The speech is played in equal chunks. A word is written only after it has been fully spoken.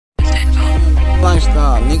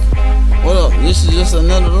lifestyle, nigga. What up? This is just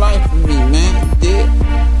another life for me, man. You dig?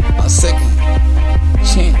 A second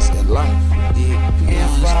chance at life. You dig? People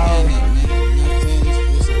understand that, man. You know what I'm saying?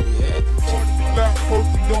 This is a reality. Black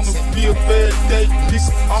posted on the be a bad day,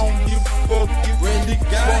 nigga. I don't give a fuck if a nigga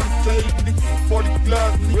wanna play, nigga. 40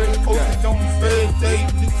 Glock, nigga. Posted on the bad day,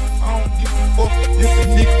 nigga. I don't give a fuck if a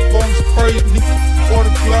nigga wanna spray, nigga. 40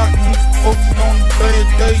 Glock, nigga. Posted on the bad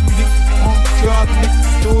day, nigga. On the job, nigga.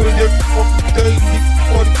 Do it every fucking day, nigga.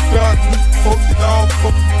 40 Glock, nigga. Posted all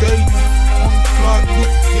fucking day, nigga. On the clock,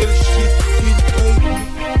 nigga. Get a shit, get paid, nigga.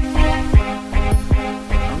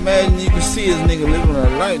 Imagine you can see this nigga living a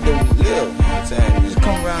life that we live. You know what I'm saying? Just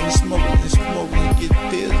come around and smoke and get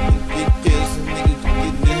pills and niggas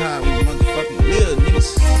getting high. We motherfucking live.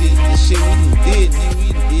 Niggas see the shit we done did, nigga. We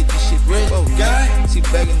done did this shit before. See,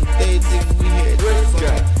 back in the day, nigga, we had this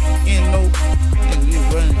fucking nigga, we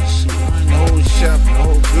running this shit. Running the whole shop and the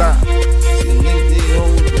whole block. See, the nigga did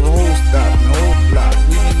the whole stop and the whole block.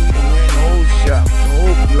 We done ran the whole shop, the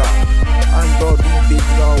whole block. I done brought these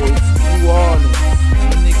bitches all the way from New Orleans.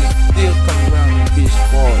 Still come around this bitch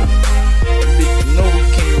ballin'. The bitch know we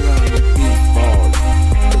came around this bitch ballin'.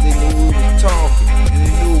 Cause they knew we was talking, and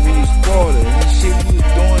they knew we was ballin'. And the shit we was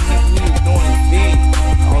doing, nigga, we was doing it big.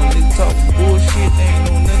 All the niggas talking bullshit, they ain't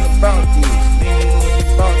know nothing about this. They ain't know nothing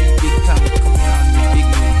about these big timers coming around this big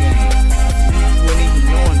in the game. Niggas wasn't even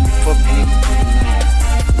knowing the fucking niggas in the lane.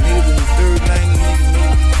 The niggas in the third lane, the niggas knew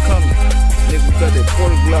we was coming. Niggas got that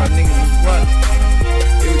 40 Glock, nigga, we running.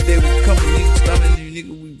 Every day we coming, niggas stopping you,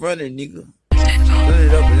 nigga, we running, nigga. Run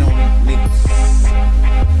it up and on these niggas.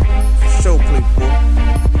 Show play, boy.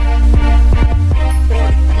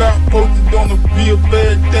 40 Glock posted on a real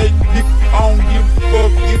bad day, nigga. I don't give a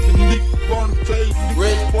fuck if a nigga wanna play,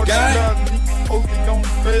 nigga. 40 Glock, nigga. Posted on a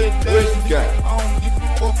bad day, nigga. I don't give a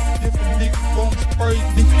fuck if a nigga wanna spray,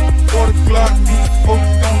 nigga. 40 Glock, nigga.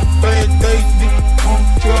 Posted on a bad day, nigga. On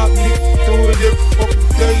the job, nigga. Do it every fucking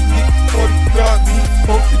day, nigga. 40 Glock, nigga.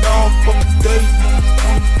 Posted all fucking day, nigga.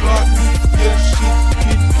 On the clock, nigga. Get shit,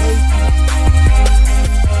 get paid, nigga.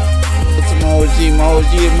 My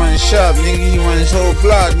OG running shop, nigga. He run his whole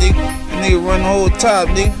block, nigga. That nigga run the whole top,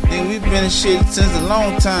 nigga. Nigga, we been in shit since a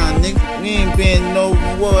long time, nigga. We ain't been no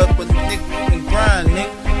what, but nigga, we been grind, nigga.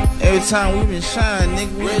 Every time we been shine,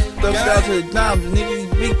 nigga. We stuffed out to the diamonds, nigga.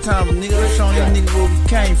 These big time, nigga. We showing these niggas where we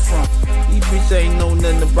came from. These bitches ain't know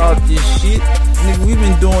nothing about this shit. Nigga, we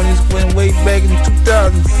been doing this way back in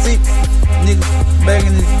 2006. Niggas back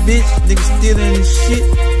in this bitch, niggas stealing this shit.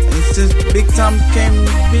 And since big time came in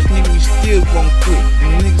this bitch, nigga, we still gon' quit.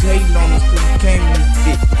 And niggas hating on us cause we came in this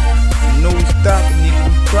bitch. You know we stopping, nigga,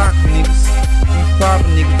 we clocking niggas. We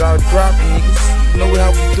popping niggas, all dropping niggas. You know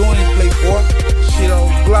how we doing it, playboy. Shit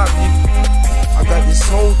on block, nigga. I got this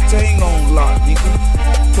whole thing on lock, nigga.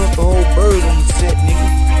 Put the whole bird on the set, nigga.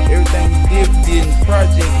 Everything we did in the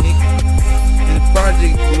project, nigga. In the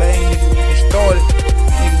project lane, nigga, when we started,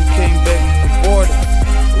 nigga, we came back in the border,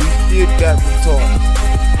 but we still got retarded.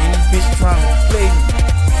 And this bitch trying to play me.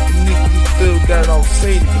 The nigga, we still got it all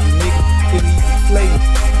shady, but the nigga couldn't even play me.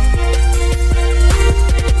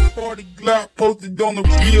 40 Glock posted on a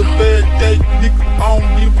real bad day, nigga. I don't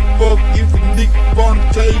give a fuck if a nigga wanna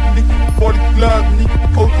play, nigga. 40 Glock, nigga.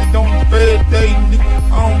 Posted on a bad day, nigga.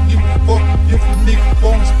 I don't give a fuck if a nigga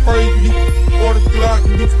wanna spray, nigga. 40 Glock,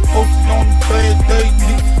 nigga. Posted on a bad day,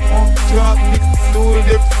 nigga. On the job, nigga. Do it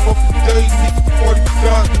every fucking day, nigga. 40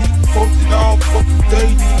 Glock, nigga. Posted all fucking day,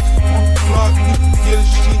 nigga. On the clock, nigga. Get a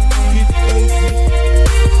shit, get paid, nigga.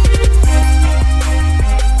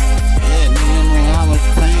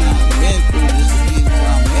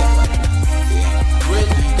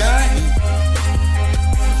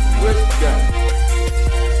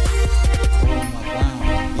 Oh my God.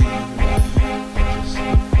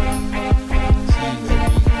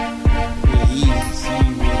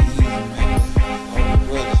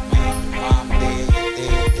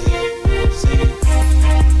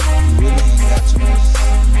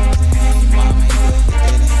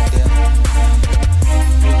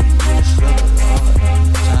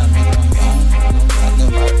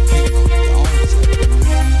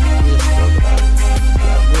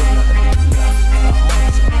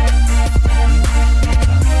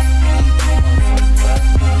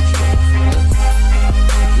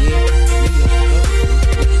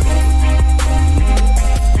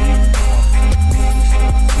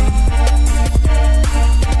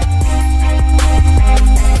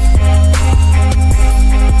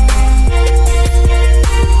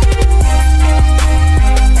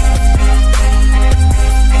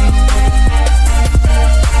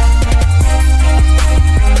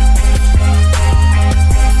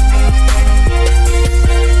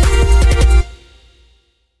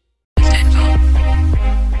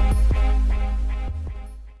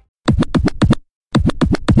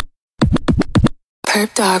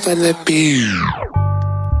 Perp Dog on the beat.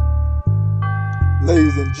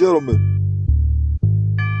 Ladies and gentlemen,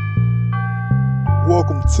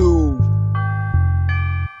 welcome to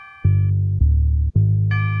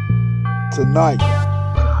tonight.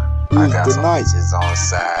 I got some bitches on the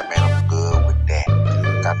side, man, I'm good with that.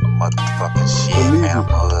 Got the motherfucking shit, man, I'm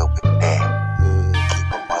good with that. Keep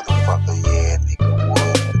a motherfucker, yeah, nigga,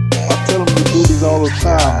 wood with that. I tell them to do this all the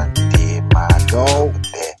time. I did my dog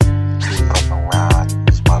with that. Fuck around in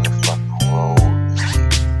this motherfucking road.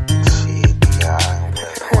 Shit, nigga, I ain't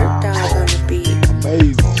wear around cold.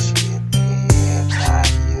 Amazing. Shit, nigga, yeah,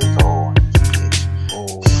 9 years old in this bitch.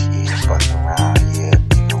 Shit, fuck around, yeah,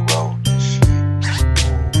 nigga, roll this shit.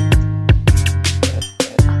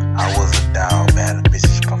 I was a dog, man, the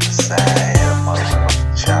bitches from the side. Had a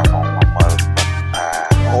motherfucking chop on my motherfucking pie.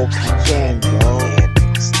 Off the chain, dog. Yeah,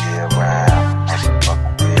 nigga still ride.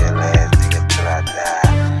 Motherfucking real ass nigga till I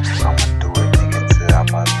die. I'ma do it, nigga, till I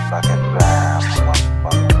motherfucking die.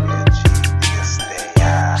 Motherfucking real G, nigga, stay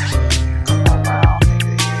high. Come around,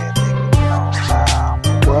 nigga, yeah, nigga, no lie.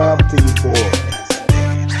 What happened to you, boy? Nigga,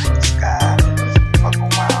 stay in the sky. Fuck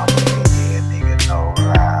around, nigga, yeah, nigga, no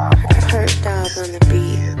lie. Perp Dog on the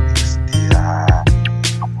beat. Yeah, nigga, still high.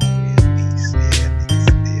 I'm a real beast, yeah, nigga,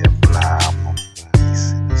 still fly. I'm a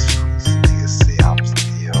beast in the streets, nigga, say I'm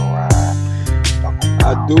still ride. Fuck around,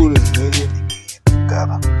 I do this, nigga.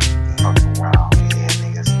 gutter. Fuck around, yeah,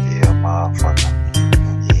 nigga, still motherfucker.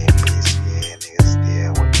 Yeah, bitch, yeah, nigga,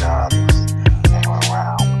 still with dollars. Hang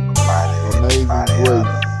around with the body, Amazing body,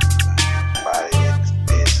 grace. body in this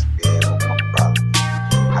bitch, yeah, with my brother.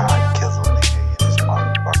 High kizzle, nigga, in this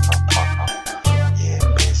motherfucker, fucker. Yeah,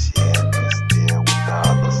 bitch, yeah, nigga, still with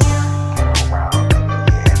dollars. Hang around, nigga,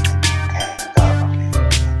 yeah, nigga, can't got me.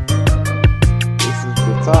 This is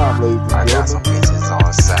the time, ladies I and got some gentlemen. bitches on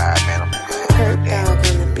the side, man, I'm good Perp with that. Dog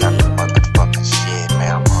on the Got the beat. motherfucking shit,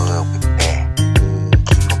 man, I'm hood with that.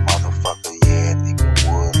 Keep a motherfucker, yeah, nigga,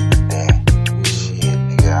 wood with that. Shit,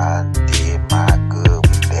 nigga, I did my good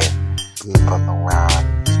with that. Fuck around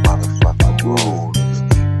in this motherfucking road, this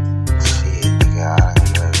nigga. Shit, nigga, I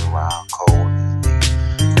done went around cold, this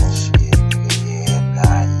nigga. Shit, nigga, yeah,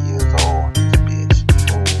 9 years old, this bitch.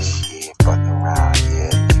 Shit, fuck around,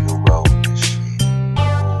 yeah, nigga, roll this shit.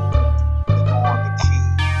 On the key,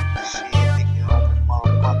 shit, nigga, on this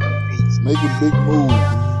motherfucking beats. Make a big move.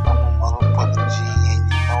 I'm a motherfucking G and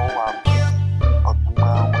you know I be fucking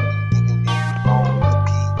around with these niggas and you know it's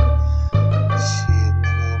P. Shit,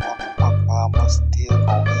 nigga, motherfucker, I'ma still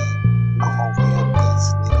gon' eat. I'm a real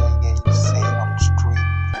beast, nigga, yeah, you say I'm street.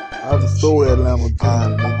 I just stole that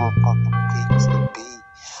Lamborghini, nigga. Motherfucking beats the B.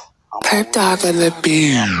 Perp Dog on the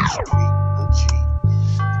beat. Street, the G.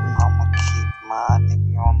 I'ma keep my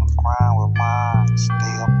nigga on the ground with mine.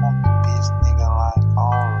 Stay up on the bitch, nigga, like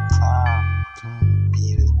all the time.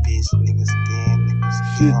 Be this bitch, nigga,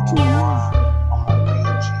 Shit still too around. I'm a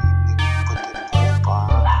real G, nigga, put that bull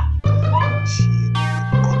behind. Shit, nigga,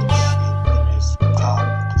 put the shit in this top,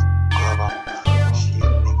 this gutter.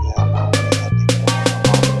 Shit, nigga, I'm a real nigga,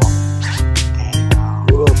 damn.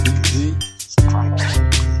 What up, BG? Strike that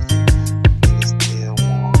bitch. Nigga still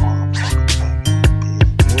want motherfucker back in the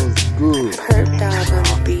bitch. What's good? Perp Dog on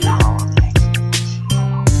the beat.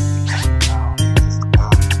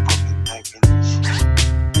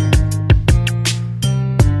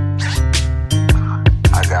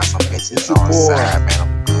 I got some bitches It's your on the boy. side, man,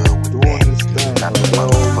 I'm good with Doing that. this thing Got the like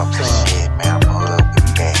all the motherfucking time. shit, man, I'm hood with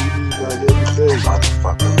that. TV like every day.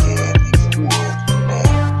 Motherfucker, yeah, nigga, wood with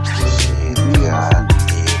that. Shit, nigga, I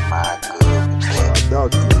did my good with I that.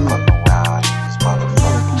 doubt you do. Fuck around in this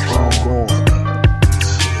motherfucking Keep on road. going.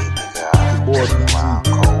 Shit, nigga, I done boy went BG. around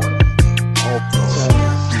cold. Off the chain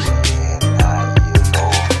and shit. Yeah, 9 years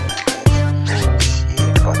old.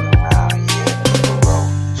 Shit, fuck around, yeah, nigga,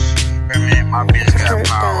 roll this shit. Man, my bitch got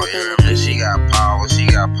power, you hear me? She got power,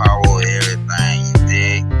 with everything, you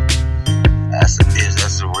dig?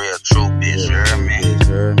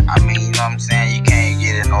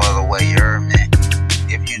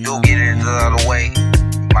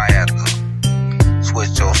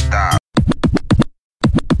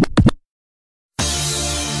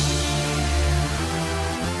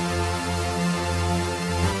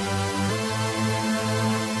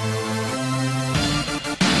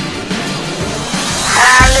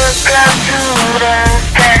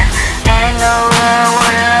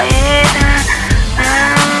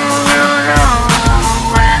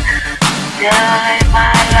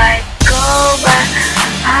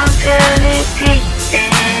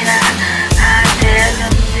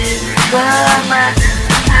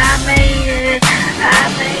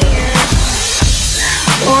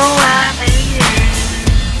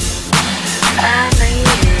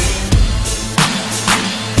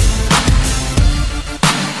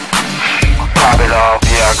 it off,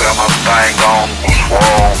 yeah, I got my thing on.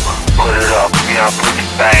 Whoa, put it up, yeah, I put the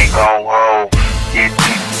thing on. Whoa, yeah,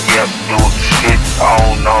 yep, do the shit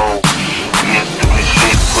on, no. Yeah, do the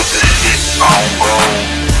shit, put the shit on, bro.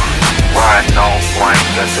 Riding on point,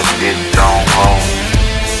 got the bitch on, bro.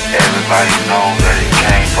 Everybody know that it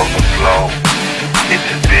came from the flow. Hit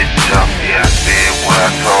the bitch up, yeah, I said what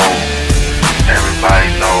I told. Everybody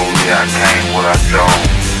know, yeah, I came what I told.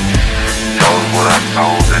 Told what I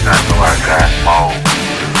told, and I know I got more.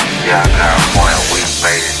 Yeah, I got more and we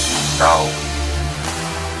made it, so.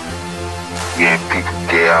 Yeah, people,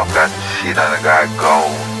 yeah, I got the shit, I got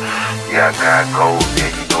gold. Yeah, I got gold,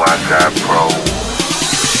 and you know I got pro.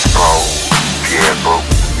 Bro, yeah, bro,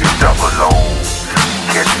 you double low.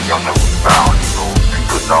 Catch me on the rebound, you know,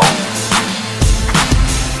 people know.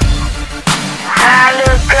 I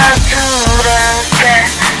look up to the sky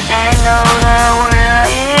and know the world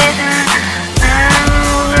is I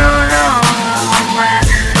don't know why.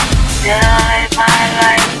 Let my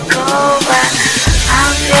life go by.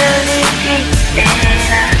 I'm feeling deep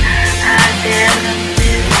and I tell them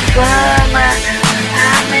this is for my.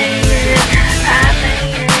 I made it, I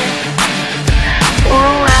made it.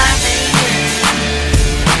 Ooh, I made it,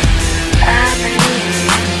 I made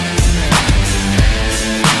it.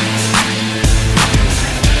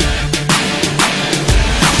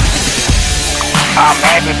 I'm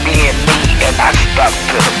happy being me and I stuck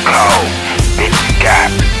to the code. Bitch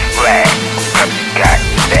got flag, got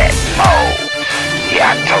that mode.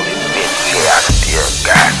 Yeah, I told you bitch, yeah, I still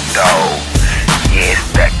got dough. Yeah,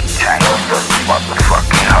 stack the chains for these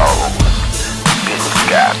motherfucking hoes. Bitch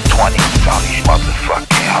got 20s on these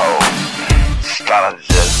motherfucking hoes. Stunner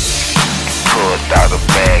just pulled out a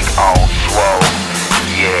bag on swole.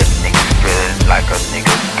 Yeah, niggas feeling like a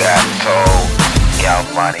nigga got told. Got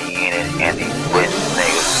money in it and these rich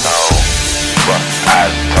niggas know. But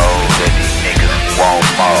I told that these niggas won't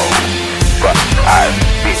mold. But I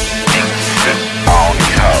bitch niggas sit on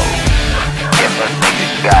these hoes. If a nigga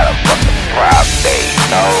got a fucking pride, they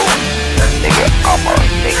know. Nigga, I'm a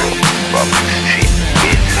nigga fucking shit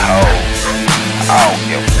bitch hoe. I don't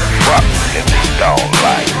give a fuck if they don't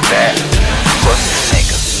like that. Pussy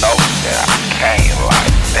niggas know that I can't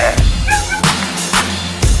like that.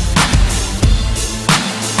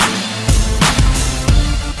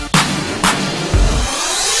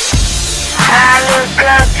 I look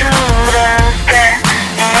up to the sky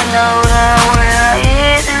and know the world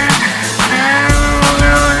is I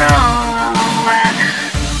don't know why.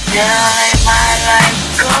 Let my life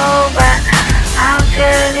go by. I'm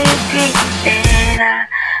feeling deep and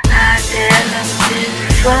I tell them this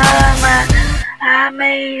is for my. I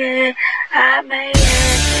made it, I made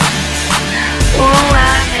it. Ooh,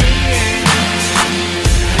 I made it,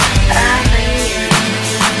 I made it.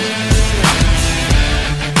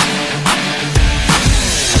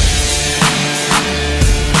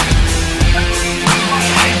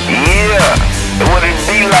 Yeah, what it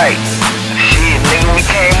be like? Shit, nigga, we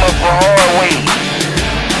came up a hard way.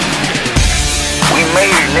 We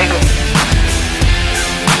made it, nigga.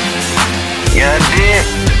 You understand?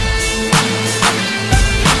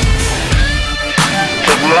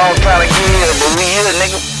 Took a long time to get here, but we here,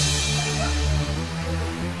 nigga.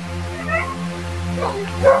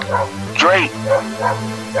 Drake,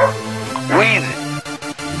 Weezy.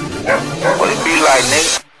 What it be like,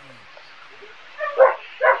 nigga?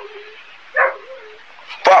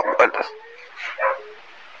 Fuck with us.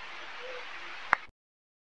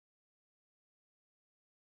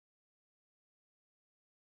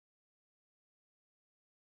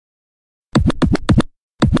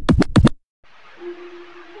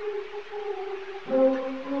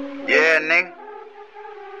 Yeah, nigga.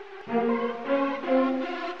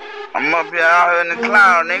 I'm up here out here in the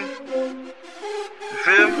cloud, nigga. You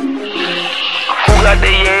feel me? Who got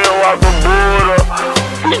the yell off the border?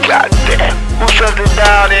 We got that. Who shut it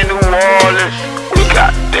down in New Orleans? We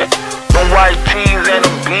got that. The white tees and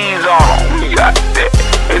the bees on them. We got that.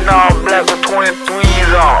 And all black with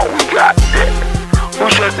 23s on. We got that. Who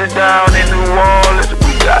shut it down in New Orleans?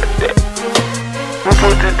 We got that. Who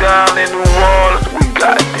put it down in New Orleans? We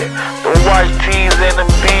got that. The white tees and the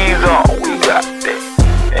bees on. We got that.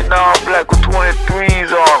 And all black with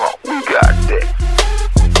 23s on them. We got that.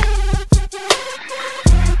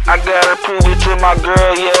 I gotta prove it to my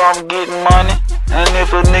girl, yeah, I'm getting money. And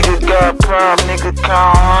if a nigga got a problem, nigga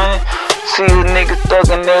count honey. See a nigga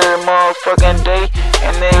thuggin' every motherfucking day.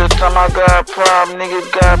 And every time I got a problem, nigga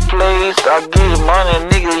got plays. I get money,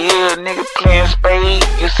 nigga, yeah, nigga playing spades.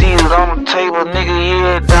 You see it on the table, nigga,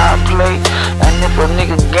 yeah, I play. And if a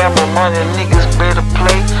nigga gamble money, niggas better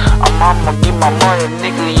play. I'ma get my money,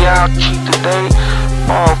 nigga, y'all cheat today.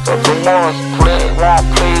 Motherfucker, wanna play.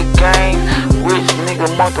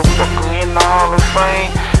 motherfucker in the Hall of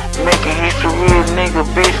Fame. Making history, nigga,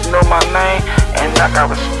 bitch know my name. And I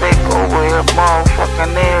got respect over here,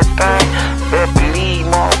 motherfucking everything. Better believe,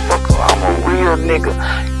 motherfucker, I'm a real nigga.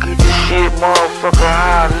 Get this shit, motherfucker,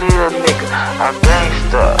 how I live, nigga. I'm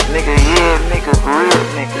gangsta, nigga, yeah, nigga, real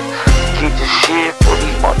nigga. Get this shit for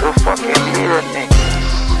these motherfucking little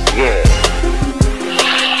niggas, yeah.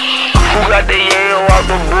 Who got the yell out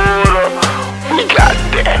the border? We got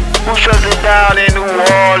that. Who shuts it down in New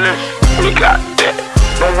Orleans? We got that.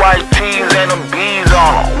 The white tees and them B's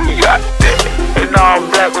on them, we got that. And all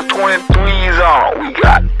black with 23s on them, we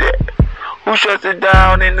got that. Who shuts it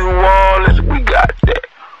down in New Orleans? We got that.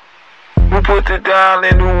 Who puts it down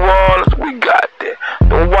in New Orleans? We got that.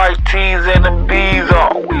 The white tees and them B's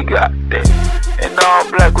on them, we got that. And all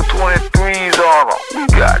black with 23s on them, we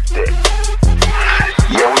got that.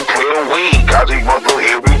 Yeah, we play away, cause we muscle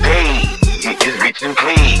every day. Hit this bitch and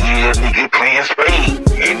play, yeah, nigga playing spade.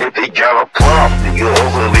 And if they got a problem, nigga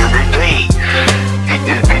hustle every day. Hit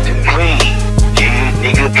this bitch and play, yeah,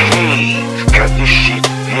 nigga play. Got this shit,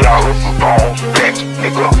 yeah, I hustle on stacks,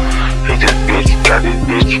 nigga. Hit this bitch, got this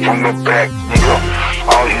bitch from the back, nigga.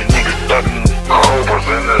 All these niggas studying Cobras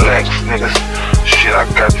and the Lex, niggas. Shit, I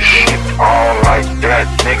got this shit all like that,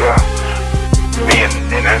 nigga. Being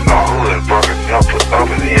in that hood, fucking up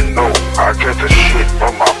and in no. I get the shit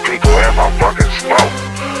from my people and my fucking smoke.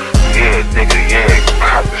 Yeah, nigga, yeah,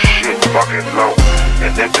 got the shit fucking low.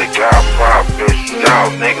 And if they got a problem, bitch, y'all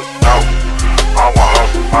niggas know. I'ma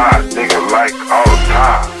hustle my nigga like all the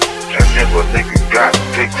time. And if a nigga got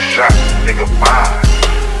big shots, nigga mine.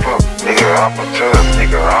 Fuck nigga, I'ma tell a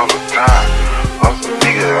nigga all the time. Hustle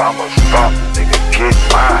nigga, I'ma stop, nigga, get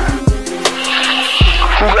mine.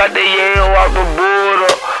 Who got the yell out the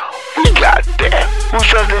border? We got that. Who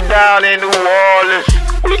shuts it down in New Orleans?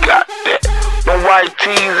 We got that. The white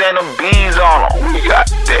tees and the B's on them, we got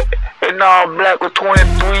that. And all black with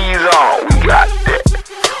 23s on them, we got that.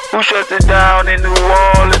 Who shuts it down in New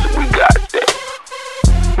Orleans? We got that.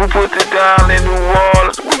 Who puts it down in New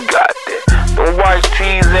Orleans? We got that. The white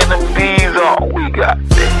tees and the B's on them, we got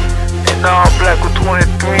that. And all black with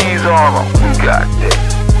 23s on them, we got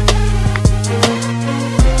that.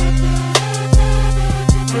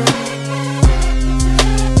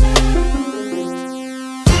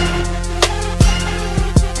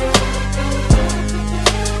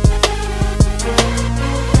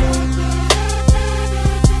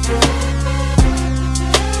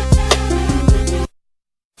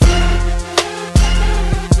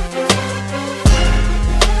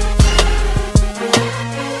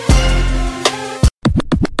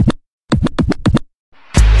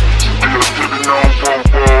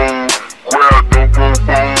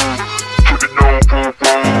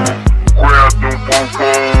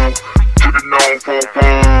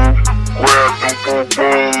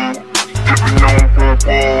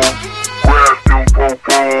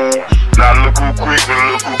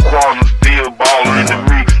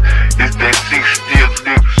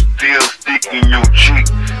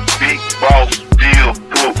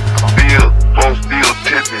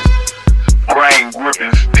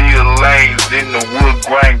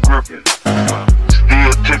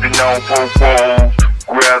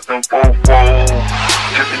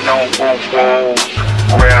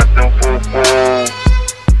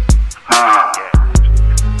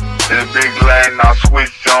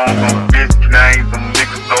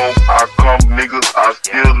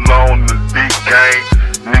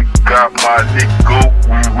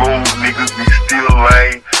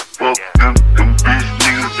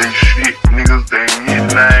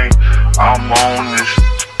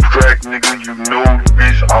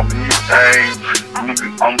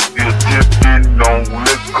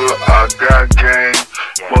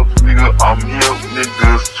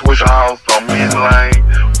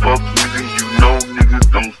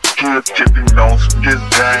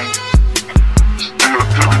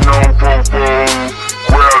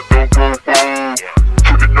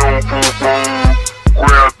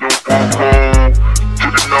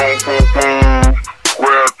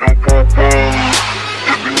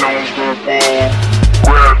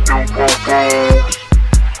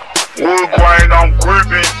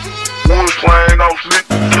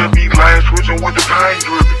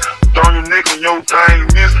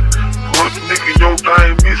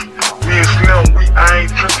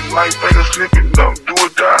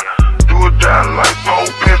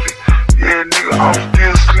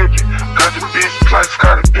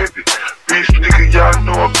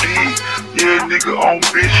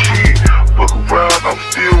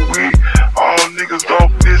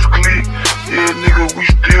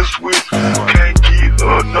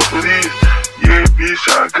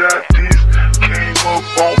 I got this, came up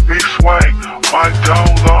Mike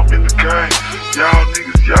Jones off in the game. Y'all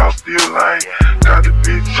niggas, y'all still lame. Got the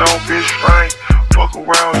bitch on bitch frame. Fuck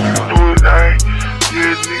around, you know it ain't.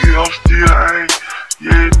 Yeah, nigga, I'm still ain't.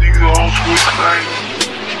 Yeah, nigga, I'm switch lane.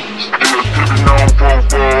 Still tipping on phone.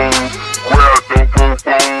 Grab them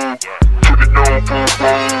phone. Tipping on phone.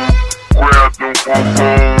 Grab them phone.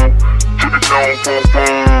 Tipping on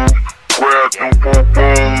phone. Grab them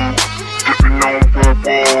phone. Tipping on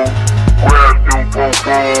phone. Grab them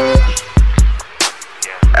phone.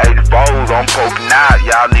 84s, I'm poking out,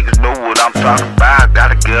 y'all niggas know what I'm talking about.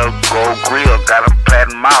 Got a gold grill, got a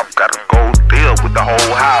platinum mouth, got a gold deal with the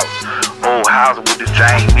whole house. Whole house with the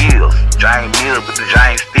James Mills with the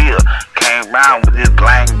James Steel. Came round with this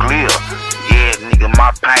Glen Glill. Yeah, nigga,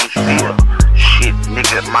 my paint still. Shit,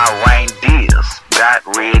 nigga, my reindeers. Got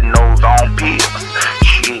red nose on pills.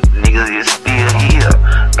 Shit, nigga, it's still here.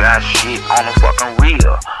 Got shit on the fucking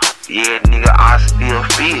real. Yeah, nigga, I still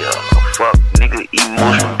feel. Fuck, nigga,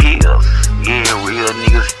 emotion pills. Yeah, real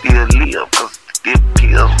niggas still live. Cause the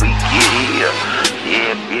pills we get here.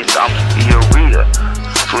 Yeah, bitch, I'm still real.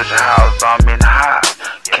 Switch house, I'm in high.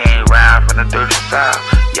 Came round from the dirty south.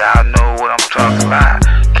 Y'all know what I'm talking about.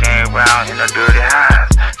 Came round in the dirty highs.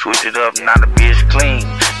 Switch it up, now the bitch clean.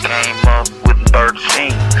 Came up with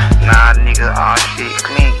 13. Nah, nigga, all shit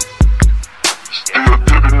clean. Still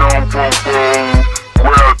tipping on phone.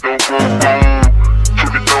 Grab them phone.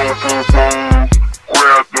 Tipping on phone.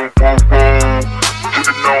 Grab them phone.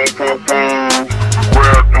 Tipping on phone.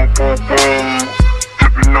 Grab them phone.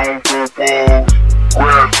 Tipping on phone.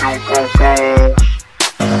 Grab them phone.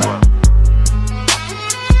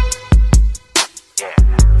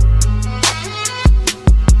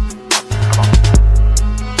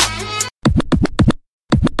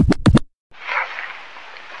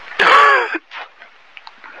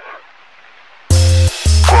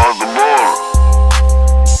 Cross the border.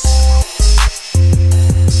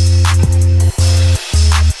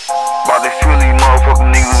 About to fill these motherfucking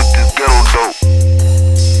niggas with this ghetto dope.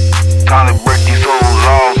 Time to break these hoes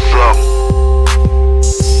all up.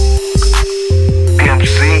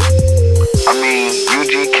 PMC,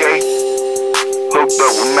 UGK, hooked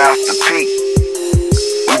up with Master P.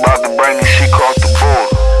 We about to bring this shit across the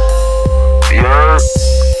border. You heard?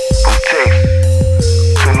 From Texas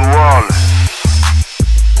to New Orleans.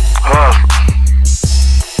 Hustle.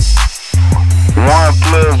 1 +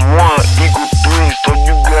 1 = 3. So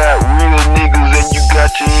you got real niggas and you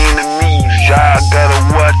got your enemies. Y'all gotta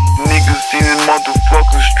watch niggas in the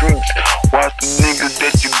motherfucking streets. Watch the niggas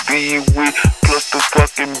that you be with, plus the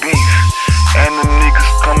fucking beef. And the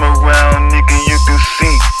niggas come around, nigga, you can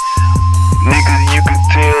see. Niggas, you can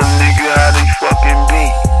tell, nigga, how they fucking be.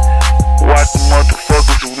 Watch the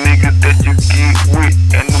motherfuckers, niggas that you get with.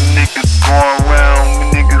 And them niggas going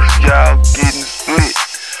around, niggas, y'all getting split.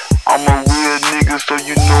 I'm a real nigga, so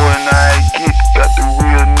you know and I get. Got the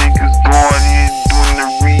real niggas going in, doing the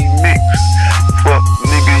remix. Fuck,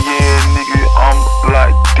 nigga, yeah, nigga, I'm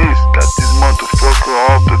like this. Got this motherfucker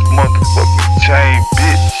off this motherfucking chain,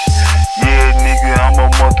 bitch. Yeah, nigga, I'm a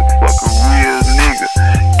motherfucker real nigga.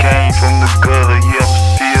 Came from the gutter, yeah, I'm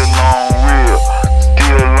still on real.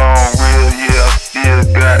 Still on real, yeah, I still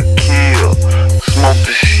got killed. Smoke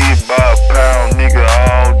the shit by a pound, nigga,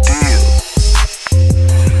 all deal.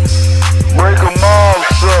 Break 'em all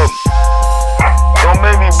up. Don't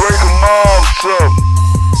make me break 'em all up.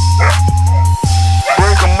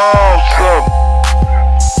 Break 'em all up.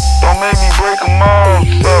 Don't make me break 'em all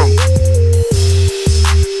up.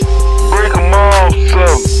 Break 'em all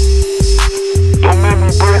up. Don't make me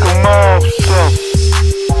break 'em all up.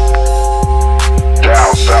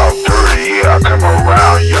 Down south dirty, yeah, I come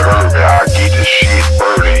around, you heard me. I get the shit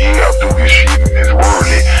burning, yeah, I do this shit in this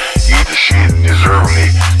worldly. Eat the shit in this early.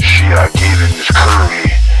 Shit I get in this curly.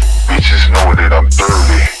 Bitches know that I'm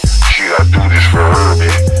dirty. Shit I do this for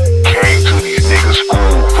Herbie. Came to these niggas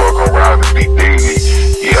school, fuck around and be daily.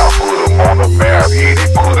 Yeah, I put them on the map, yeah, they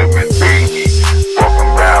put them in baby. Fuck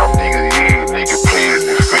around, nigga, yeah, nigga play it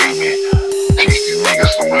and fade me. Teach these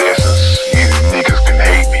niggas some lessons, yeah, these niggas can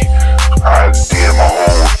hate me. I did my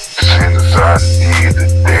whole sentence, I did the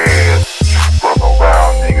dad. Fuck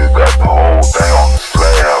around, nigga, got the whole thing on the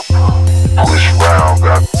slab. Push around,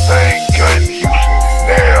 got the thing, gun using it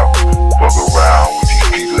now. Fuck around with these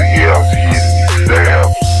people, yeah, I'm hitting these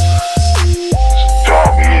slabs. So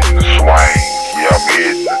I'm hitting the swing, yeah, I'm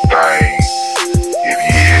hitting the thing. If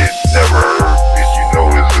you hit, never heard, bitch, you know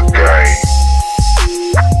it's a game.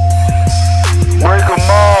 Break 'em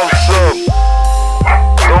all up.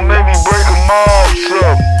 Don't make me break 'em all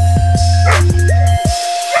up.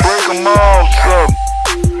 Break 'em all up.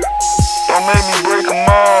 Don't make me break 'em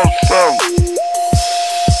all up.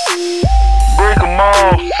 Break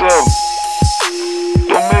something.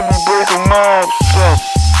 Don't make me break them off something.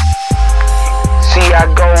 See, I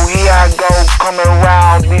go, here I go, coming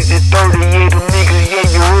around. These is 30, yeah, them niggas, yeah,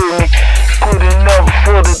 you heard me. Good enough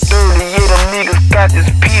for the 30, yeah, them niggas got this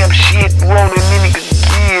pimp shit rolling in niggas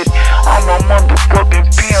kid. I'm a motherfucking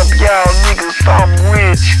pimp, y'all niggas, I'm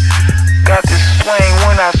rich. Got this swing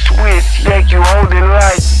when I switch, yeah, you hold it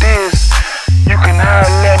like this. You can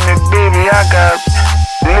holler at me, baby, I got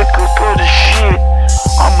liquor for the shit.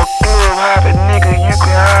 I'm a club hopping nigga, you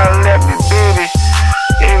can holler at me, baby.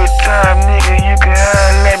 Every time, nigga, you can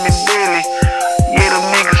holler at me daily. Yeah, them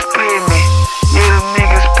niggas pay me. Yeah, them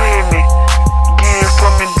niggas pay me. Get it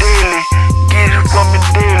from me daily. Get it from me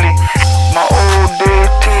daily. My old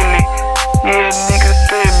days daily. Yeah, niggas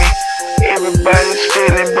pay me. Everybody's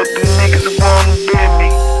stealing, but the niggas wanna pay me.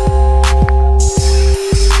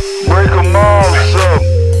 Break them off, some.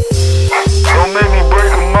 Don't make me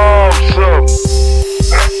break them off, some.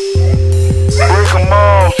 Break them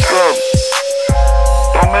off, some.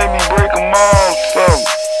 Don't make me break them off, some.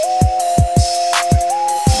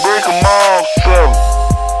 Break them off, some.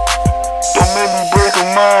 Don't make me break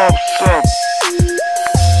them off, some.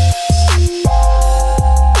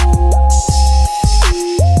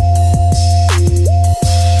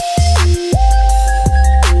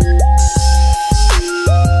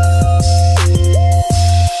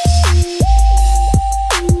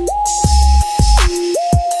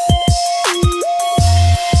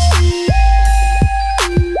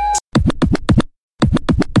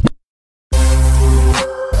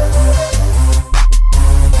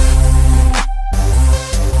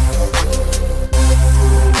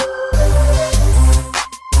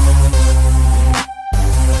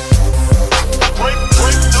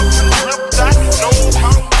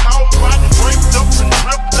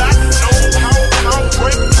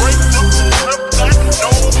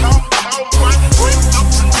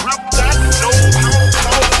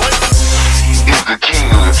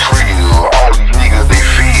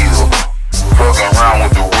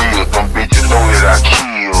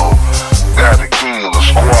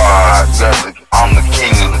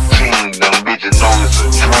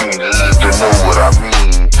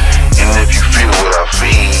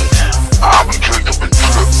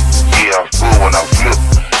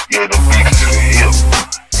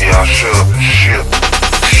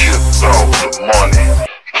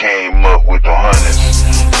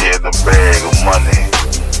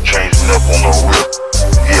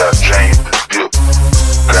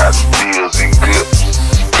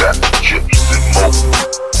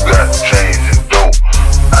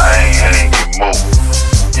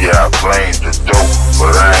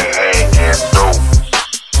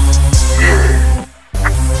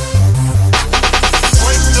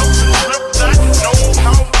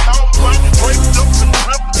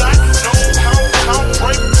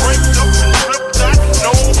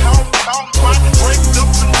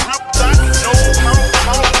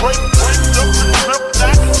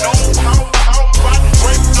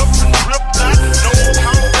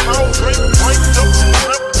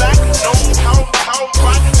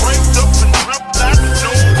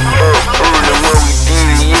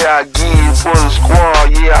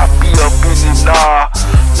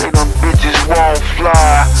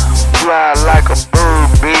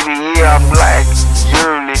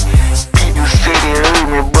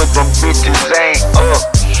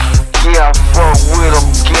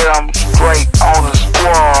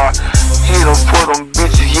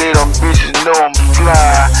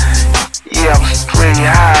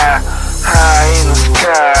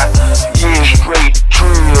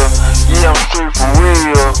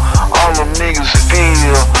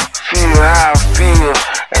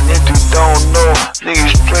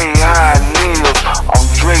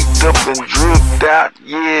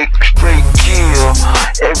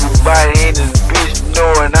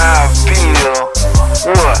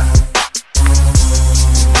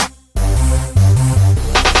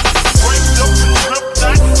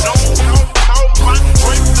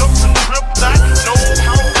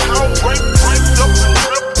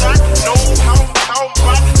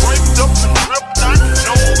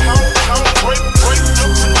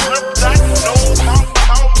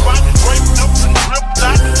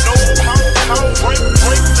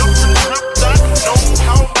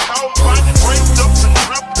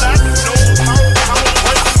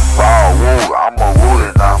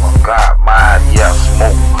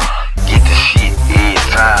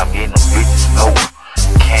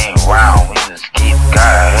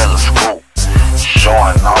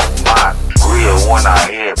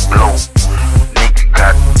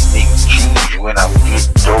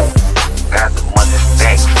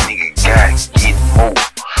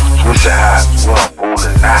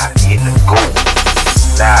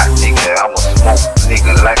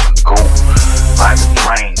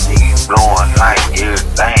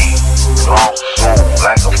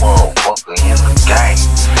 like a motherfucker in the game.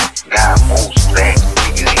 Got most stacks,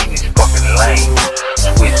 niggas in his fucking lane.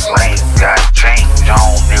 Switch lanes, got change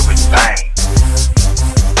on everything.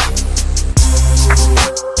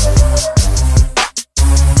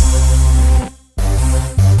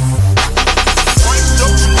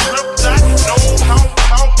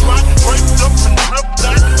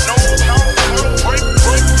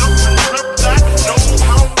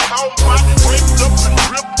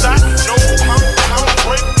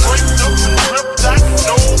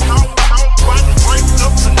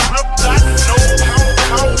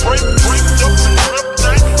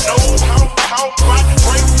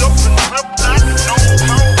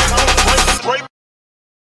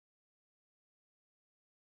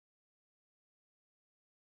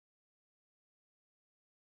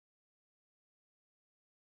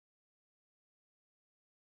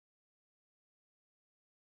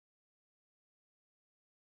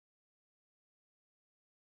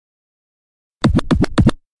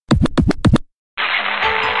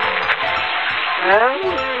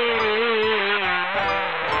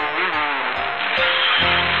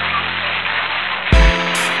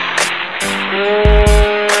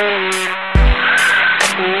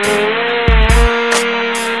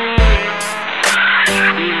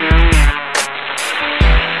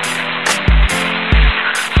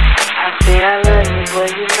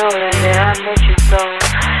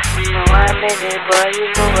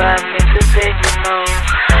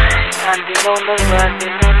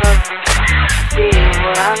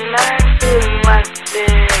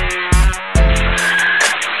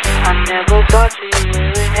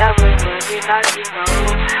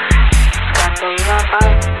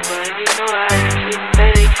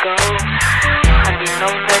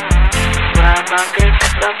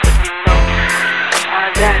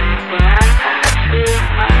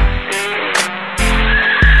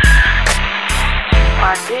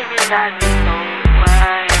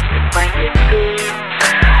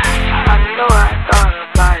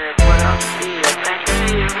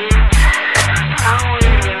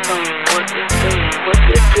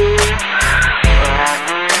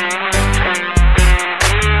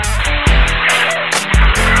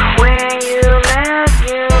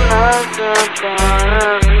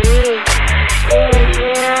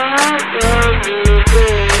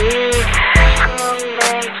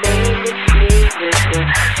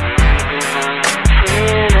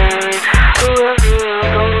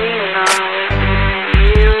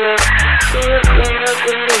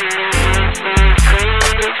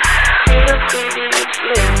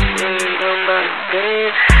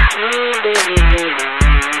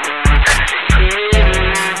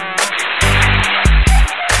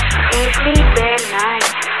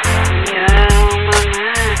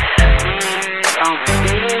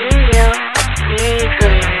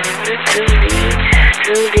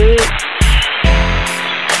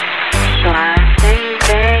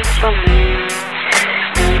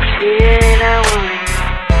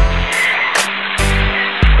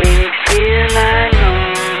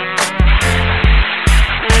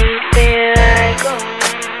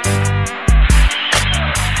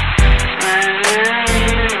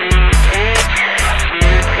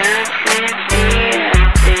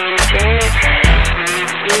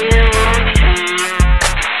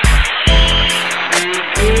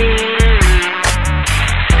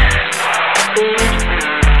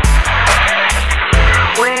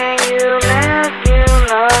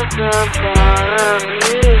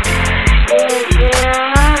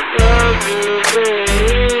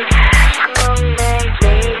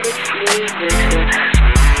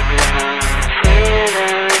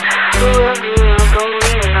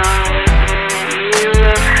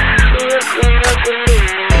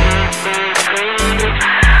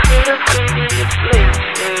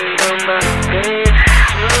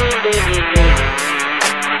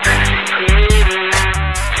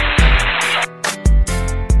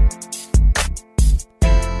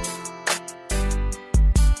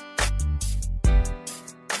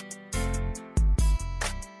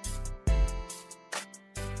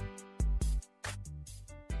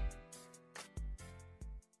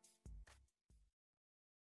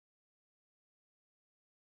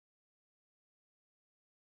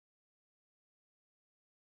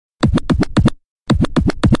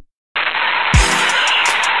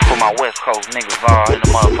 My West Coast niggas all in the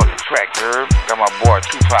motherfucking track, girl. Got my boy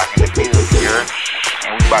Tupac in the building, girl.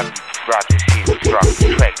 And we about to drop this shit, drop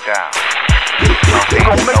the track down. You know what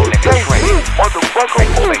I'm saying? No limit track. Motherfucker,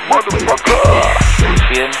 motherfucker. You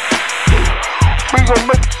feel me? We gon'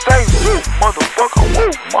 make it stay, motherfucker,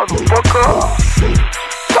 motherfucker.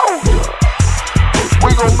 Soldier.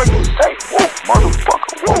 We gon' make it stay,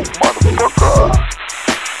 motherfucker, motherfucker.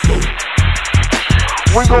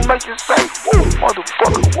 We gon' make it say, woo,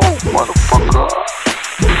 motherfucker, woo, motherfucker.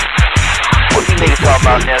 What these niggas talking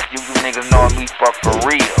about now? You niggas knowing me fuck for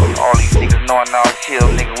real. All these niggas knowing all chill,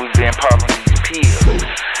 nigga, we been popping these pills.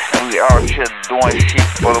 And we all chill doing shit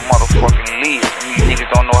for the motherfucking live. And these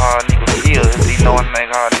niggas don't know how a nigga feel. If they know a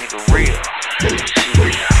nigga how a nigga real. Shit,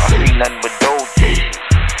 I see nothing but dope shit.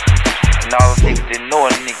 And all the niggas that know a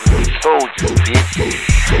nigga, we soldiers, bitch.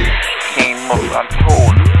 Came up, I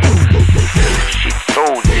told her. She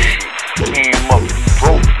told this shit. Came up, he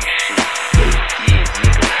broke this shit. Yeah,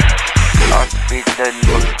 nigga. I spit nothing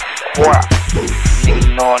but crap. Nigga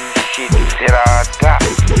knowing the shit that I got.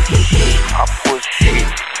 I put shit,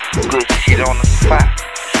 good shit on the spot.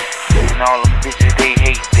 And all them bitches they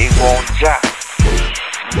hate, they won't job.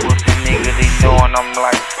 Pussy nigga, they knowin' I'm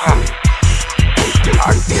like pop.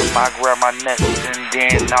 I grab my nuts and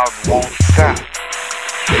then I won't stop.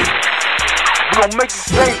 We gon' make you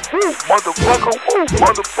say, woo, motherfucker, woo,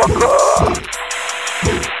 motherfucker.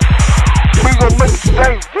 We gon' make you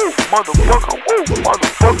say, woo, motherfucker, woo,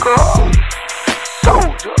 motherfucker.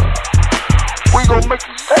 Soldier. We gon' make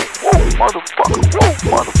you say, woo, motherfucker, woo,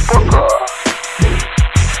 motherfucker.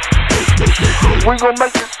 We gon'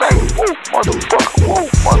 make you say, woo, motherfucker, woo,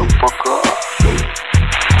 motherfucker.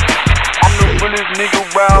 I'm the realest nigga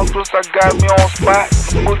around, plus I got me on spot.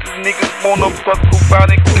 The pussy niggas wanna fuck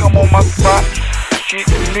around and come on my spot. Shit,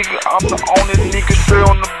 nigga, I'm the only nigga straight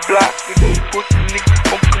on the block. These pussy niggas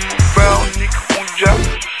gon' come around, nigga gon' drop.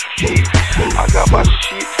 Shit, I got my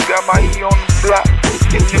shit, got my E on the block.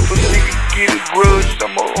 And if a nigga get a grudge,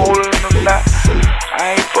 I'ma hold it in a knot.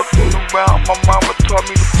 I ain't fucking around, my mama taught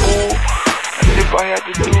me to fool. And if I had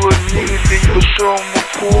to do a nigga, then you sure I'ma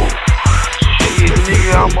pull. Shit,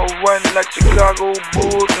 nigga, I'ma run like Chicago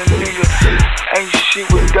Bulls. And nigga, ain't shit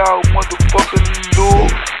without motherfucking lure.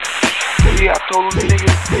 Yeah, I told them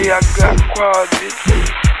niggas, yeah, I got quality.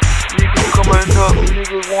 Niggas coming up,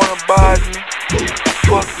 niggas wanna bother me.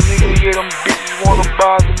 Fuck nigga, yeah, them bitches wanna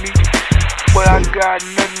bother me. But I got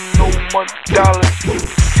nothing, no much dollars.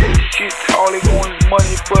 Shit, all they want is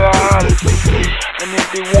money, but I holler. And if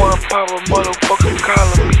they wanna pop a motherfucker,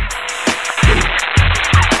 collar me.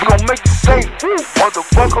 We gon' make you say, woo,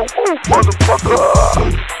 motherfucker, woo, motherfucker.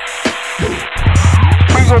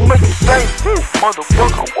 We gon' make you say, woo,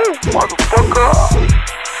 motherfucker, woo, motherfucker.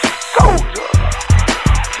 Soldier.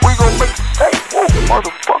 We gon' make you say, woo,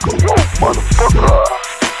 motherfucker, woo, motherfucker.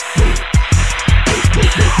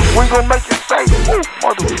 We gon' make you say, woo,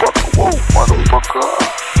 motherfucker, woo, motherfucker.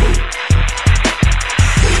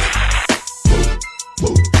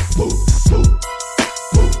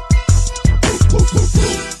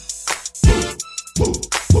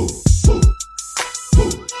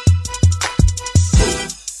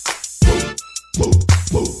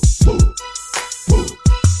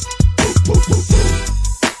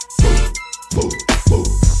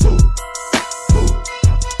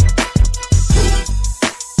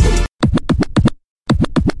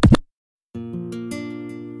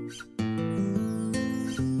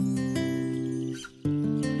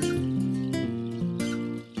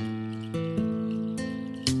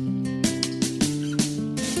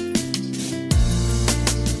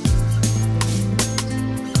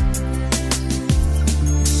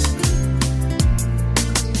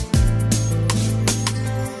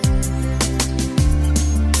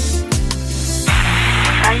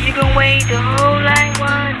 You can wait your whole life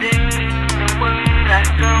wondering what I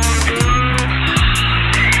don't do.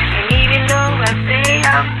 And even though I say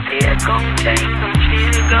I'm still gon' change, I'm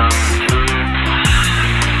still gon' do.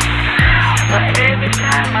 But every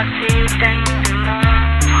time I see things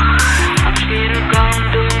alone, I'm still gon'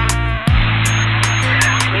 do.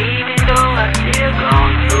 Even though I still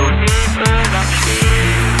gon' do it, but I'm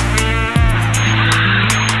still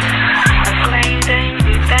I claim things,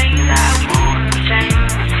 the things I wanna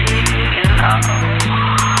change.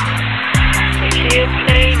 They still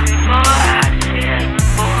play me more, I still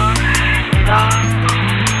more and all.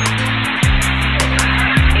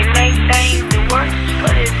 They make things worse,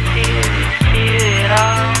 but it's still it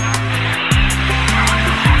all.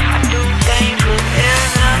 I do things with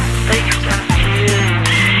enough space until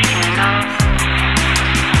and all.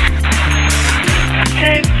 I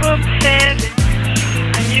take from heaven,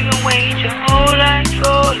 and you can wait your whole life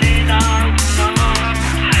rolling on.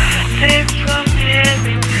 Take from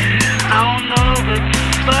heaven, I don't know,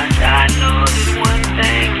 but I know that one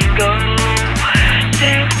thing you go.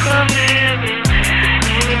 Take from heaven,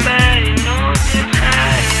 everybody knows just how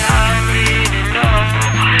I already know.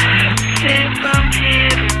 Take from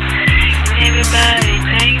heaven, everybody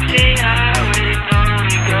thinks they already know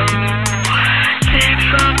you go. Take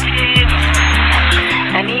from heaven,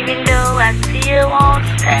 and even though I still want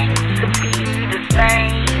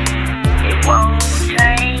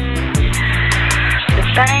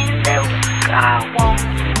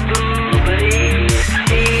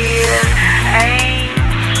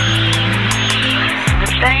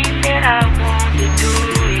Everything that I want to do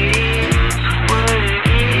is what it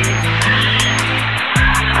is.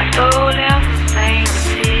 I told them the same as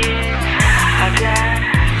it. I got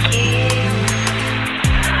kids.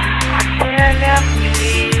 I tell them you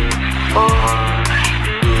live for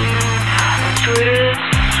Twitter.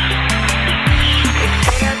 They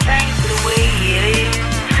say I think the way it is,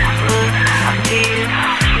 but I feel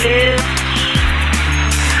flip.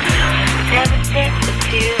 Never think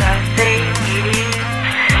until I say it is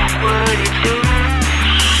what it do.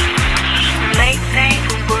 Make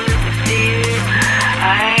things work, but still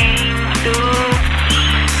I ain't through.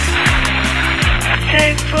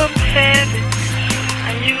 Take from heaven,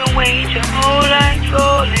 and you can wait your whole life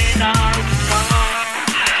rolling on the song.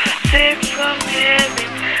 Take from heaven,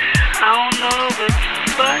 I don't know,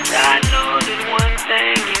 but I know that one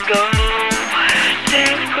thing is gone.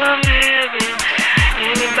 Take from heaven,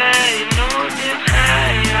 everybody knows this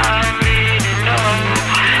high, I already know.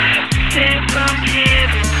 Take from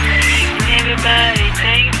heaven, everybody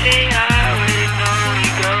thinks they already know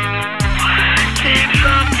it gone. Take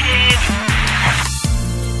from heaven.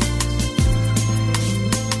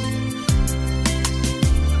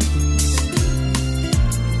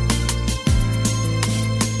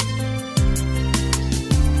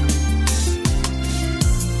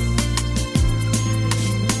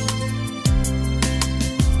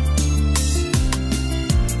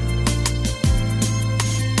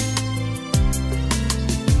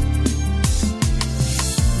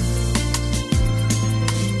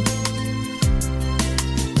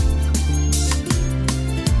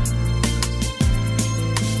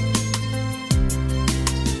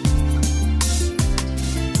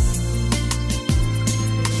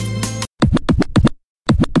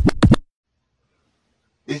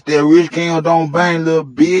 It's that rich king don't bang, little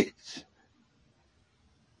bitch.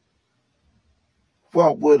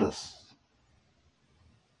 Fuck with us.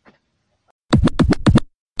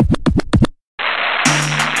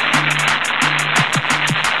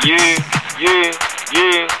 Yeah.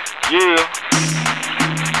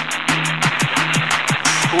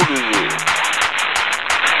 Who this is?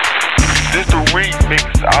 This the remix,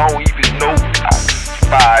 I don't even know I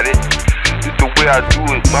spied it. This the way I do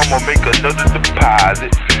it, I'ma make another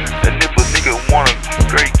deposit. And if a nigga wanna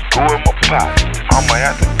straight go in my pocket, I'ma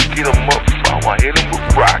have to get him up, I'ma hit him with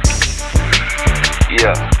rocket.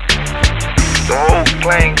 Yeah. The whole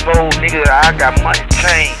claim gold, nigga, I got money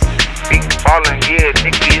chain. Big ballin', yeah,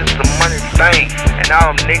 nigga, it's the money thing. And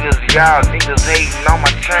all them niggas, y'all niggas hating on my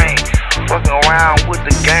chain. Fucking around with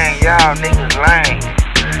the gang, y'all niggas lame.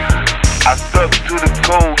 I stuck to the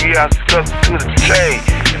code, yeah, I stuck to the chain.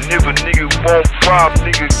 And if a nigga won't pop,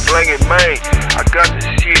 nigga slang it, man. I got the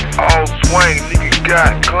shit all swing, nigga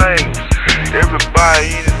got claims.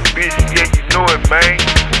 Everybody in this bitch, yeah, you know it, man.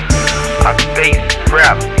 I stay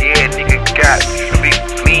strapped, yeah, nigga got big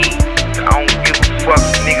feet. I don't give a fuck,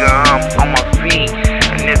 nigga, I'm on my feet.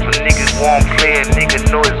 And if a nigga won't play, a nigga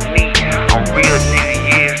know it's me. I'm real, nigga,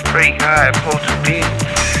 yeah, straight high, supposed to be.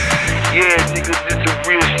 Yeah, nigga, this the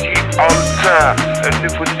real shit all the time. And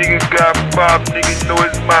if a nigga got five, nigga know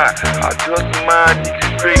it's mine. I just mine, nigga,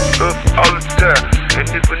 straight up all the time. And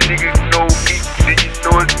if a nigga know me, then you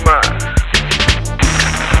know it's mine.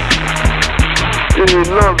 Yeah, you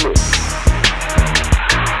love me.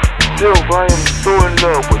 Still, I am so in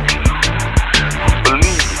love with you.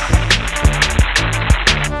 Believe it.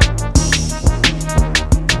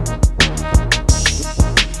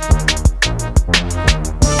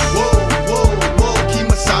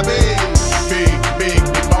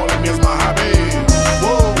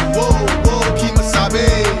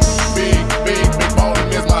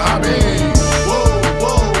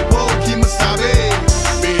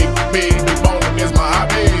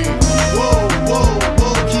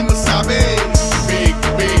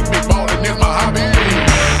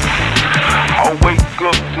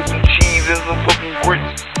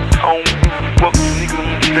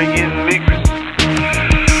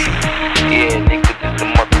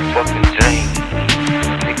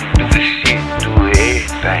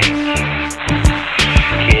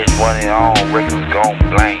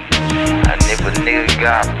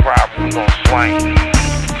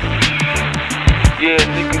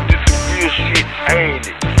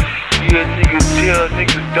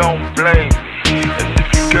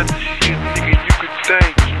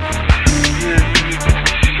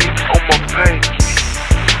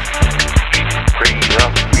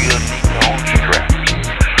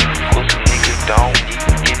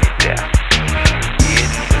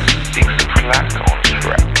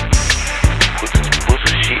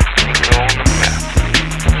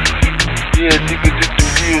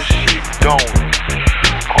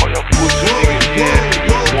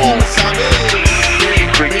 Whoa,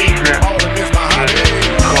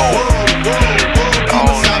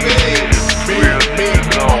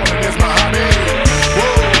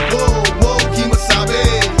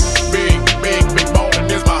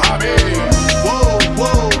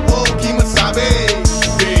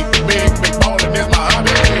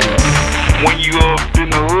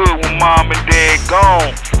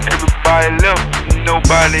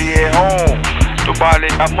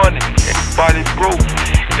 Everybody got money, everybody broke.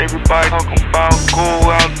 Everybody talking about go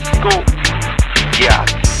out to school. Yeah,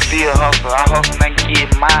 still hustle, I hustle and get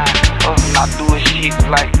mine. Hustle, not doing shit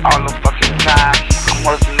like all the fucking time. I'm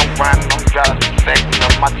hustling and grinding, I'm driving, stacking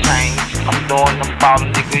up my chains. I'm doing them ballin',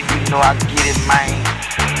 nigga, you know I get it, man.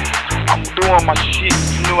 I'm doing my shit,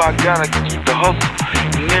 you know I gotta keep the hustle.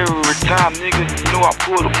 And every time, nigga, you know I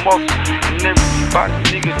pull the muscle. And everybody,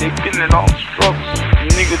 nigga, they feeling all the struggles.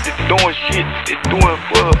 Niggas, they doing shit, they doing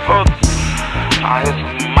for the others. I have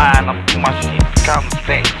some mind, I'm doing my shit, counting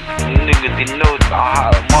stacks. Niggas, they know it's all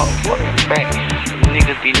how the motherfucking back.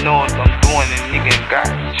 Niggas, they know what I'm doing, and niggas got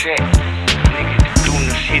checks. Niggas, they doing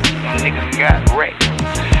the shit, and niggas got racks.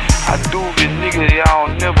 I do it, nigga,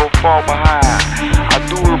 y'all never fall behind. I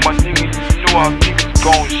do it, my nigga, you know our niggas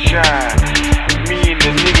gon' shine. Me and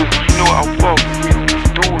the niggas, you know I fuck with,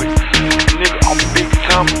 do it. Nigga, I'm big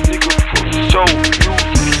time, nigga, for show,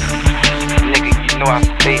 music. Nigga, you know I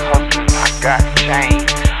stay hustling, I got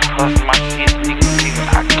change. Hustle my shit, nigga,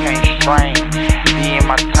 I can't strain. Being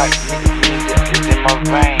my type, nigga, it's in my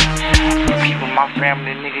vein. The people, my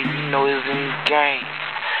family, nigga, you know it's in the game.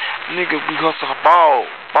 Nigga, we hustle ball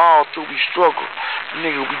till we struggle.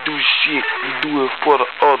 Nigga, we do shit, we do it for the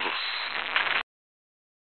others.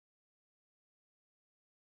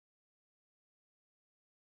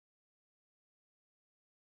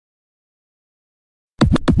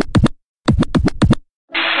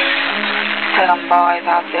 To them boys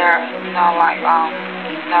out there, you know, like,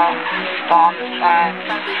 you know, storm the sun,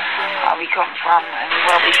 where we come from and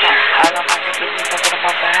where we come. I don't mind if you talking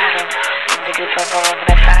about the Adam. You niggas talk over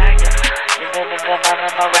the fire. You know the double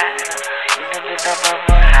of a rider. You know the double of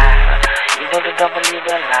a higher. You know the double of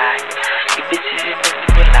a liar. You bitches, you know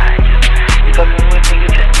the liars. You fucking with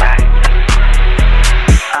niggas just fire.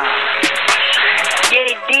 Yeah,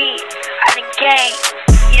 they did. I done came.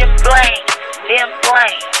 You done blame. They done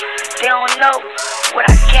blame. They don't know what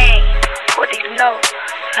I came, but they know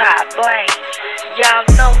how I blame. Y'all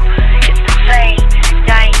know it's the same.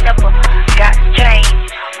 Y'all ain't never got change,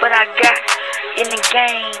 but I got in the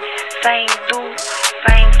game. Same dude,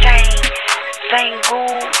 same chain, same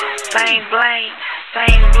ghoul, same blame,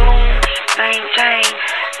 same bloom, same chain,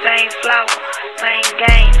 same flower, same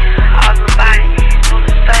game. Everybody do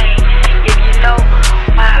the same. If you know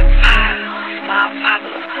my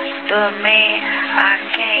father, the man I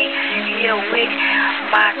came here with,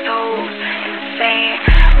 my toes in the sand,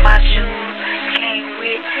 my shoes came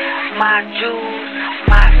with, my jewels,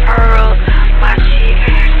 my pearls, my shit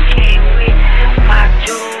came with, my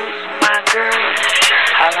jewels, my girls.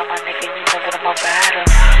 All of my niggas, you know that I'm a rider.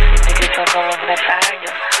 You niggas don't go over the fire.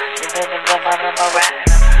 You know the double of a rider.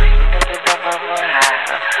 You know the double of a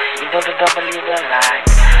higher. You know the double of a lie.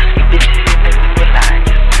 You bitches, you know the liars.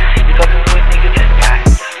 You fucking with niggas just die.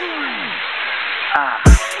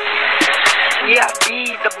 Yeah, I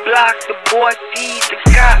be the block, the boy see the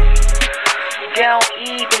cops. They don't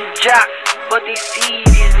even jock, but they see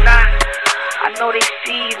it not. I know they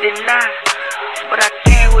see it not, but I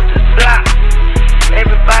came with the block.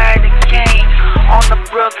 Everybody that came on the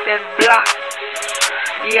Brooklyn block.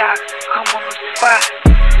 Yeah, I come on the spot.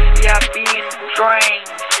 Yeah, I be in the drain.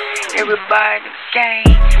 Everybody that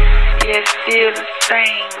came, yeah, still the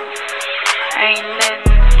same. Ain't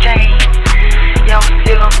nothing changed. Y'all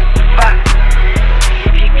still on the spot.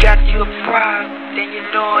 If you got you a problem, then you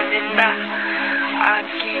know it not. I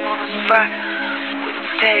came on the spot with the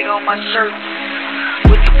tag on my shirt,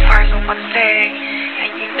 with the price on my tag,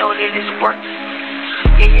 and you know that it's worth.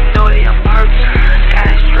 Yeah, you know that I'm hurt. Got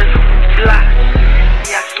it straight from the block.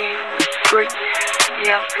 Yeah, I came straight.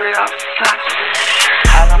 Yeah, I'm straight off the top.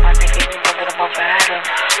 All of my niggas, you know that I'm a rider.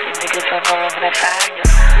 You niggas don't go over that fire.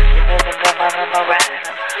 You know the double of a rider.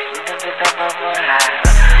 You know the double of a higher.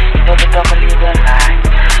 You know the double of a lie.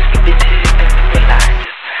 You bitches, you know the liars.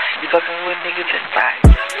 You fucking with niggas just fire.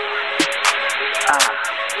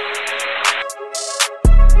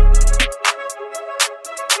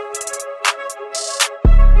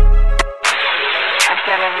 I'm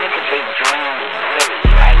telling niggas they dream. Really,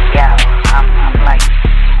 like, yo, I'm like,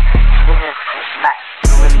 this is not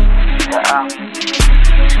really, hold on.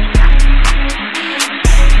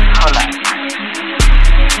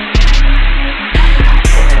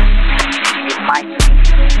 It might be,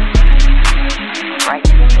 right?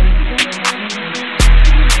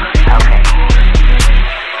 Okay.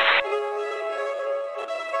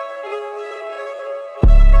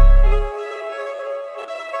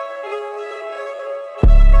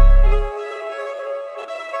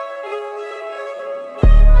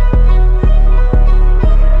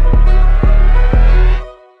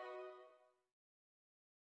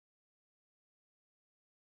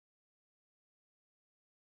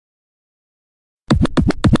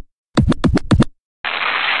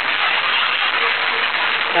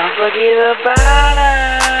 forget about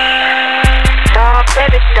her. Don't,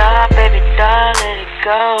 baby, don't let it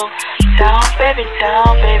go. Don't, baby,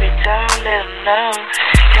 don't let them know.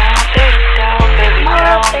 Don't, baby, don't let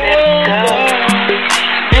it go.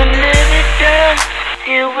 And let it go,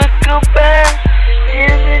 it would go by.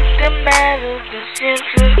 Till it don't matter, the shit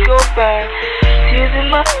would go by. Tears in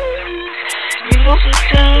my eyes, you know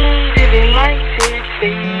sometimes it ain't like this,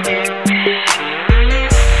 baby.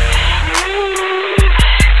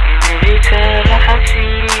 Every time I see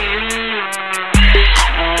you,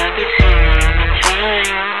 I be seeing you.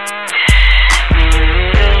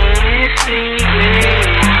 It's me,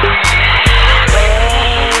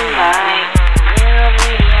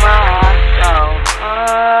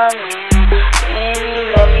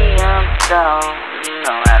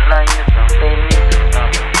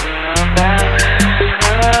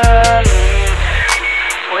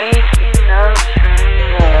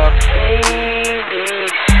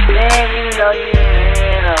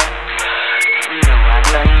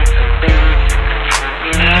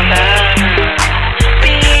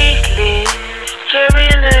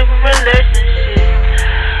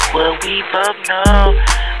 no,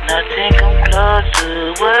 nothing come close to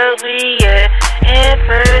where we at in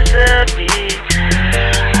person.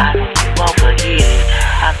 I know you won't forget it.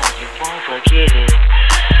 I know you won't forget it.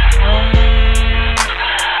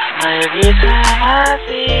 Every time I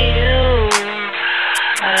see you,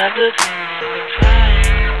 I look fine.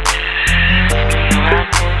 I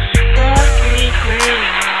must be crazy.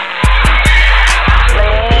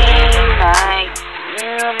 Late night,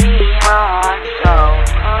 you'll be on so.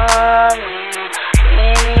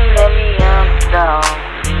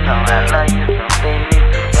 I love you so, baby.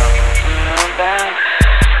 About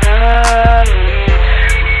coming,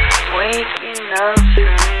 waking up,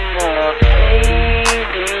 straight up,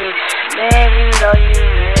 baby. Baby, know you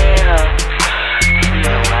better. You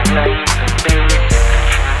know I love you so, baby.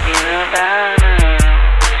 About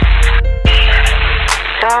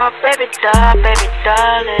don't, baby,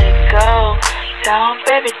 don't let it go. Don't,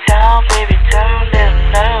 baby, don't let it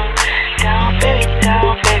know. Don't,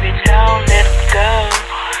 baby, don't let it go.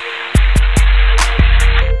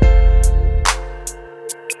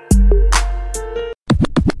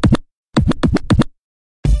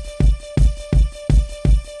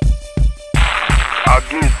 I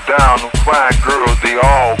get down to find girls, they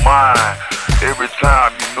all mine. Every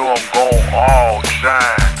time you know I'm gon' all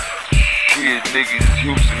shine. Shit, niggas,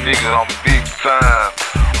 Houston niggas, I'm big time.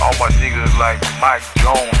 All my niggas like Mike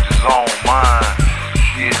Jones is on mine.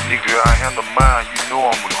 Shit, nigga, I handle mine, you know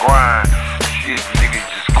I'm a grind. Shit, nigga,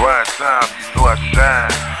 just grind time, you know I shine.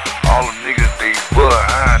 All the niggas, they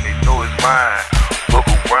behind, they know it's mine. Look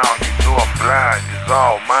around, you know I'm blind, it's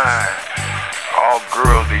all mine. All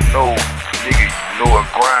girls, they know, nigga, you know I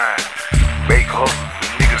grind. Make hustles, the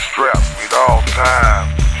nigga strapped at all times.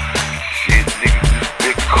 Shit, nigga, just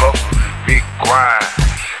big hustles, big grind.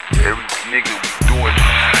 Every nigga we doing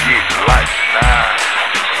shit lifestyle.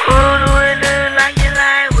 Who do it look like you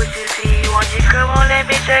like what you see? Won't you come on, let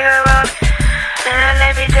me take a roll.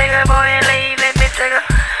 Let me take a boy and leave, let me take a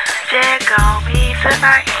check on me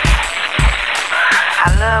tonight.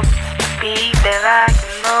 I love beat that I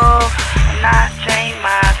can know, and I change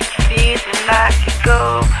my speed and I can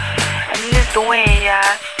go. And it's the way I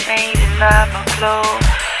change and I'm a flow.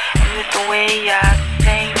 And it's the way I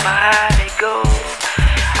change my how they go.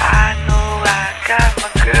 I know I got my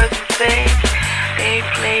girls in space. They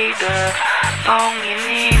play the song in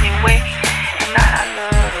any way. And I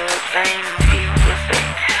love the thing people say.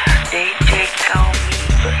 They check on me,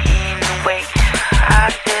 but anyway, I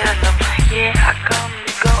tell them, yeah, I come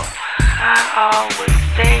to go. I always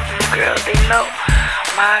say, girls, they know.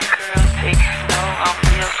 My girls, they know I'm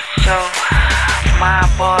real for sure. My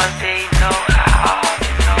boys, they know, I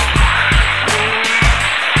already know.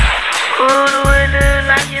 Who do it look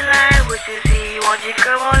like you like what you see? Won't you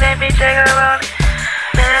come on, let me take a roll.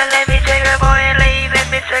 Let me take a boy and leave, let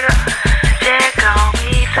me take a check on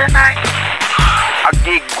me tonight. I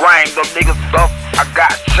get grind, them niggas stuff, I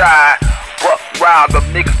got shy. Fuck round, them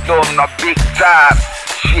niggas know I'm not big time.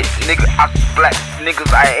 Shit, nigga, I splat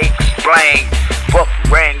niggas, I ain't explain. Fuck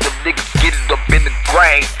random niggas, get it up in the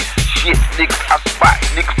grain. Shit, niggas, I spot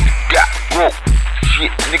niggas that got broke.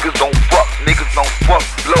 Shit, niggas don't fuck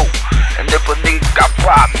blow. And if a nigga got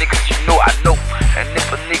problem, niggas, you know I know. And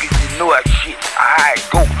if a nigga, you know that shit, I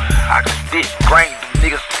go. I can spit grain, them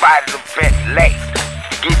niggas spotted them fat legs.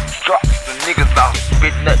 Get dropped, the niggas out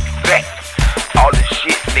spit nothing back. All this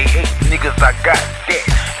shit, they hate niggas, I got that.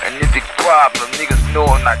 And if the problem, niggas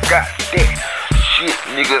knowin' I got that. Shit,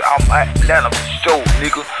 nigga. nigga, I'm Atlanta for sure,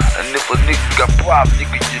 nigga. And if a nigga got problems,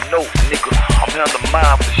 nigga, you know, nigga. I'm here on the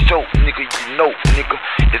mind for sure, nigga, you know, nigga.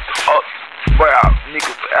 It's up, round,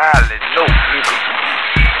 nigga, island, no, nigga.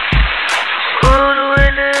 Ooh, do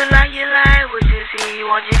it look like you like what you see?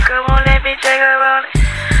 Won't you come on, let me check up on it.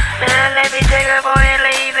 Let me check up on it,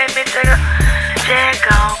 lady, let me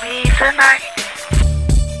check on me tonight.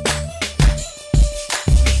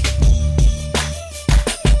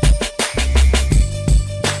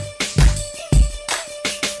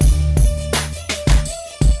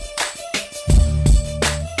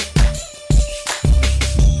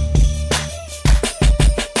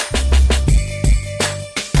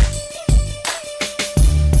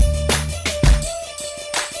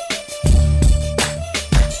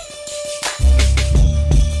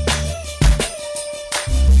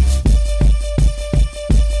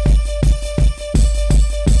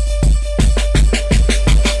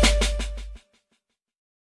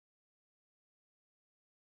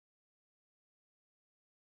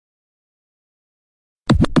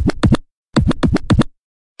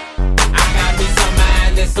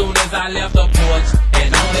 I left the porch,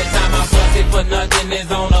 and only time I bust it for nothing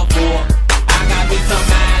is on the floor. I got me some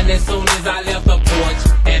mind as soon as I left the porch,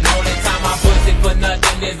 and only time I bust it for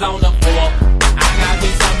nothing is on the floor. I got me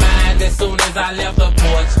some mind as soon as I left the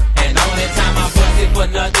porch, and only time I bust it for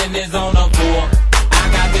nothing is on the floor. I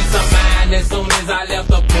got me some mind as soon as I left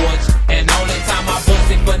the porch, and only time I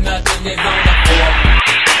bust it for nothing is on the floor.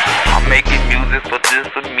 I'm making music for just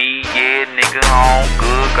for me, yeah, nigga, on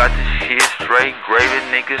good, got the shit straight, gravy,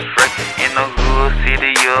 nigga, straight, in the hood,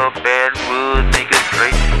 city of Baton Rouge, nigga,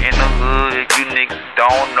 straight, in the hood, if you niggas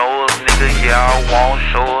don't know us, nigga, y'all won't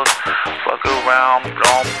show us, fuck around,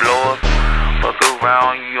 don't blow us, fuck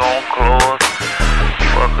around, you don't close,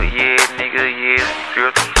 fuck a, yeah, nigga, yeah,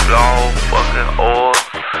 strip, slow, fucking oil,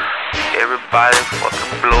 everybody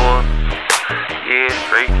fucking blow us, yeah,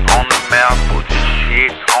 straight on the mouth, put your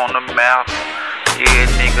shit on the mouth, yeah,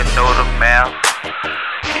 nigga know the mouth.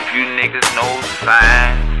 If you niggas know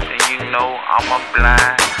signs, then you know I'm a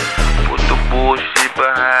blind. Put the bullshit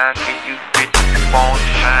behind, cause you bitches won't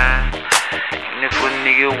shine. And if a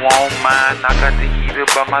nigga won't mind, I got the heater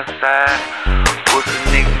by my side. Pussy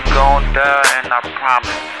niggas gon' die, and I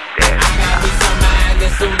promise that. I got me some mind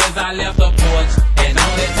as soon as I left the porch, and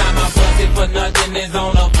only time I bust it for nothing is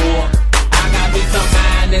on the floor. I got me some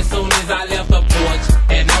mind as soon as I left the porch,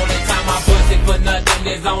 and only time I bust it for nothing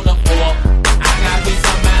is on the floor. I got me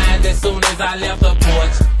some mind as soon as I left the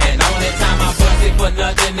porch, and only time I bust it for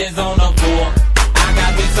nothing is on the floor. I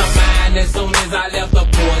got me some mind as soon as I left the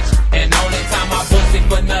porch, and only time I bust it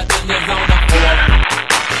for nothing is on the floor.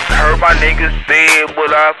 Heard my niggas say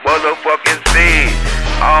what I motherfucking said.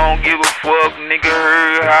 I don't give a fuck, nigga,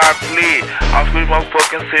 heard how I played. I switch my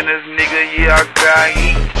fucking sentence, nigga, yeah, I got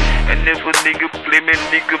heat. And if a nigga play me,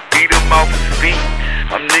 nigga, beat him off his feet.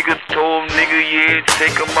 A nigga told nigga, yeah,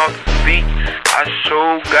 take him off his feet. I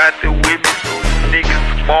sure got it with me, so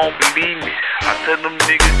niggas won't believe me. I tell them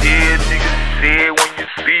niggas, yeah, niggas say it when you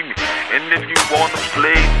see me. And if you wanna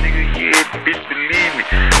play, nigga, yeah, bitch, believe me.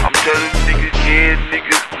 I'm telling niggas, yeah,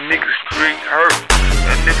 niggas straight hurt.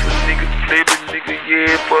 And if a nigga play the nigga,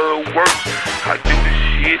 yeah, for the worst. I do the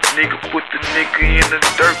shit, nigga, put the nigga in the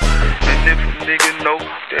dirt. And if a nigga know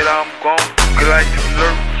that I'm gon' glide to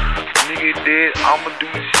lurk, nigga dead, I'ma do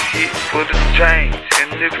the shit for the change.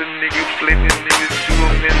 And if a nigga play me, nigga shoot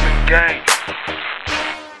him in the game.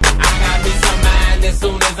 I got me some mind as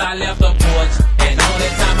soon as I left the porch, and only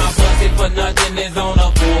time I bust it for nothing is on the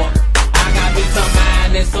floor. I got me some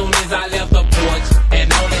mind as soon as I left the porch,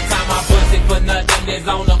 and only time I bust it for nothing is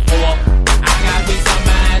on the floor. I got me some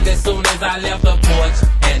mind as soon as I left the porch,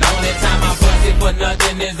 and only time I bust it for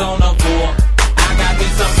nothing is on the floor. I got me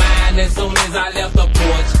some mind as soon as I left the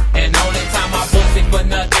porch, and only time I bust it for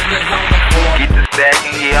nothing is on the floor. Get the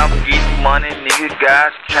stacking, yeah, I'm getting money, nigga,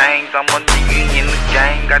 got change. I'm a nigga in the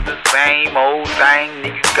game, got the same old thing,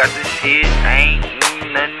 nigga, got the shit, ain't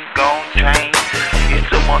nothing gon' change. It's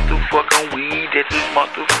a motherfucking weed that this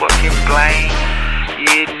motherfucking flame.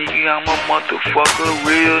 Yeah, nigga, I'm a motherfucker,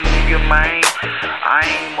 real nigga, man. I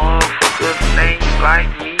ain't motherfucker, things like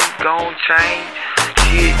me gon' change.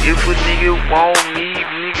 Shit, if a nigga want me,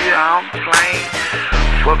 nigga, I'm plain.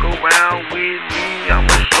 Fuck around with me,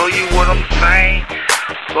 I'ma show you what I'm saying.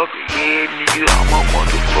 Fuck yeah, nigga, I'm a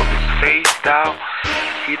motherfucker spaced out.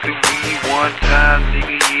 Hit the weed one time,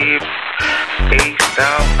 nigga, yeah, spaced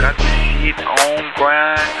out. Got the shit on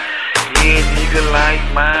grind. Yeah, nigga like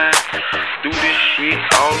mine. Do this shit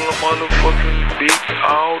all the motherfucking bitch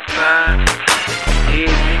all time. Yeah,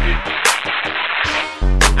 nigga.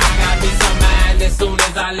 I got me some mind as soon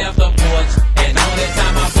as I left the porch, and And only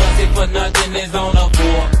time I bust it for nothing is on the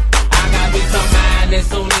floor. I got me some mind as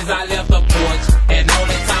soon as I left the porch. And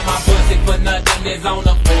only time I bust it for nothing is on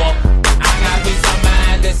the floor. I got me some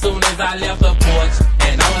mind as soon as I left the porch.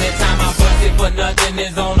 And only time I bust it for nothing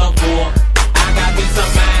is on the floor. I got me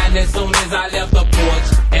some mind as soon as I left the porch.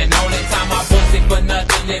 And only time I bust it for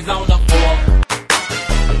nothing is on the floor.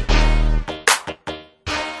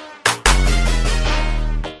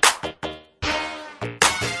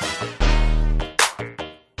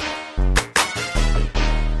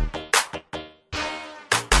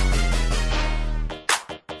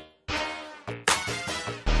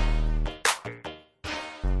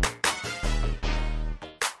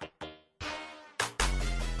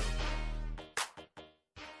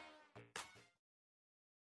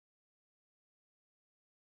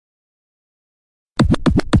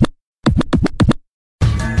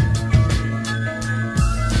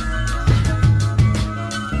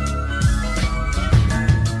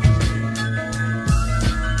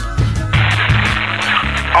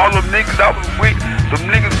 All them niggas I was with, them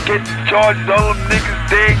niggas getting charged. All them niggas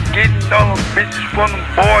dead, getting all them bitches from them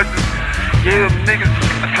boys. Yeah, them niggas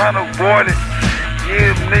trying to avoid it.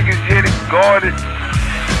 Yeah, them niggas hit it guarded.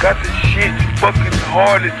 Got the shit fucking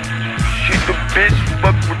harded. Shit, the bitch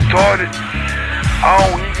fucking retarded. I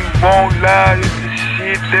don't even won't lie, it's the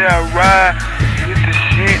shit that I ride. It's the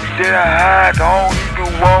shit that I hide. I don't even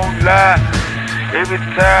won't lie. Every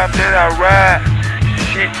time that I ride,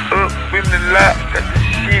 shit up in the lot. Got the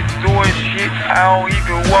shit doing shit, I don't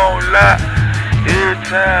even won't lie. Every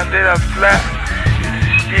time that I fly,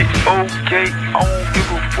 it's shit okay. I don't give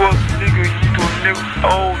a fuck, nigga. You do nigga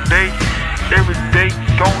all day, every day.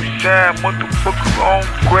 Don't shine, motherfucker on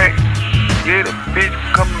crack. Yeah, the bitch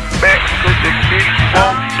coming back, cause the bitch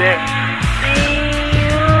want that.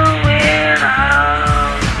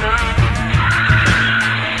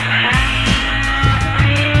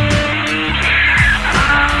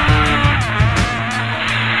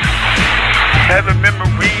 Having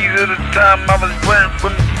memories of the time I was running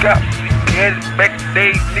from the cops. Had it back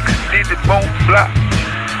days, niggas did it won't flop.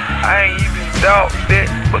 I ain't even doubt that,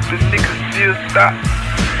 but the niggas still stop.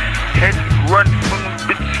 Had to run from them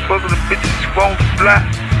bitches, fuck the bitches won't fly.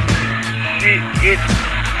 Shit hit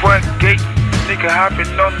front gate, nigga hopping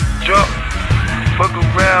on the jump. Fuck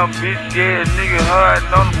around, bitch, yeah, nigga hiding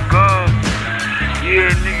on them guns.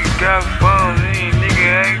 Yeah, nigga got fun, nigga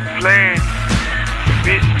ain't playing.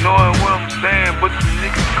 Bitch knowing what I'm saying, but the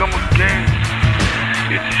niggas come again.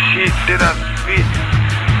 It's the shit that I spit.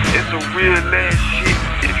 It's a real ass shit.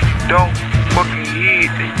 If you don't fucking hear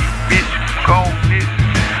it, then you bitch gon' miss.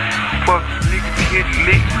 Fuck niggas hit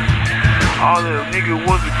licks. All the nigga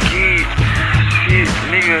was a kid. Shit,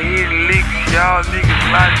 nigga hit licks. Y'all niggas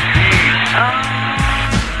like kids. I'll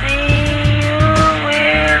see you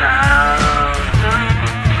when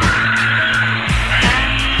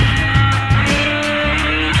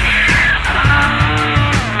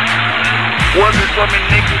wasn't so many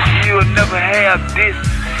niggas, you'll never have this.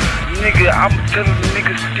 Nigga, I'ma tell them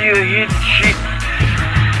niggas still hitting shit.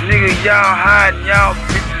 Nigga, y'all hiding, y'all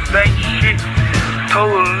bitches ain't shit.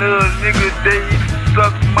 Told a little nigga they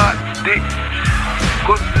suck my dick.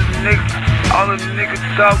 Cause this nigga, all the niggas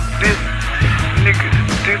talk this. Nigga,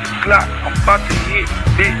 6 o'clock, I'm about to hit,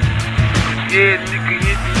 bitch. Yeah, nigga,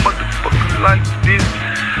 hit the motherfucker like this.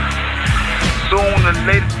 Sooner or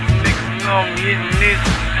later, niggas know I'm hitting this.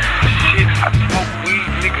 Shit, I smoke weed,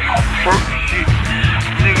 nigga, on first shit.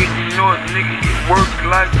 Nigga, you know it, nigga, it work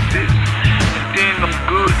like this. And then I'm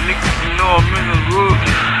good, nigga, you know I'm in the hood.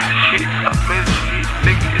 Shit, I play the shit,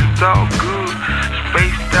 nigga, it's all good.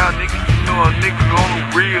 Spaced out, nigga, you know a nigga on the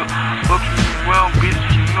real. Fucking around, bitch,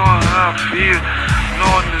 you know how I feel.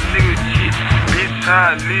 Knowing the nigga shit, bitch,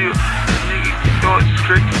 how I live. The nigga, you know it's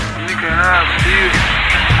straight, nigga, how I feel.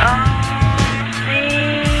 I'll see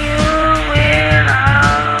you when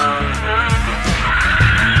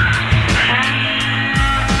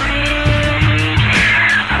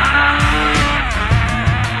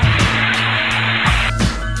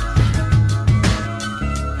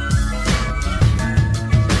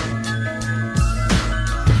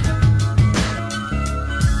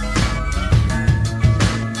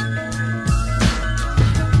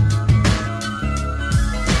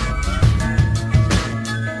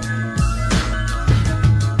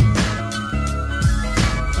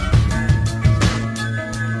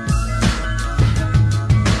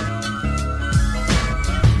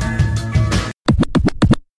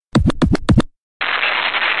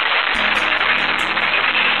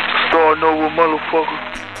Starting over, motherfucker.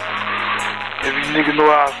 If you niggas know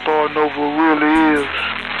how starting over really is.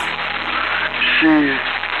 Shit.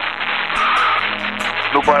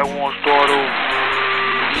 Nobody wanna start over.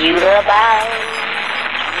 You the boss.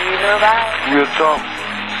 You the boss. Real talk.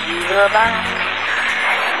 You the boss.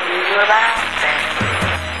 You the boss.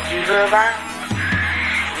 You the boss.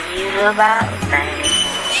 You the boss.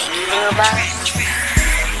 You the boss.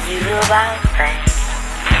 You the boss.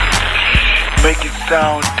 Make it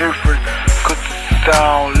sound different, cause it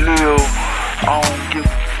sound little. I don't give a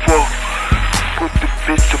fuck. Put the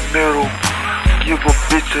bitch in the middle. Give a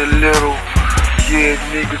bitch a little. Yeah,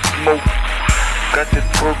 nigga smoke. Got that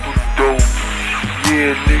purple dope.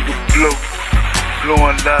 Yeah, nigga blow.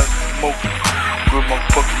 Blowing loud smoke. With my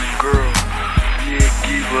fucking girl. Yeah,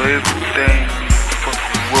 give her everything in the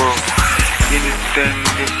fucking world. Anything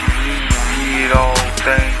that she needs, yeah, all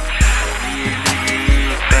things. Yeah, nigga,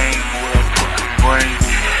 anything with a fucking brain.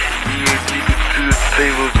 Yeah, nigga to the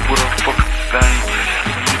tables with a fucking thing.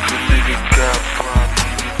 If a nigga got a problem,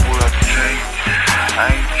 nigga, will I change?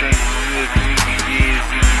 I ain't changing nothing, nigga, yeah,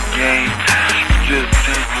 it's in the game. Just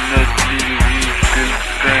changing nothing, nigga, we still the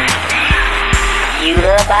same. You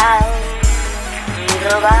the boss. You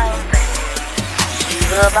the boss. You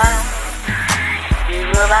the boss. You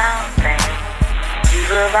the boss. You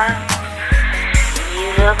the boss. You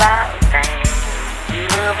the boss. You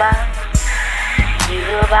the boss. You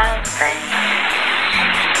the boss.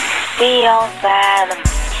 Be on side of me.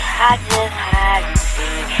 I just hide and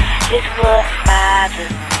see. This what bothers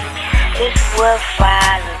me. This what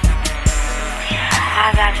follows me.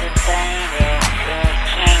 I got the thing that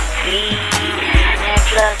can't be. And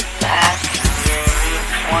plus I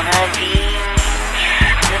wanna be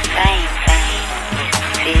the same thing.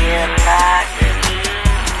 Feel like to me.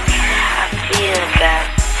 I still got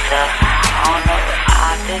stuff on the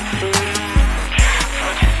opposite food.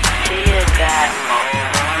 Still got more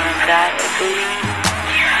gotta do.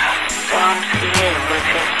 So I'm still with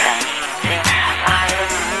the same thing. I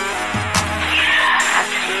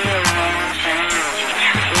still wanna change.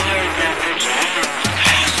 Still gonna change.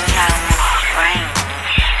 I'm not afraid.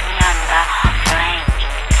 I'm not afraid.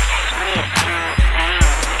 Still the same.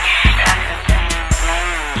 Got the same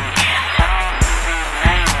flame. Don't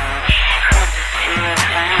blame. Cause it's still the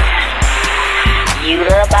same. You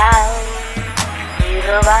the boss. You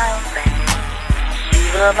the boss. You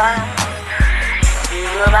the boss. You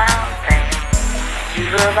the boss. You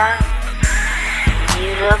the boss.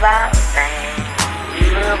 You the boss. You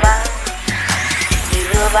the boss. You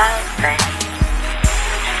the boss.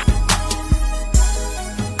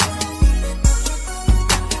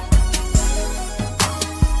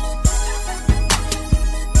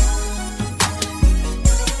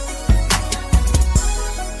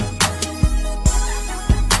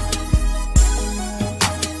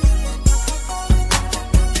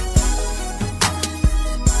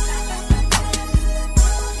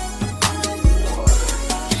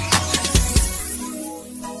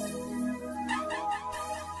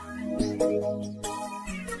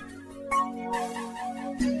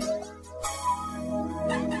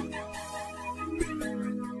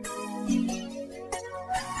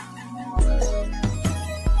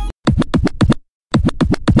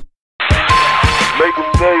 Make them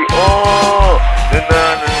say, oh,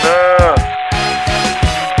 na-na-na-na.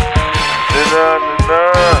 Na-na-na-na.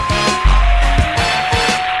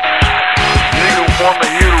 Nigga wanna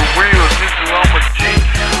hear the real, nigga, I'm a G.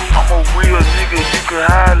 I'm a real nigga, you can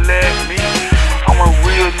holler at me. I'm a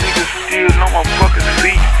real nigga still on my fucking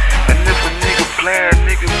feet. And if a nigga playing,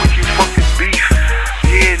 nigga, with you fucking beef.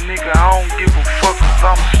 Yeah, nigga, I don't give a fuck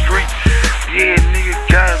cause I'm street. Yeah, nigga,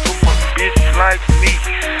 guys with my bitch like me.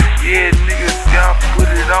 Yeah, nigga, y'all put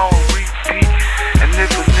it on repeat. And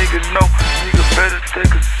if a nigga know, nigga better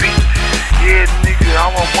take a seat. Yeah, nigga,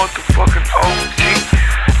 I'm a motherfucking OG.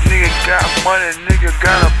 Nigga got money, nigga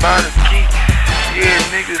got about a key. Yeah,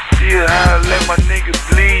 nigga still holler, let my nigga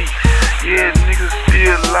bleed. Yeah, nigga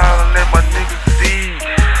still loud and let my nigga see.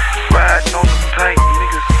 Riding on the tank,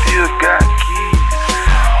 nigga still got keys.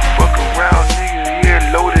 Fuck around, nigga,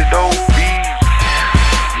 yeah, loaded OB.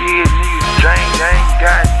 Yeah, nigga, Jane ain't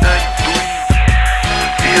got nothing to eat.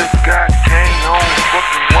 Still got cane on,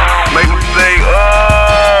 fucking round. Make them say,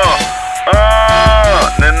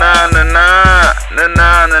 na-na-na-na,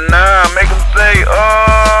 na-na-na-na. Make them say,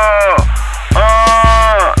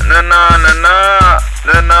 na-na-na-na,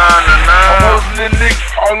 na-na-na-na. I'm hustling niggas,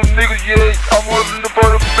 all them niggas, yeah, I'm hustling for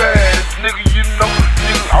the baddest. Nigga, you know,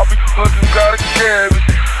 nigga, I be hustling, got a cabbage.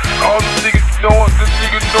 All them niggas knowin', this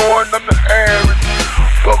nigga knowin' I'm the average.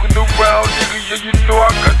 Fucking around, nigga, yeah, you know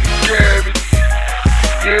I got the cabbage.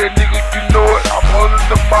 Yeah, nigga, you know it, I'm hustling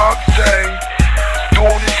the mob chain.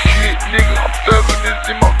 Doing this shit, nigga, I'm thugging this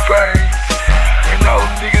in my veins. And all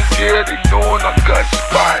them niggas, yeah, they knowin' I got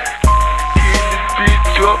spot. Yeah, this bitch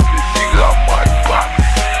bitch up, then nigga, I might pop it.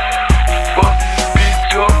 Fuck this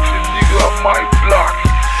bitch up, then nigga, I might block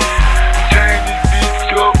it. Chain this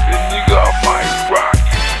bitch up, then nigga, I might rock it.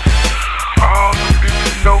 All the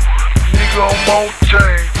bitches know, nigga, I'm on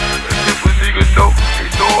chain. And if a nigga know, they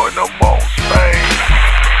knowin' I'm on Spain.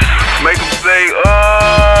 Make them say,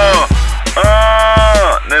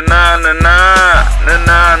 na na na na, na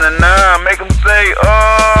na na na. Make them say,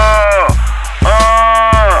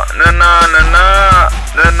 na na na na,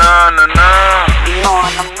 na na na na. You know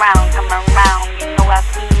I'm around, come around, you know I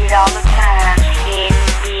see it all the time. Getting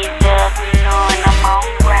beat up, you know, and I'm on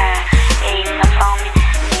grind. Hating up on me,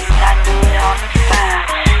 niggas, I do it all the time.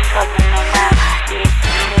 Fucking around, yeah,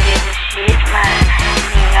 you know that the shit mine.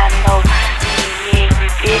 Nigga, I know, yeah, every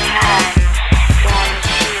bitch hide. Doing the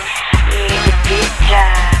shit, yeah, the bitch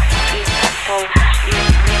jive. Bitch, I told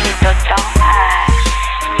these niggas don't hide.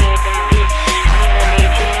 Yeah, the bitch, nigga, they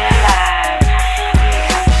just alive.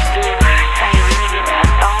 Yeah, I do same nigga that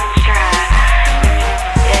don't try. Nigga,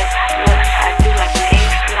 that look, I do like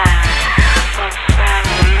take slime. Fuck around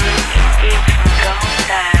with me, and bitch, I'm gon'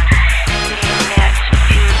 die. Nigga, that's what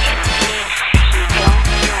you can see, he gon'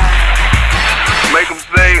 try. Make them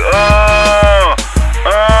say,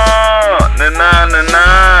 na na na na,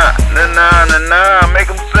 na na na na. Make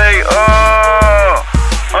them say,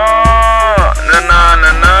 na na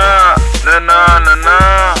na na, na na na na.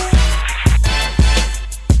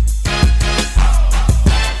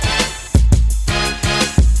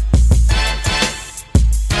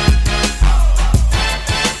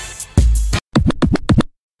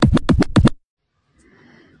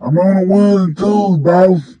 I'm on the ones and twos,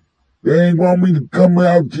 boss. They ain't want me to come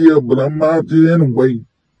out here, but I'm out here anyway.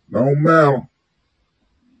 Don't matter.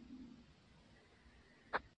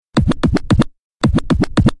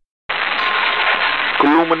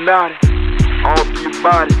 Illuminati, all through your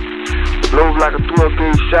body, blows like a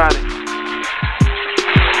 12-gauge shot.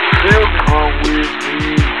 Still come with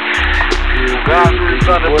me. God through the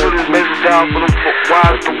sun and put his baby down for the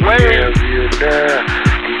wise to wave. Feel me?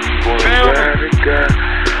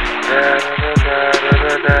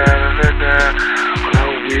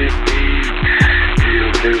 Come with me.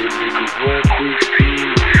 He'll play with niggas one quick speed.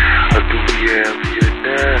 Or do we have you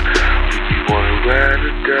now? Do you wanna ride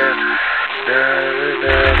or die?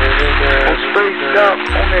 I'm spaced out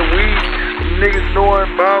on that weed. Niggas knowing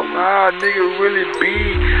about how a nigga really be.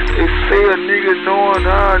 They say a nigga knowing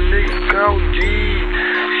how a nigga count G.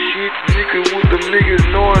 Shit, nigga, with the niggas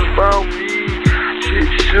knowing about me. Shit,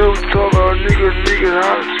 shook talk a nigga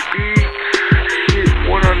how to speak. Shit,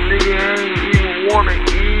 when a nigga ain't even wanna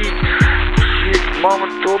eat. Shit, mama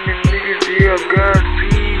told me niggas, yeah, I got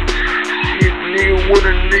seed. Shit, nigga, when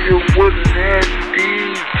a nigga wasn't having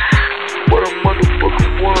these. What a motherfucker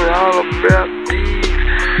wanna holler about these.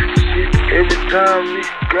 Shit, every time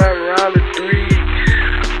nigga got it, holler three.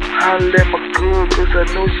 Holler at my girl, cause I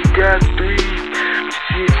know she got three.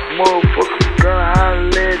 Shit, motherfucker gotta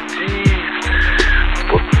holler at G's.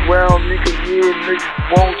 Fuck around, nigga, yeah, niggas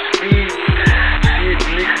won't speak. Shit,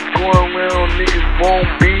 niggas going around, niggas won't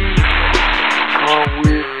be. Come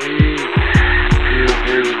with me. Feel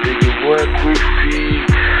very nigga, what quick feed.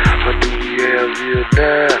 Or do we have you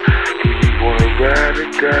now? Ride or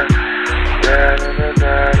die, na na na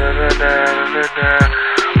na na na na na.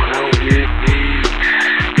 Come with me.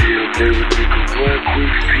 He'll play with niggas one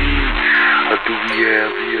quick speed. Or do we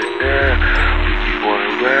have you now? Do you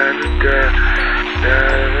wanna ride or die? Na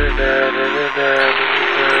na na na na na na.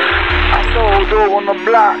 I told though on the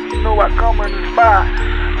block, you know I come in the spot.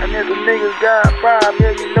 And if the niggas got pride,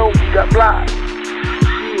 yeah, you know we got block.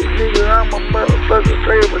 Shit, nigga, I'm a motherfucker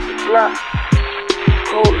favorite to block.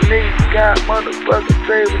 Hold niggas got motherfucking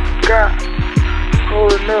favorite got.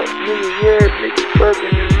 Holding up, nigga, yeah, nigga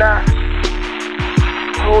fucking and not.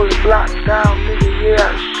 Hold the block down, nigga, yeah, I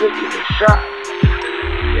shook it and shot.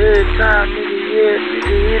 Every time, nigga, yeah,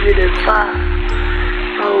 nigga, hit it at 5.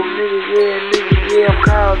 Oh, nigga, yeah, I'm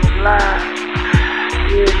causing lies.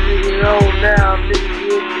 Yeah, nigga, hold now, nigga,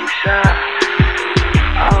 yeah, nigga, shot.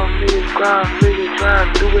 All niggas crying, nigga, trying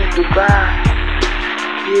to do it in Dubai.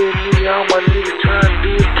 Yeah, nigga, all my niggas tryna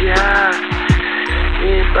do is get high.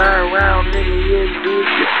 Everybody around, nigga, yeah, you do is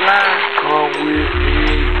get fly. Come with me.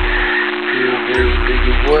 Feel very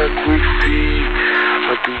nigga, one quick feed.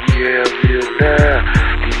 Or do we have you now?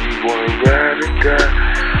 Do you wanna ride or die?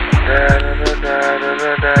 Na na na na na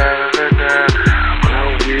na na na na.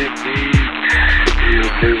 Come with me. Feel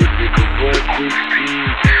very nigga, one quick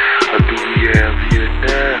feed. Or do we have you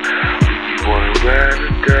now? Do you wanna ride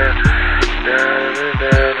or die?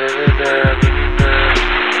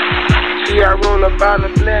 See, I roll up out the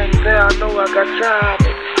blend, there I know I got time.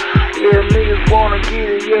 Yeah, niggas wanna get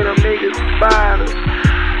it, yeah, them niggas spiders.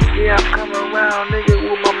 Yeah, I'm coming around, nigga,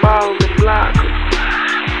 with my balls and blockers.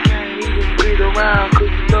 Can't even breathe around, cause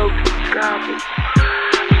you know you scoffers.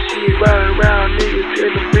 Shit riding around, niggas, tell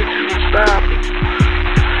them bitches to stop it.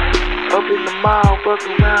 Up in the mall, fuck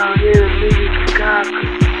around, yeah, them niggas can conquer.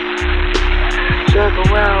 Check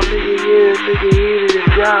around, nigga, yeah, nigga, hit it and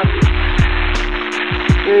drop it.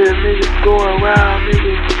 Yeah, them niggas going around,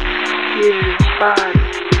 nigga, hit it and spot it.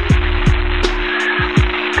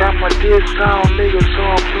 Got my disc on, nigga, so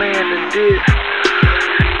I'm playing the disc.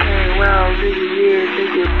 Came around, nigga, yeah,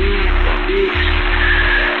 nigga, beat my bitch.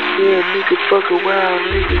 Yeah, nigga, fuck around,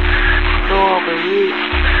 nigga, know I'm a hit.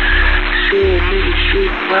 Shit, nigga,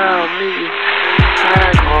 shoot around, nigga,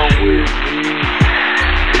 I come with me.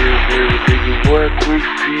 Yeah, nigga, what quick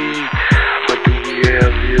feed? What do we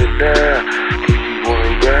have here now? Do you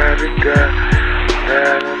wanna ride or die?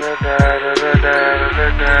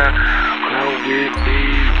 Na-na-na-na-na-na-na-na-na. Come with me.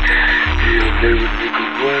 Yeah, nigga,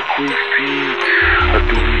 what quick feed? What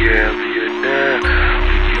do we have here now? Do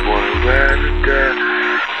you wanna ride or die?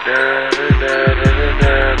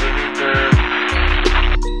 Na-na-na-na-na-na-na-na.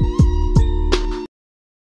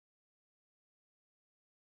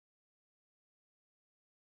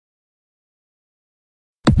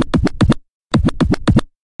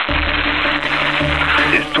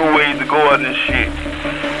 Two ways to go out this shit.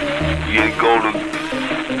 You either go to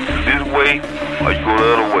this way or you go the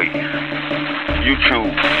other way. You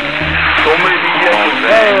choose. Don't make me yak a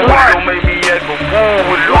fool. Don't make me yak a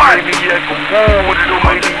fool. Don't make me yak a fool. Don't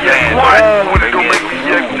make me yak a fool. Don't make me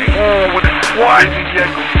yak a fool. Don't make me yak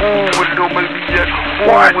a fool. Don't make me yak a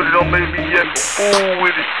fool. Don't make me yak a fool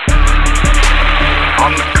with it.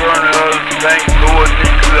 I'm the colonel of the bank, Lord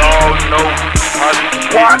niggas all know how this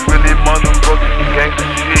shit really motherfucking gangsta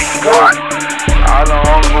shit go. I done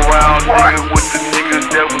hung around niggas with the niggas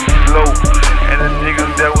that was slow and the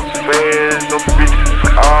niggas that was fast, no bitches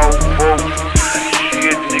all folks.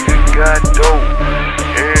 Shit, nigga got dope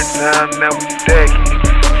every time that we stack it.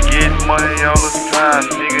 Get money all the time,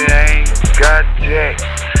 nigga ain't got jack.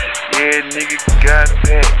 Yeah, nigga got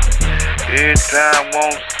packed. Every time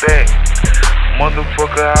won't stack.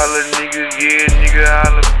 Motherfucker holla, nigga, yeah, nigga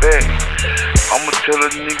holla back. I'ma tell a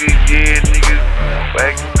nigga, yeah, nigga,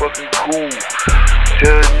 act fucking cool.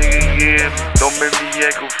 Tell a nigga, yeah, don't make me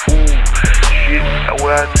act a fool. Shit, what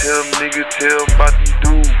I tell nigga, tell about them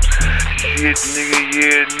dudes. Shit, nigga,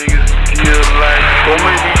 yeah, nigga still like. Don't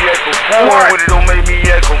make me act a fool with it, don't make me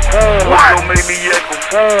act a fool with it, don't make me act a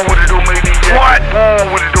fool with it, don't make me act a fool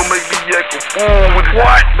with it, don't make me act a fool with it.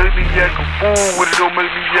 What? Make me act a fool with it, don't make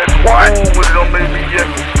me act a fool with it, don't make me act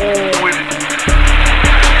a fool with it.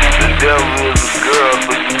 The devil is a girl,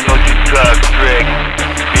 but you know you try to drag it.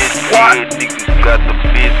 Bitch, yeah, niggas got the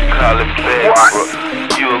bitch calling back, bro.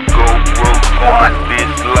 You'll go broke on a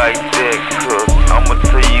bitch like that, cuz I'ma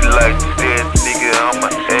tell you like that, nigga,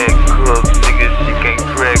 I'ma act, cuz nigga, she can't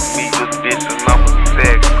drag me, this bitch, and I'ma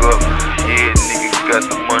stack up. Yeah, nigga got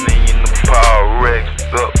the money in the power racks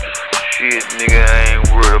up. Shit, nigga, I ain't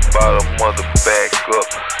worried about a mother back up.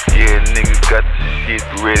 Yeah, nigga got the shit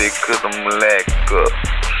ready, cuz I'm lack up.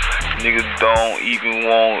 Niggas don't even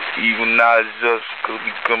want even knowledge us, cause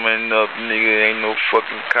we coming up, nigga, ain't no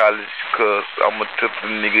fucking college, cuz I'ma tell the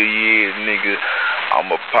nigga, yeah, nigga,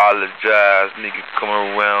 I'ma apologize, nigga, come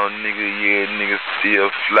around, nigga, yeah, nigga, still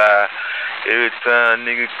fly. Every time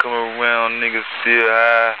nigga come around, nigga, still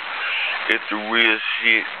high. It's the real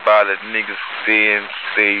shit by the nigga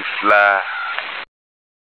stay fly.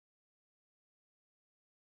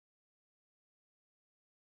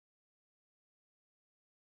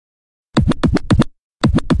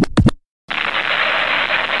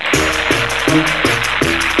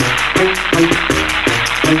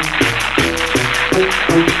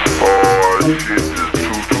 Oh, shit is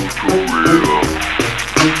too real.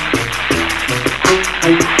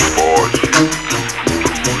 Oh, shit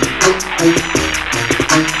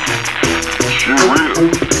shit real.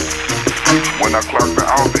 When I clocked the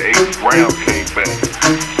out, the 80 grams came back.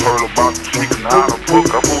 Heard about the chicken, how the fuck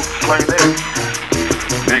I supposed to claim that?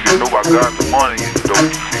 Nigga know I got the money and dope.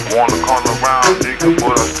 They wanna come around, nigga,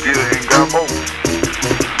 but I still ain't got both.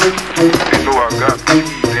 They know I got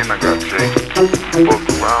cheese and I got change. Fuck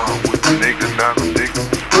around with the niggas, now the niggas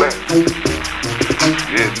flat.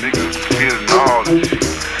 Yeah, niggas killing all this shit.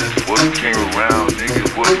 Wasn't came around, nigga,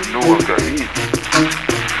 what you know I got hit.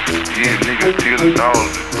 Yeah, niggas killing all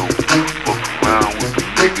this dope. Fuck around with the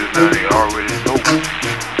niggas, now they already know.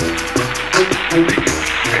 Niggas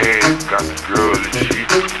ass got the girl and shit.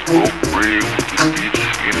 Broke bread with the bitch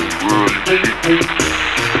in the world and shit.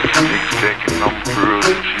 Niggas stacking up girls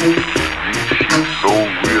and shit. Niggas shit so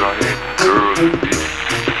weird, I had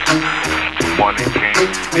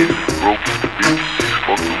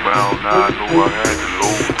now I know I had to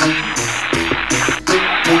load the shit.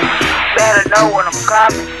 Better know when I'm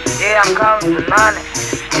coming. Yeah, I'm coming tonight.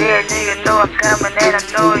 Yeah, nigga know I'm coming and I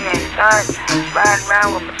know you ain't starting. Riding around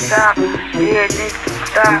with my top. Yeah, nigga,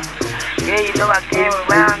 stop. Yeah, you know I came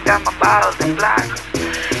around, got my bottles and blockers.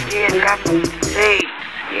 Yeah, got me paid.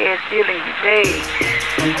 Yeah, stealing your days.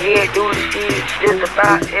 Yeah, doing shit just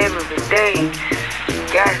about every day.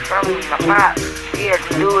 Got it from my pop. Yeah,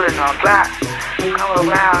 to do it on block. Come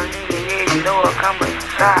around, nigga, yeah, you know I come with the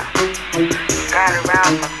top. Got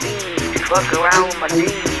around my feet, fuck around with my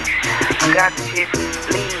knees. Got the shit from the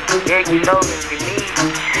bleed. Yeah, you know that you need.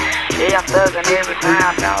 Yeah, I'm thugging every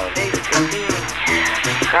time, now niggas can see me.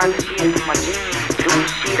 Got the shit from my jeans, do the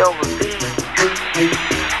shit overseas.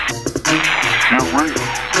 Shit real.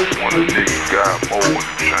 When a nigga got more in the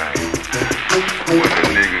chain. When the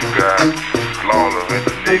nigga got flawless and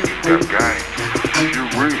the nigga got game. Shit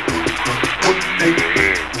real. When the nigga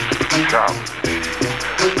had choppers and shit.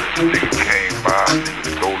 The nigga came by, nigga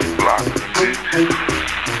stole the block and bitch.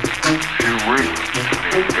 Shit real.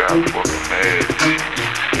 Nigga got fucking mad and shit.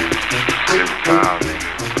 Every time nigga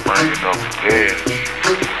bringing up cash.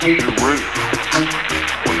 Shit real.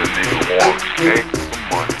 When the nigga wants cash for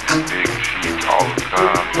money, nigga shit all the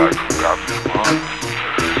time like you got me money.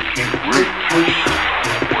 Shit real.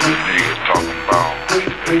 When the nigga talking about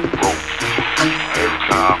they broke. Every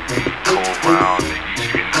time he come around, nigga he's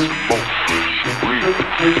getting some more. Shit real.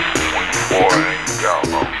 When the boy ain't got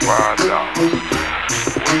about $5.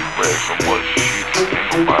 When you read so much shit, ain't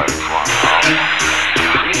nobody trying out.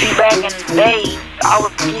 You see, back in the day, I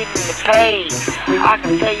was getting the pay. I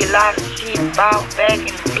can tell you a lot of shit about back in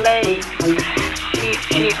the play.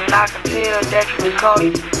 Shit, and I can tell that you call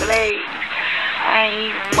it the play. I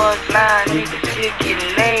ain't even much lying, nigga, shit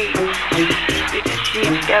getting laid. It's the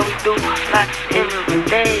shit that we do like every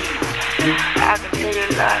day. I can tell you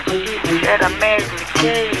a lot of shit that I made in the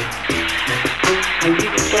cave. You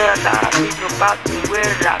can tell a lot of people about the where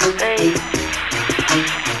I stay.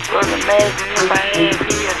 But imagine if I had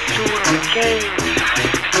me a tool in the cave.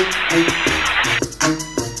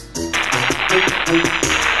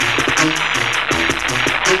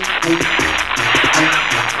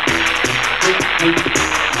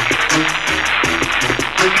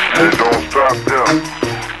 And don't stop there.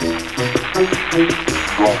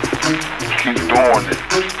 Gon' keep doing it,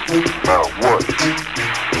 no matter what.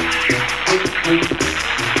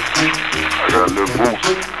 I got a little boost.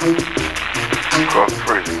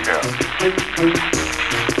 Concentration camp.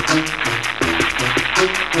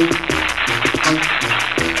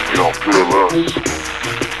 You don't feel us.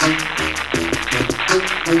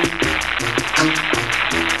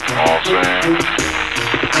 You know what I'm saying?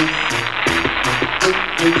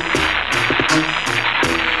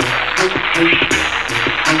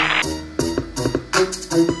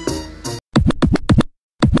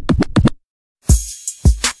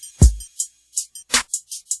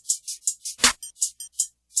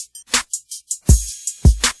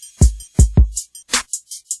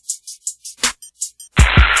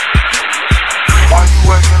 Why you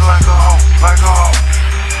acting like a hoe, like a hoe?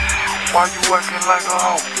 Why you acting like a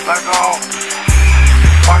hoe, like a hoe?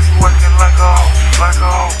 Why you acting like a hoe, like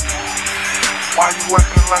a hoe? Why you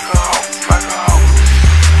acting like a hoe, like a hoe?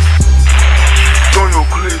 Throw your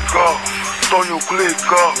click up, throw your click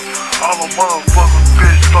up. I'm a motherfucking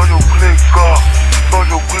bitch, throw your click up, throw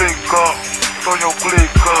your click up, throw your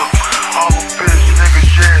click up. I'm a bitch, nigga,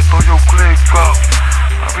 yeah, throw your click up.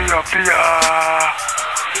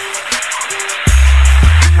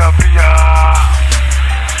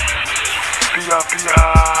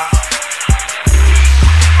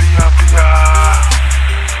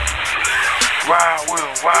 Ride with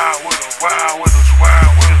us, ride with us, ride with us, ride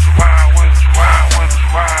with us, ride with us, ride with us,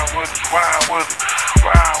 ride with us, ride with us,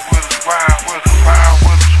 ride with us, ride with us, ride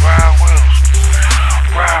with us, ride with us,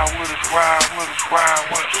 ride with us, ride with us, ride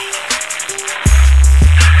with us.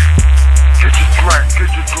 Get your drink,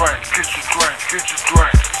 get your drink, get your drink, get your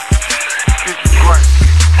drink, get your drink,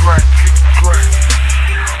 get your drink, get your drink.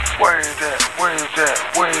 Where is that? Where is that?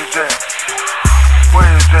 Where is that? Where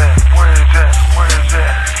is that? Where is that? Where is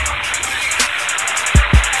that?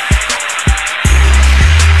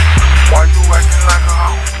 Why you acting like a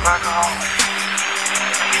hoe? Like a hoe?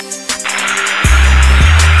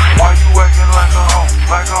 Why you acting like a hoe?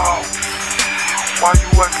 Like a hoe? Why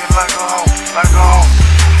you acting like a hoe? Like a hoe?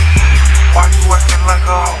 Why you acting like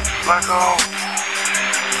a hoe? Like a hoe?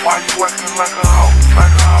 Why you acting like a hoe?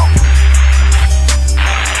 Like a hoe?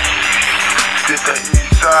 Did that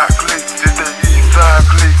east side click? Did that east side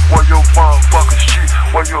click? Where your motherfucking shit?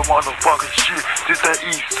 Where your motherfucking shit? Did that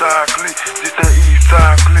east side click? Did that east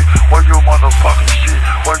side click? Where your motherfucking shit?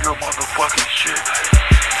 Where your motherfucking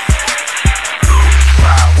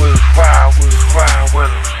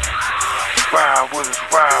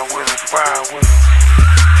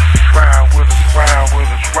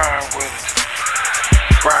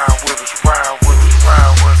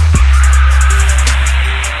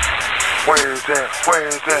is that? Where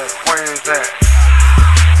is that? Where is that?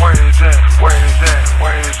 Where is that? Where is that?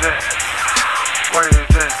 Where is that? Where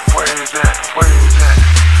is that? Where is that? Where is that?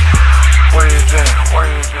 Where is that?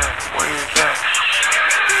 Where is that? Where is that?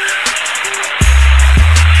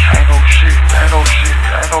 Ain't no shit, ain't no shit,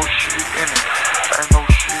 ain't no shit in it. Ain't no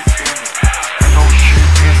shit in it. Ain't no shit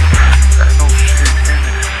in it. Ain't no shit in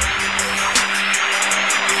it.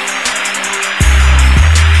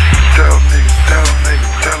 Tell niggas, tell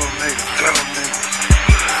niggas, tell niggas, tell niggas.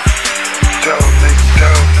 Tell niggas,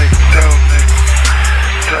 tell niggas, tell niggas.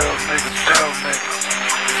 Tell niggas, tell niggas.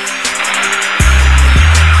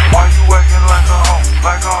 Why you acting like a hoe,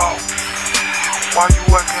 like a hoe? Why you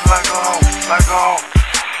acting like a hoe, like a hoe?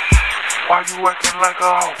 Why you acting like a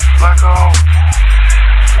hoe, like a hoe?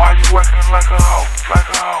 Why you acting like a hoe, like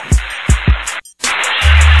a hoe?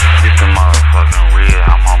 This the motherfucking real,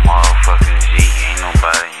 I'm a motherfucking G. Ain't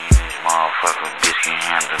nobody in this motherfucking bitch can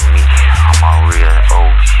handle me. I'm a real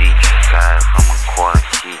OG, got it from a quarter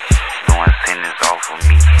key. Doing sentence off of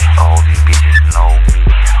me, all these bitches know me.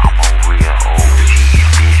 I'm a real OG,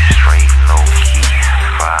 bitch, straight low key.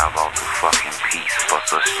 5 off the fucking piece,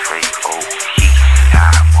 bust a straight OG.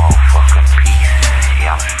 Got a motherfucking piece,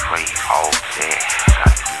 yeah, I'm straight off that.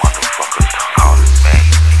 Got this motherfucker call it back,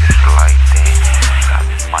 niggas like that. Got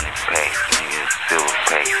this money packs, niggas silver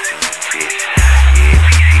packs in this bitch. Yeah,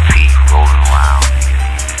 PCP rolling around, niggas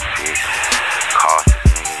in this bitch. Cautious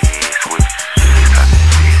niggas, yeah, switch. Got this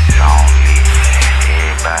bitch on lit.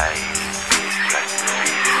 Everybody in this bitch got this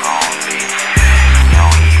bitch on lit. You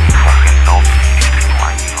don't even fucking know me.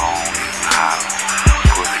 Why you gon' even holler?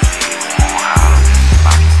 Pussy nigga won't holler.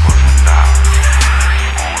 About the fucking dollars.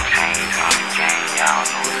 Won't change on the game, y'all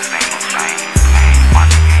know this ain't no thing.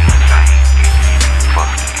 Money ain't no thing.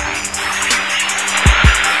 Fucking game.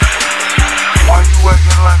 Why you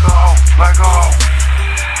acting like a hoe, like a hoe?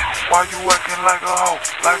 Why you acting like a hoe,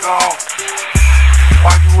 like a hoe?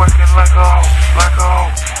 Why you acting like a hoe, like a hoe?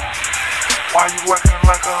 Why you acting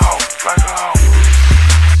like a hoe, like a hoe?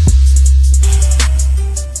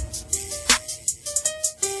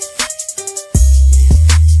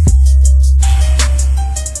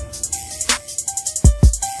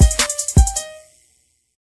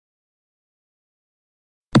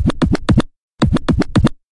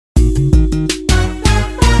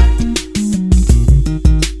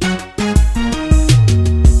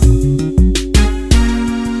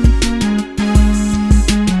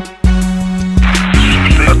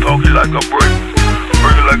 Like a break,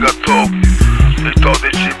 bring it like I talk. They talk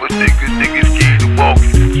that shit, but niggas scared to walk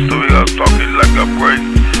it. So we got talking like I break,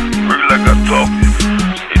 bring it like I talk.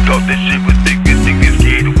 They talk that shit, but niggas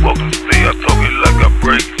scared to walk it. So they got talking like I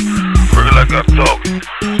break, bring it like I talk.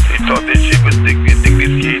 They talk that shit, but niggas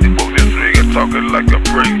scared to walk it. So they got talking like I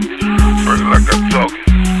break, bring it like I talk.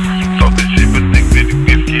 Talk that shit, but niggas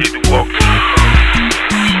scared to walk it.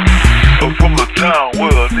 So from the town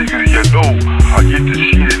where a nigga you know, I get the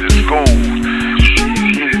shit in the school.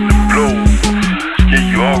 She's hitting the blow. Yeah,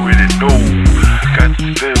 you already know. Got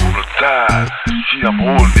to stay on the tide. Shit, I'm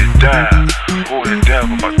holding it down. Holding it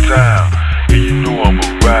down for my time. And you know I'm a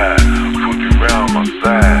ride. Fuck around my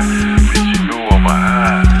side. Bitch, you know I'm a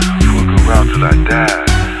high. Fuck around till I die.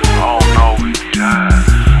 I don't always be high.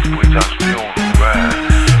 Bitch, I'm still on the ride.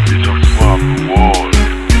 Bitch, I'm swapping the wall.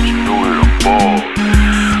 Bitch, you know that I'm bald.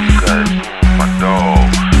 Got it from my dog.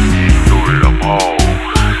 Yeah, you know that I'm hard.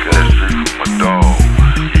 Got it straight from my dog.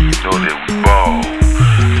 Yeah, you know that we ball.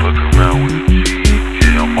 Fuck around with the G.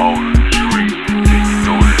 Yeah, I'm all in the street. Yeah, you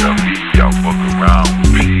know that I be y'all fuck around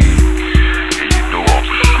with me. Yeah, you know I'm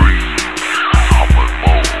a street. I'm a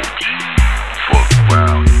OG. Fuck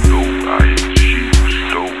around, you know I hit the shit with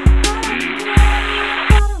dope. Yeah.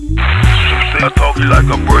 Some say I talk it like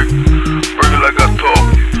I break. Bring it like I talk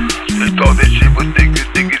it. They talk that shit, but niggas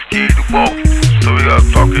scared to walk it. So we got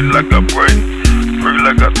talking like I break, bring it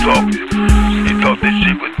like I talk it. They talk that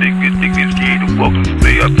shit, but niggas scared to walk it. So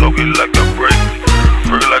they got talking like I break,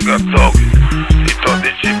 bring it like I talk it. They talk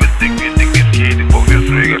that shit, but niggas scared to walk it.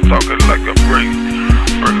 So they got talking like I break,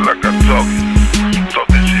 bring it like I talk it. Talk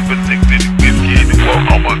that shit, but niggas scared to walk.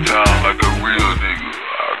 I'm a town like a real nigga.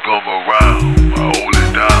 I come around, I hold it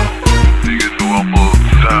down. Niggas know I'm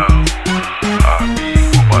uptown. I be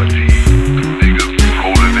with my team. Niggas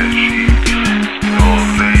holding that shit. You know what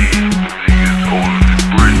I'm saying? Niggas holding the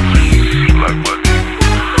bricks. Like my nigga.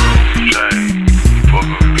 Chain.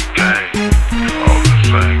 Fuckin' with the gang. All the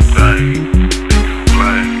same thing. Niggas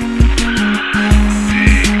playing.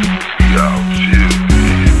 Yeah. We out chill.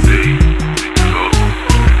 Every day. Niggas hustle.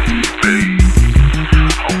 Pay.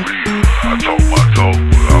 I'm real. I talk my talk,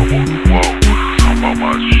 but I walk the walk. I'm about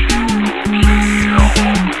my shit. You know what I'm saying? I'm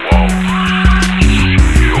on the wall.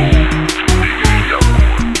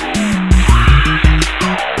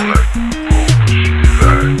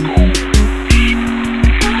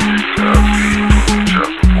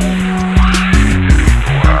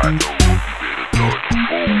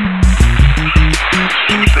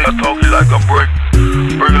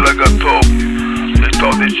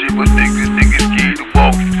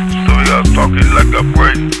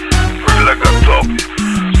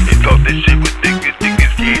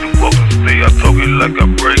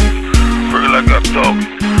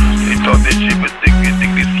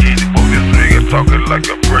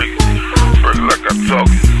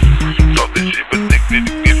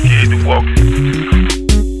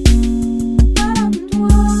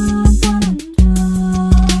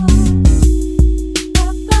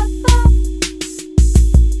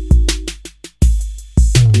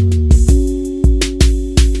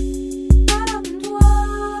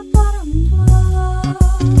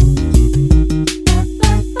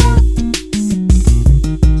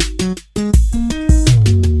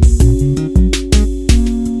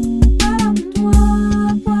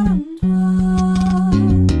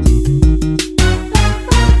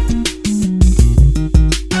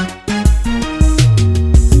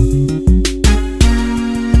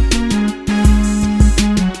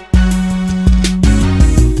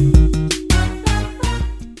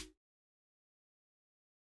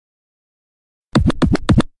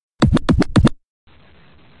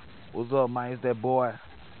 What's up, man? It's that boy.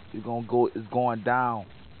 It's going down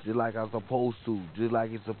just like I'm supposed to, just like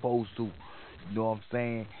it's supposed to. You know what I'm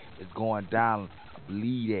saying? It's going down. I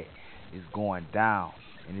believe that. It's going down.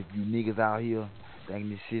 And if you niggas out here thinking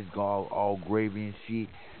this shit's all gravy and shit,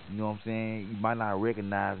 you know what I'm saying? You might not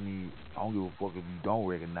recognize me. I don't give a fuck if you don't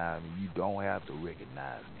recognize me. You don't have to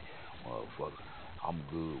recognize me, motherfucker. I'm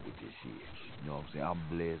good with this shit. You know what I'm saying? I'm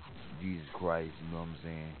blessed. Jesus Christ, you know what I'm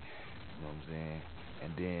saying? You know what I'm saying?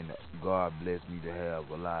 And then God blessed me to have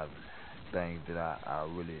a lot of things that I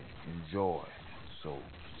really enjoy. So,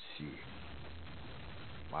 shit.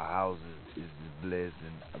 My house is blessed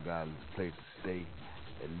and I got a place to stay,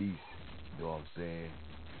 at least. You know what I'm saying?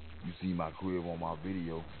 You see my crib on my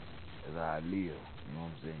video. That's how I live. You know what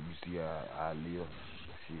I'm saying? You see how I live.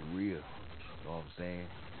 Shit real. You know what I'm saying?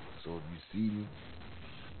 So if you see me,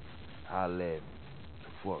 holla at me.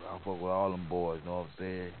 I fuck with all them boys, you know what I'm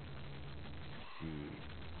saying? Shit.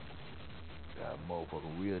 Got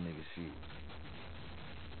motherfucking real nigga shit.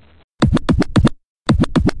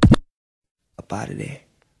 Up out of there.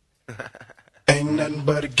 Ain't nothing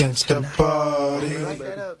but a gangsta party. Like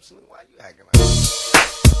that up, Snoop. Why you acting like that?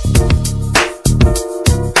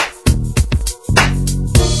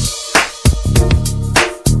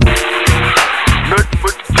 Nothing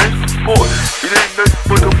but the gangsta boy. It ain't nothing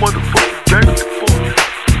but a motherfucking gangsta boy.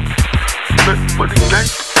 Nothing but a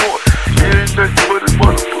gangsta boy. It ain't nothing but a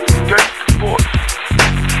motherfucking gangsta boy.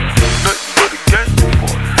 Nothing but a gangsta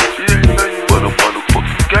boy. It ain't nothing but a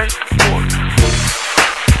motherfucking gangsta boy.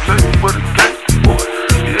 Nothing but a gangsta boy.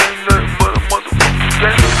 It ain't nothing but a motherfucking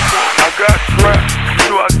gangsta boy. I got straps, you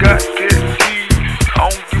know I got dead cheese. I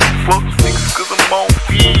don't give a fuck, niggas, cause I'm on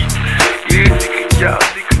feed. Yeah, nigga,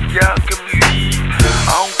 y'all can believe.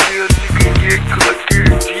 I don't care, nigga, yeah, cause I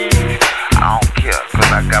get cheese. I don't care,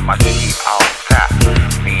 cause I got my shit all top.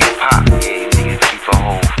 Me and Pop, yeah, nigga, keep a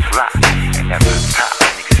whole fly. And at the top,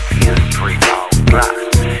 nigga, still straight all blocks.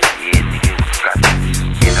 Yeah, nigga, got this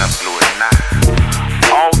shit, I blew it now.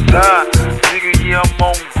 All time, nigga, yeah, I'm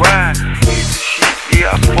on grind. Hit the shit,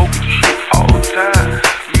 yeah, I smoke the shit all the time.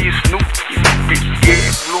 Me and Snoop, yeah, bitch, yeah,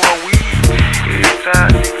 blowing weed. Every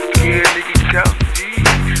time, nigga, yeah, nigga, counting G's.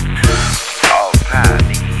 All time,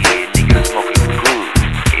 nigga, yeah, nigga, smoking good.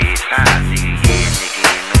 Every time, nigga, yeah, nigga,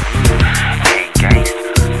 in the hood. Ain't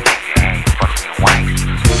gangsters, nigga, ain't fucking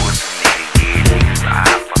wanksters. Pussy, nigga, yeah, niggas, I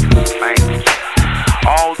fucking spankers.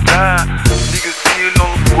 All time, nigga, still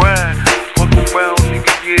on the grind. Fuck around,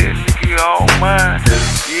 nigga, yeah, nigga, all mine.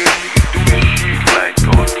 Yeah, nigga, do this shit like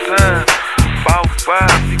all the time. About 5,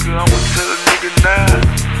 nigga, I'ma tell a nigga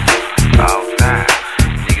 9. All time,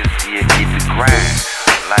 nigga, still get the grind.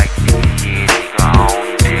 Like, nigga, yeah, nigga, I don't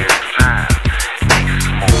dare time. Nigga,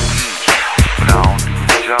 smoke weed, but I don't do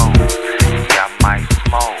the Joes. Yeah, I might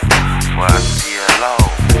smoke, but I still low.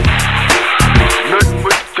 Nothing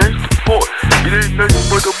but a gangsta boy. It ain't nothing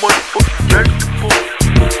but a motherfucking gangsta boy.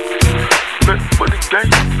 Nothing but a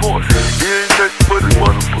gangsta boy. It ain't nothing but a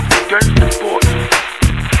motherfucking gangsta boy.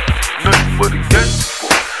 Nothing but a gangsta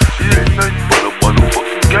boy. It ain't nothing but a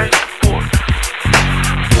motherfucking gangsta boy.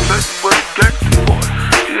 Nothing but a gangsta boy.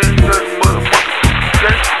 It ain't nothing but a motherfucking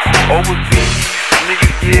gangsta boy. Overseas, nigga,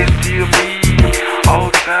 yeah, still me. All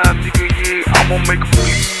the time, nigga, yeah, I'ma make 'em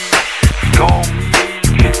bleed. It's on me,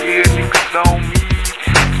 yeah, niggas on me.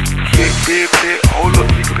 Yeah, bad, hold up,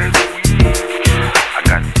 nigga, that's weed. I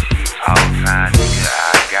got this shit all the time, nigga,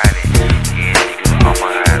 I got it. Yeah, nigga, I'ma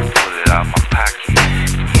have to pull it out my pocket.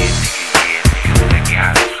 Yeah, nigga, let me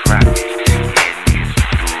how to strap it. Yeah, niggas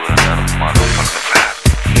do another motherfucker pop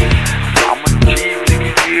it. I'm a G,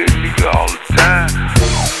 nigga, yeah, nigga, all the time. I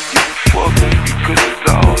don't give a fuck, nigga, cause it's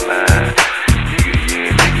all line. Nigga,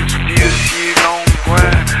 yeah, nigga, still shit on the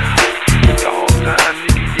grind. All the time,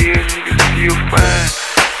 nigga, yeah, nigga, still fine.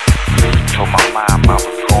 Told my mom I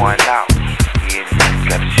was going out. Yeah, nigga,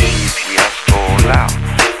 got the shit, yeah, I stole out.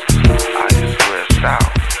 I just stressed out.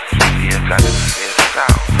 Yeah, got the stress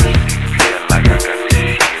out. Nigga, feel like I got the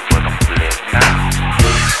shit, but I'm blessed now.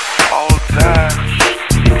 All the time,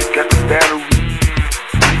 nigga, got the battery.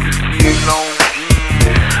 Nigga, still on G.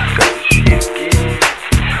 Got the shit again.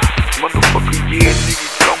 Motherfucker, yeah, nigga,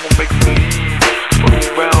 I'ma make me leave. Fuck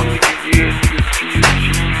around, nigga, yeah, nigga, still G.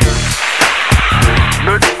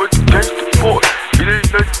 Nothing but the gangsta boy. It ain't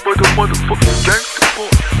nothing but a motherfucking gangsta boy.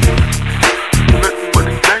 Nothing but a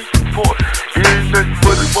gangsta boy. It ain't nothing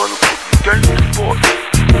but a motherfucking gangsta boy.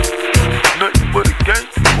 Nothing but a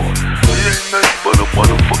gangsta boy. It ain't nothing but a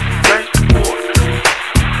motherfucking gangsta boy.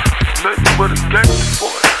 Nothing but a gangsta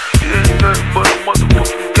boy. It ain't nothing but a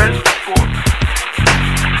motherfucking gangsta boy.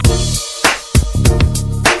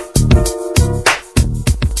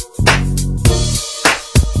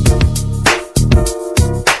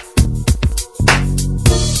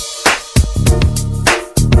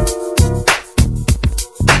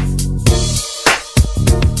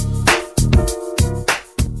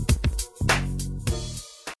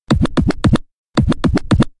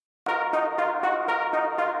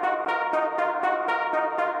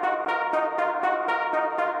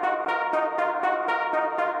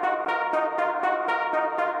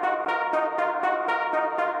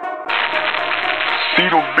 See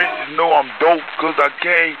them bitches know I'm dope, cause I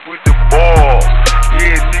came with the ball.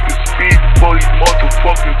 Yeah, nigga spit for these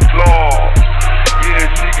motherfucking flaws. Yeah,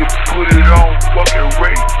 nigga put it on fucking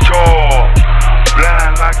Ray Charles.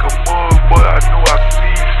 Blind like a mug, but I know I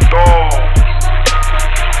see stars.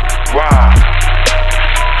 Wow.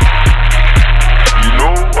 You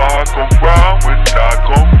know I come round when I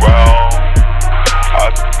come round. I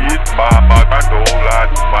spit I know like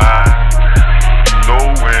mine. You know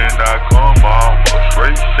when I come, I'm a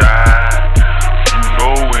straight shine. You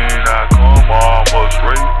know when I come, I'm a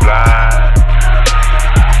straight blind.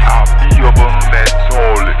 I'll be up on that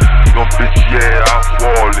toilet. Some bitch, yeah, I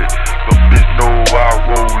fall it. Some bitch know I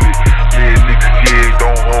roll it. Yeah, niggas, yeah,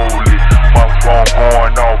 don't hold it. My phone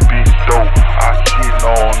going off, bitch, dope. I shit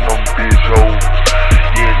on them bitch hoes.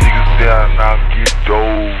 Yeah, niggas down, I'll get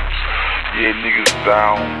those. Yeah, niggas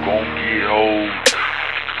down, gon' get hoes.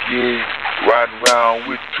 Yeah, riding around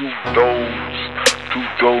with two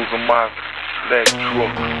doors on my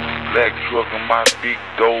black truck on my big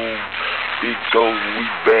doors and we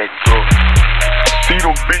back up. See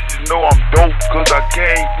them bitches know I'm dope, cause I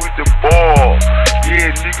came with the ball.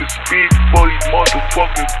 Yeah, niggas spit for these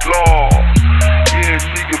motherfucking flaws. Yeah,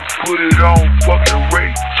 niggas put it on fucking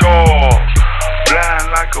Ray Charles. Blind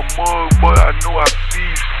like a mug, but I know I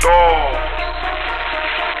see stars.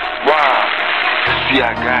 Wow. See,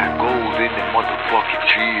 I got gold in the motherfucking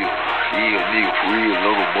chill. Yeah, nigga, for real,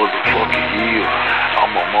 little motherfucking hill.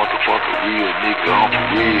 I'm a motherfucking real nigga, I'm for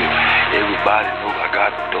real. Everybody knows I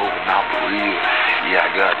got the dope and I'm for real. Yeah, I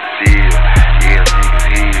got the seal. Yeah,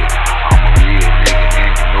 niggas here. I'm a real nigga,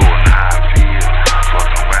 nigga knowing how I feel.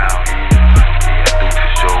 Fuck around here. Yeah, I do the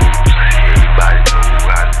shows. Everybody knows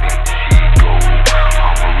how to make the shit go.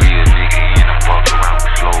 I'm a real nigga in the fuck around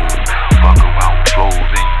the flows. Fuck around the flows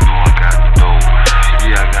and you know I got the dope.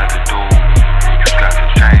 Yeah, I got the dope. Niggas got to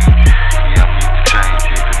change. Yeah, I mean to change.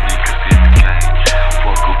 Yeah, the niggas in the game.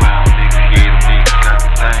 Fuck around, niggas. Yeah, the niggas got the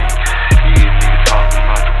thing. Yeah, niggas talking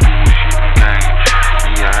about the bullshit in the game.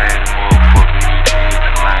 Yeah, I had a motherfucker need to hit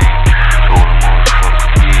the lane. Told the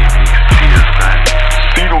motherfucker, yeah, niggas see the thing.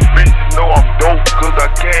 See them bitches know I'm dope, cause I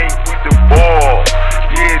came with the ball.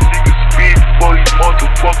 Yeah, niggas spit for these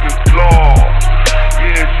motherfucking flaws.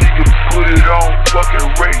 Yeah, niggas put it on fucking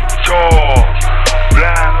Ray Charles.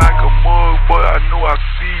 Blind like a mug, but I know I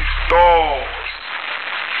see stars.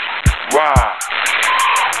 Wow.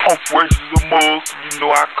 I'm fresh as a mug, so you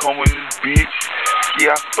know I come in this bitch.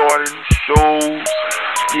 Yeah, I started in the shows.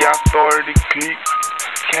 Yeah, I started in cliques.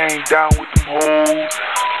 Came down with them hoes.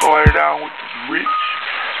 Started out with the rich.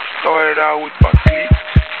 Started out with my cliques.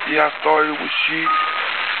 Yeah, I started with shit.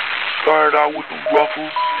 Started out with the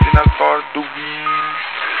ruffles. Then I started the weeds.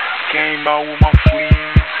 Came out with my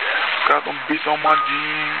sleeves. Got them bitch on my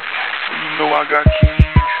jeans. So you know I got keys.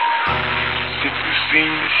 If you seen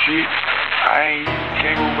the shit, I ain't even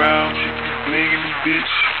came around. Shit be blingin' the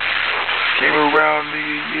bitch. Came around,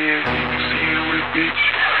 nigga, yeah, you see it with bitch.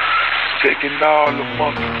 Taking all the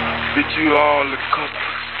money, bitch, you all the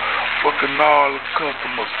customers. Fucking all the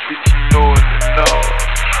customers, bitch, you know it enough.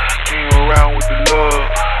 Came around with the love,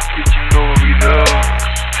 bitch, you know we love.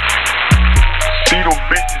 See them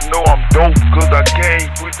bitches know I'm dope, cause I came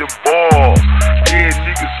with the ball. Yeah,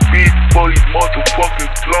 niggas spit for these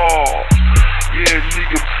motherfucking flaws. Yeah,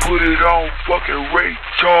 nigga put it on fucking Ray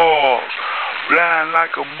Charles. Blind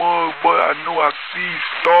like a mug, but I know I see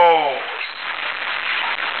stars.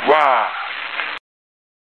 Wow.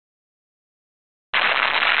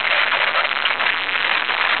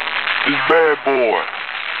 This bad boy.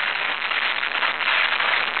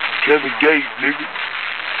 Kevin Gates, nigga.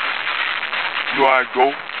 You know how I go.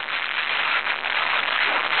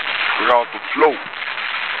 Straight off the float.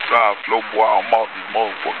 Side float, boy, I'm off this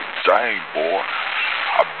motherfucking chain, boy.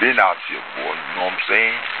 I been out here, boy, you know what I'm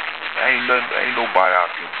saying? Ain't nobody I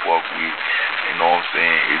can fuck with, you know what I'm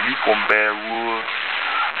saying? If you from Baton Rouge,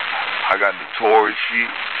 I got Notorious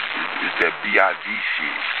shit. It's that B.I.G. shit.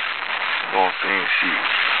 You know what I'm saying? Shit.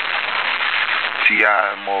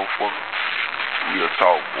 T.I. motherfucker. Real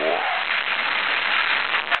talk, boy.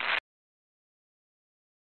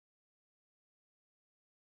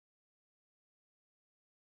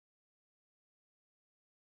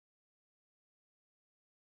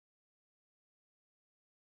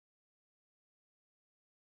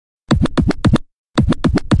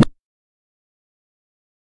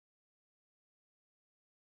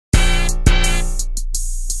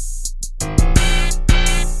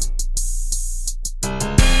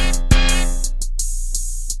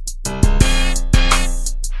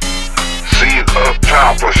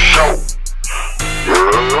 For sure.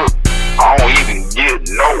 Yeah, I don't even get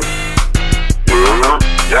no. Yeah,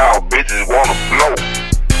 y'all bitches wanna blow.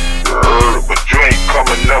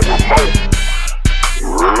 up with more.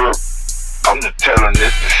 I'm just telling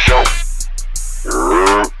this to show.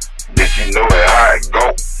 Bitch, you know how it go.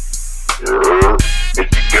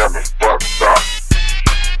 Bitch, you got me fucked up.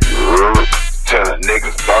 Telling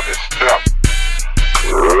niggas about to stop.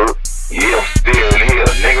 Yeah, I'm still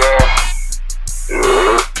here, nigga.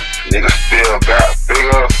 Niggas still got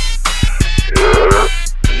bigger.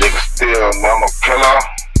 Niggas still mama killer.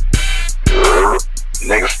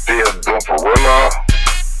 Niggas still doing gorilla.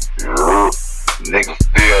 Niggas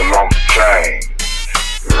still on the chain.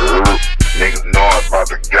 Niggas knowing about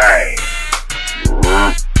the game.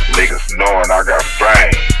 Niggas knowing I got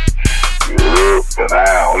fame. But I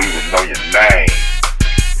don't even know your name.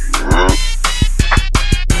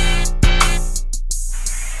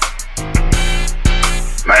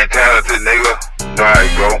 Man, talented nigga. Know how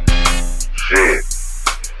you go. Shit.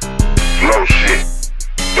 Flow shit.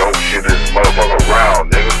 Dope shit this motherfucker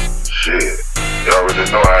around, nigga. Shit. You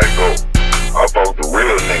already know how it go. I fuck the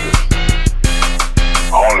real niggas.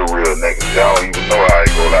 Only real niggas. Y'all don't even know how it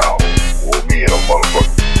go down. With me and a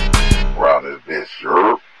motherfucker around this bitch.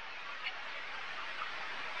 Sure.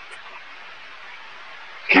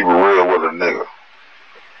 Keep it real with a nigga.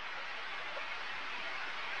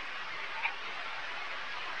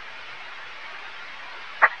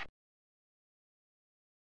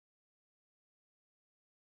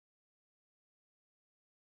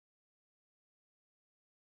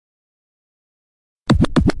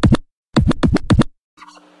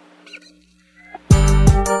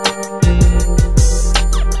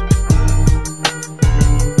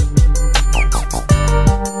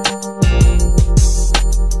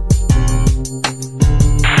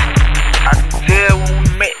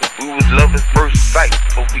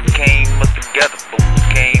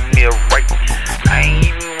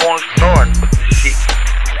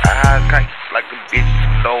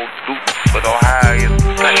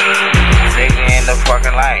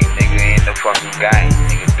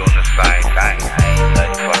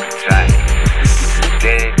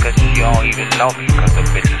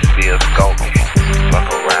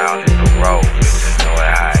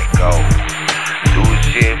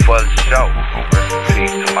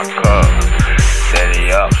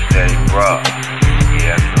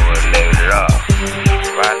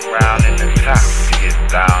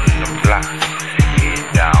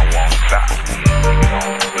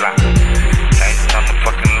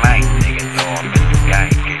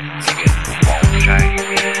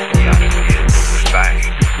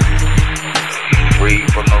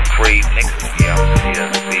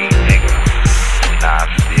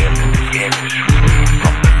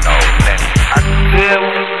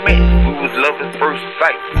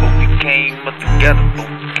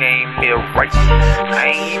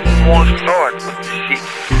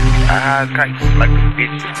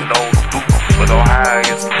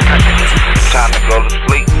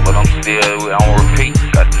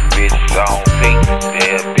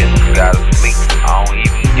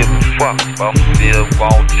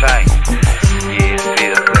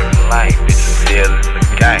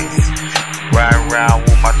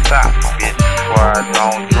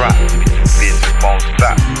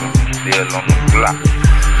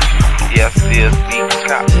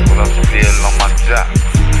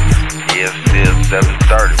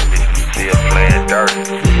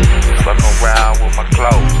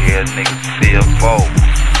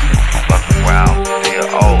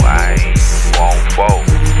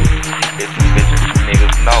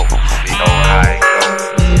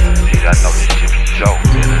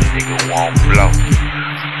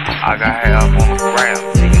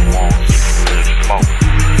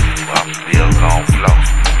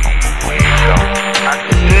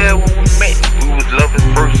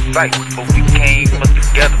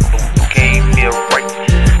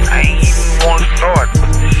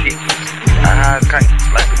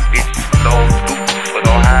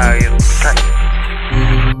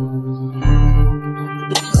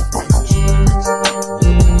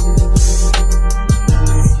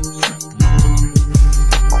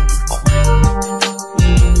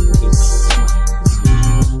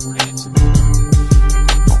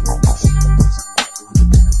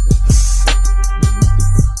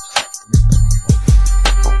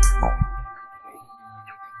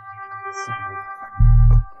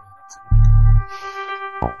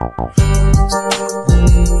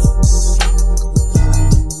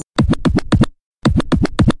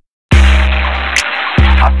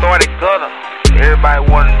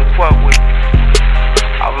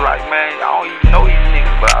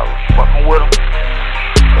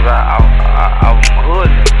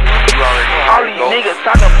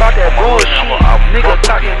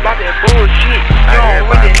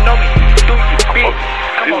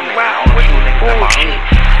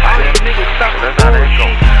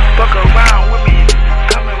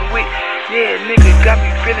 Yeah, nigga got me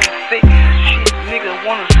feeling sick. Shit, nigga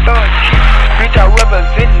wanna start shit. Bitch, I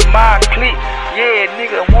represent my clique. Yeah,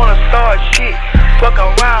 nigga wanna start shit. Fuck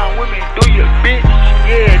around with me, do your bitch.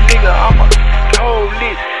 Yeah, nigga, I'ma hold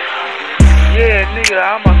it. Yeah, nigga,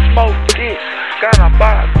 I'ma smoke this. Got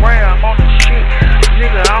about a gram on the shit.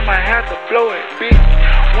 Nigga, I'ma have to blow it, bitch.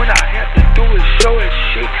 When I have to do it, show it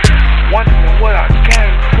shit. Wondering what I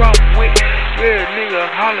came from with. Yeah, nigga,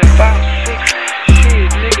 hollering about 6.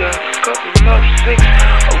 Shit, nigga, cooking up 6.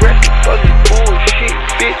 Arrested for this bullshit,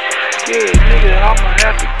 bitch. Yeah, nigga, I'ma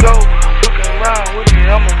have to go. Fucking around with me,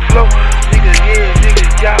 I'ma flow. Nigga, yeah, nigga,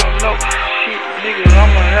 y'all know. Shit, nigga,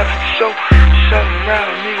 I'ma have to show. Shutting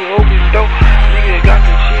around, nigga, open door. Nigga, got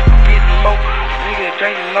the shit, getting more. Nigga,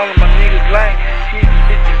 drinking all of my niggas lane.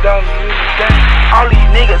 $50 in the game. All these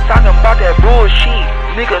niggas talking about that bullshit.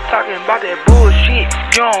 Niggas talking about that bullshit.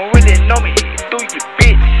 You don't really know me, do you,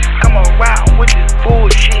 bitch? Come around with this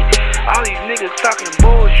bullshit. All these niggas talking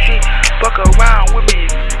bullshit. Fuck around with me,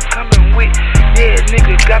 coming with. Yeah,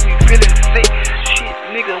 nigga got me feeling sick. Shit,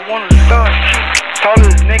 nigga wanna start shit. Told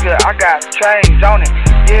this nigga I got change on it.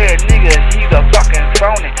 Yeah, nigga, he's a fucking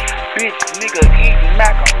phony. Bitch, nigga, eating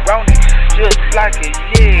macaroni. Just like it,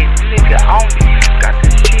 yeah, nigga on it. Got the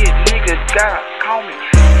shit, nigga gotta call me.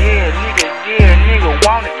 Yeah, nigga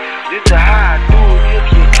want it. This is how I do it if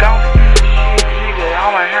you got it. Shit, nigga,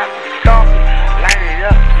 I'ma have to stop it. Light it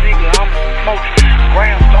up, nigga, I'ma smoke it.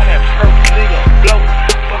 Grams on that purple, nigga, blow it.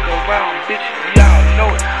 Fuck around, bitches, y'all know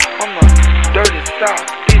it. I'm a dirty south,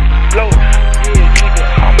 bitch, blow it. Yeah, nigga,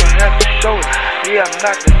 I'ma have to show it. Yeah, I'm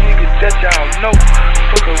not the nigga that y'all know.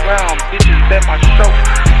 Fuck around, bitches, at my show.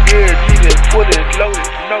 Yeah, nigga, put it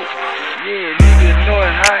loaded, no. Yeah, nigga,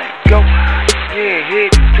 knowing how it go. Yeah,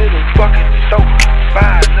 head to the fucking store.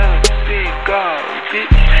 Buy another cigar,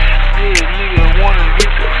 bitch. Yeah, nigga, wanna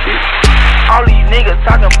get the bitch. All these niggas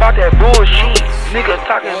talking about that bullshit. Niggas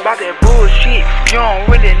talking about that bullshit. You don't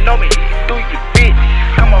really know me, do you, bitch?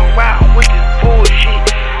 Come around with this bullshit.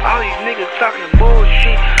 All these niggas talking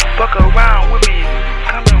bullshit. Fuck around with me,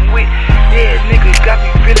 coming with. Yeah, nigga got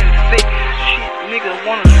me feeling sick. Shit, nigga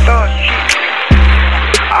wanna start shit.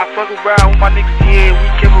 I fuck around with my niggas, yeah, we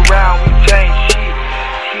give around, we change shit.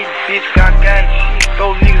 Shit, bitch, got gang shit.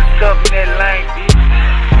 Those niggas up in that lane, bitch.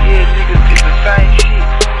 Yeah, niggas, it's the same shit.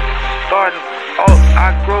 Started off,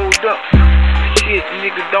 I growed up. Shit,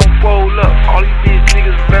 niggas don't fold up. All these bitch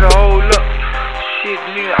niggas better hold up. Shit,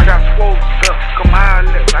 nigga, I got swole up. Come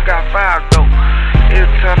holler at me, I got 5 though. Every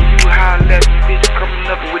time you holler at me, bitch, coming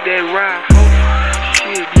up with that ride, ho.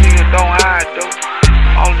 Shit, nigga, don't hide though.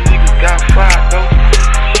 All the niggas got 5 though.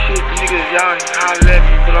 Shit, niggas, y'all ain't holler at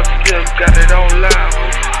me, but I still got it on live, ho.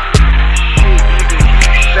 Shit, nigga,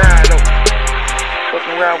 you shy though.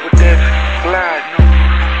 Fucking around with that glide, no.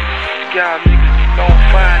 Y'all niggas don't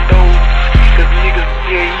find those. Cause niggas,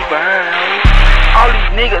 yeah, he behind, ho. All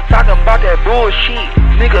these niggas talking about that bullshit.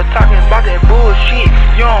 Niggas talking about that bullshit.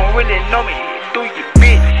 You don't really know me, do you,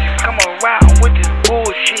 bitch? Come around with this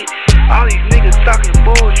bullshit. All these niggas talking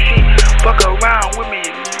bullshit. Fuck around with me,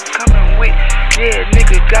 coming with. Yeah,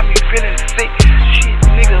 nigga got me feeling sick. Shit,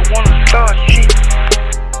 nigga wanna start shit.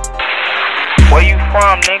 Where you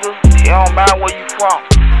from, nigga? It don't matter where you from.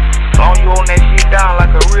 As long as you own that shit down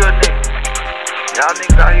like a real nigga. Y'all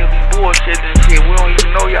niggas out here be bullshitting and shit. We don't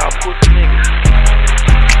even know y'all pussy niggas.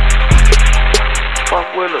 Fuck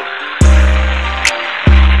with us.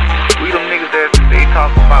 We them niggas that they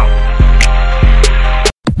talk about.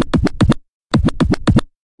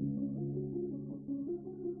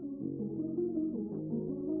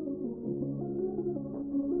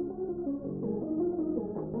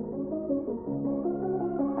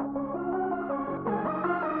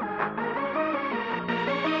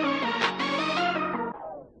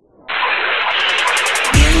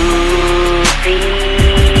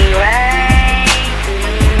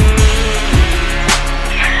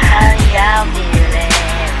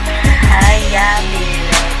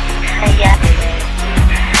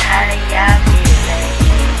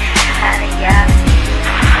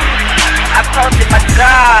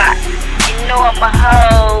 God, you know I'm a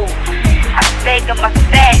hoe. I fake on my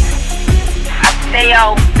facts. I stay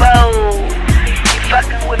all bold. You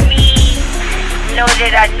fucking with me, you know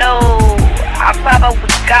that I know. I pop up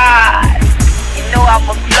with God, you know I'm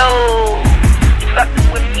a flow. You fucking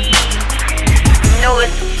with me, you know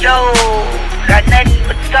it's a show. Got nothing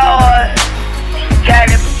but stars, got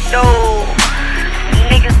it for show.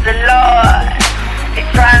 Niggas the Lord, they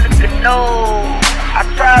trying to know. I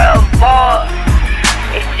try to avoid.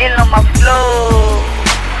 It's still on my flow.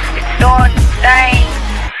 It's doing the thing.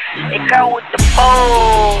 They come with the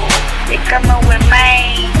pole. They coming with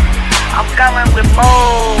main. I'm coming with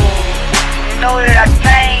more.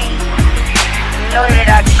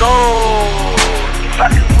 gold. You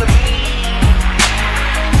fucking with me,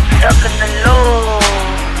 stuck in the low.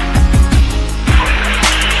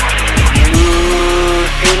 You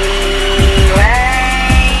see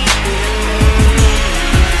right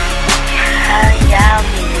how y'all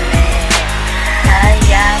feeling, how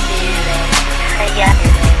y'all feeling, how y'all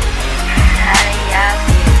feeling, how y'all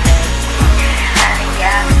feeling, how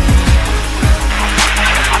y'all feeling.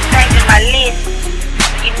 I'm changing my list,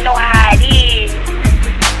 you know how it is.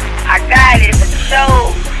 I got it for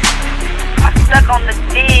sure. I'm stuck on the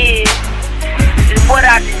bed. This is what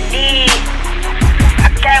I just did. I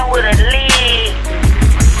came with a lid.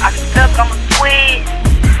 I stuck on the switch.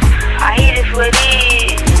 I hit it for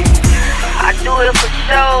this. I do it for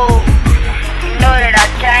sure. You know that I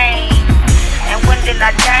changed. And when did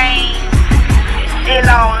I change? Still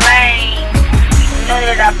on lane. You know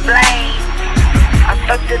that I blame. I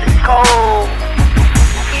stuck to the code.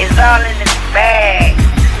 It's all in this bag.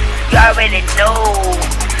 You already know.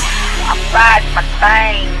 I'm riding my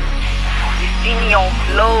thing. You see me on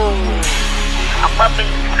flow. I'm up in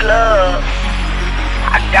the club.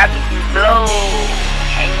 I got me some blow.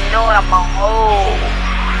 And you know I'm a hoe.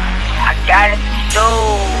 I got it for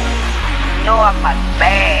sure. You know I'm my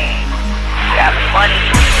bag. Got money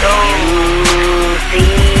for sure. You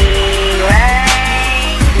see right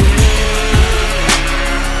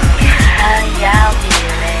how y'all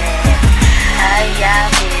feeling? How y'all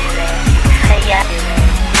feeling? How y'all feeling?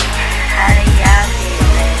 How do y'all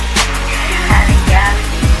feeling? How do y'all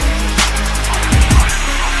feeling?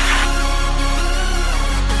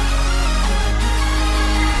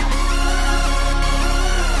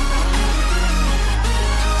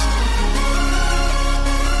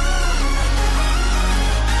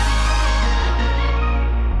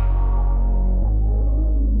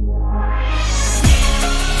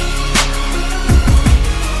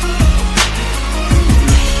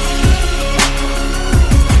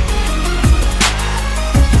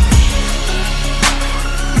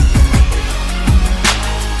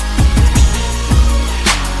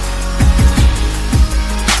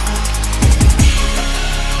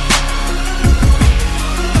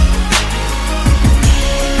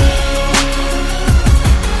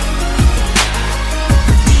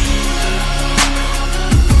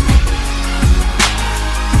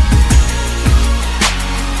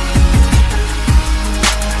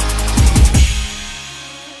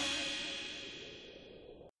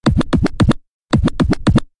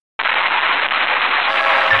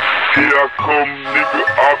 Here I come, nigga,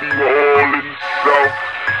 I be all in the south.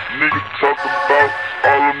 Nigga talking about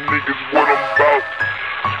all them niggas what I'm about.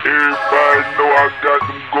 Everybody know I got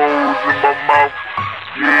them goals in my mouth.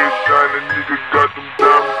 Yeah, shining nigga got them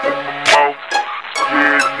diamonds in my mouth.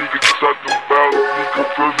 Yeah, nigga talking about nigga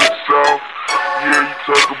from the south. Yeah, you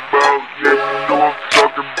talking about, yeah, you know I'm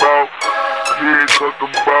talking about. Yeah,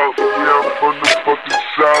 talking about, yeah, I'm from the fucking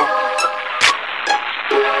south.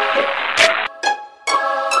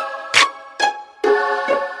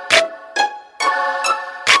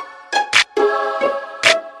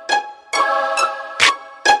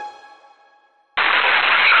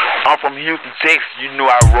 I'm from Houston, Texas, you know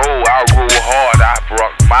I roll hard, I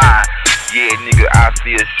rock mine. Yeah, nigga, I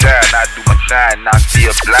see a shine, I do my shine, I see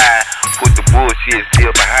a blind. Put the bullshit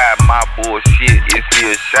still behind my bullshit, it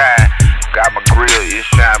still shine. Got my grill, it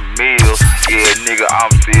shine meal. Yeah, nigga,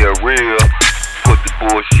 I'm still real. Put the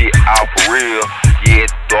bullshit out for real. Yeah,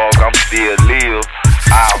 dog, I'm still live.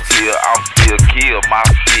 Out here, I'm still kill. My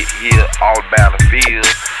shit here, all battlefield.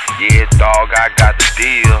 Yeah, dog, I got the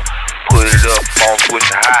deal. Put it up on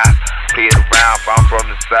switch high. Play it around if I'm from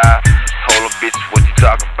the side. Told them bitches what you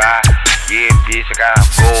talking about. Yeah, bitch, I got a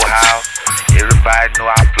gold house. Everybody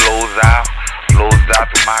know I flows out. Flows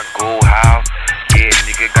out to my gold house. Yeah,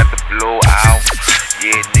 nigga got the blow out.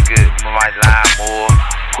 Yeah, nigga, my line more.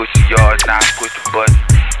 Push the yard, now push the button.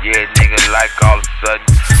 Yeah, nigga, like all of a sudden.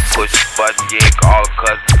 Push the button, yeah, all the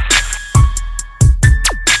cousins.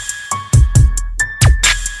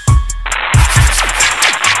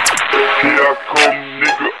 Here I come,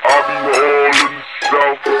 nigga, I be all in the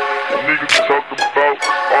south. Niggas talking about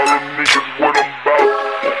all them niggas what I'm about.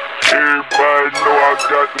 Everybody know I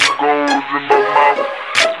got them goals in my mouth.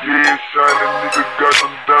 Yeah, shining nigga got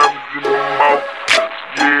them diamonds in my mouth.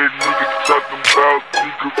 Yeah, nigga talking about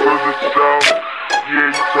nigga from the south. Yeah,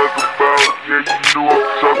 you talking about, yeah, you know I'm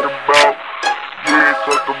talking about. Yeah,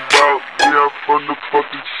 talking about, yeah, I'm from the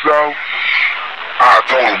fucking south. I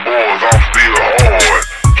told them boys I'm still hard.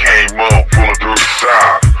 Came up pulling through the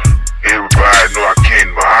south. Everybody know I came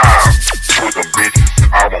to my house. Put them bitches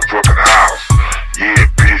out my fucking house. Yeah,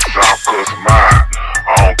 bitch, I'm cussing mine.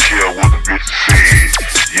 I don't care what the bitches said.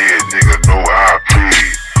 Yeah, nigga know how I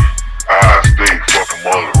play.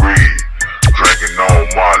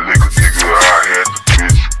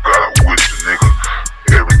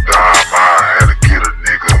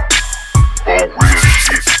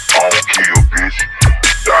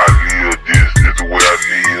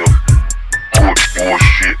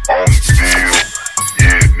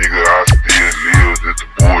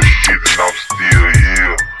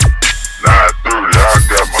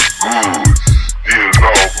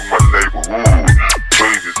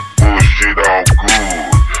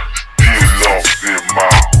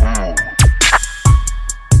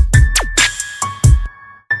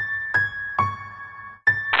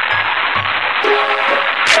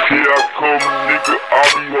 Here I come, nigga, I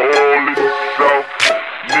be all in the south.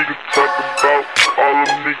 Nigga talk about all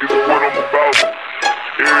them niggas what I'm about.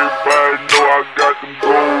 Everybody know I got them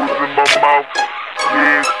golds in my mouth.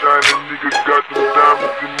 Yeah, shining nigga got them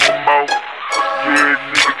diamonds in my mouth. Yeah,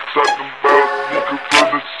 nigga talking about nigga from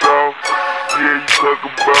the south. Yeah, you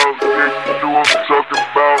talking about, yeah, you know I'm talking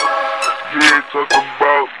about. Yeah, talking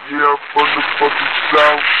about, yeah, I'm from the fucking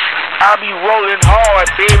south. I be rolling hard,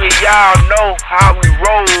 baby, y'all know how we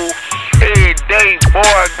roll. Every day,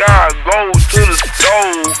 boy, gotta go to the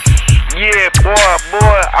store. Yeah,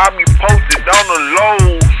 boy, I be posted on the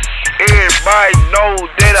low. Everybody know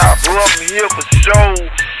that I from here for show.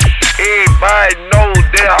 Everybody know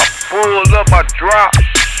that I pulled up my drop.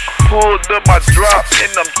 Pulled up my drop and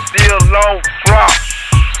I'm still on flop.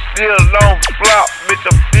 Still on flop, bitch,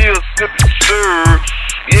 I'm still sipping stir.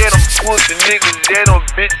 Yeah, them pussy niggas, yeah, them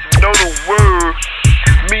bitches know the word.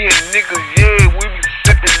 Me and niggas, yeah, we be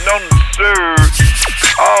sipping on the surge.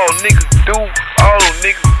 All niggas do, all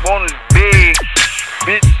niggas want is big.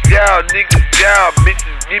 Bitch, y'all niggas, y'all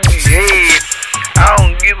bitches give me head. I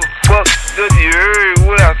don't give a fuck, cause you heard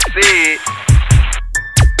what I said.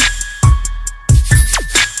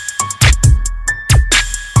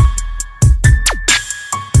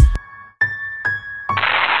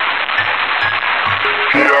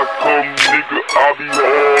 Here I come, nigga, I be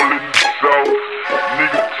all in the south.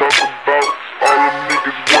 Nigga talk about all them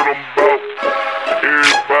niggas what I'm about.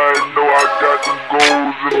 Everybody know I got them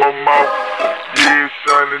golds in my mouth. Yeah,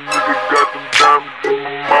 shining nigga got them diamonds in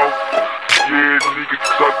my mouth. Yeah, nigga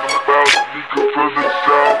talking about nigga from the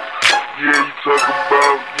south. Yeah, you talking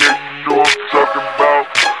about, yeah, you know I'm talking about.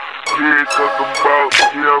 Yeah, talking about,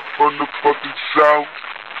 yeah, I'm from the fucking south.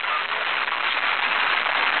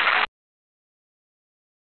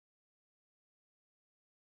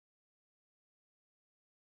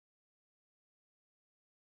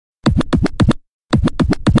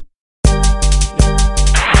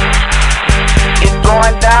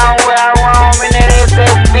 Going down where I roam in that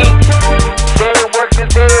SSB. Steady working,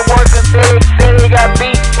 steady got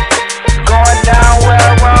beat. Going down where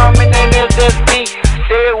I roam in that SSB.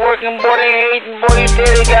 Steady working, boy, they hating, boy, they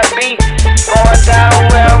steady got beat. Going down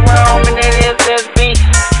where I roam in that SSB.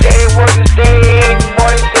 Steady working, steady hating,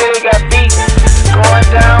 boy, they steady got beat. Going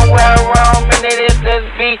down where I roam in that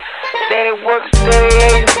SSB. Steady working, steady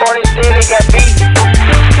hating, boy, they steady got beat.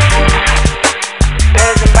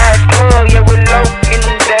 There's a my club, yeah, we low in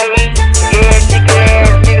them days. Yeah, nigga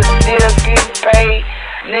ass niggas still getting paid.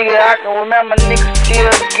 Nigga, I can remember niggas still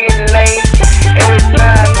getting laid. Every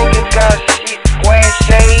time niggas got shit, wearing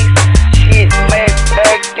shades. Shit, man,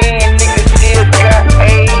 back then niggas still got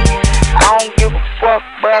AIDS. I don't give a fuck,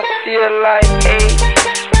 but I still like AIDS.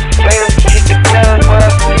 Play them shit together, but I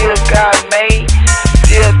still got made.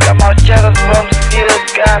 Still got my cheddar from, still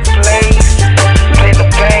got plays. Play the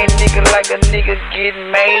game, nigga, like a nigga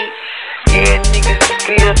getting made. Yeah, niggas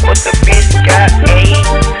feel, but the bitch got AIDS.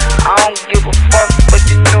 I don't give a fuck, but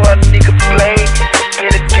you know a nigga play.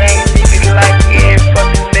 Play the game, nigga, like every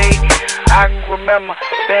fucking day. I can remember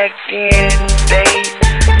back then in the days.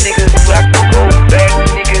 Niggas, I can go back,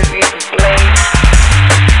 niggas even play.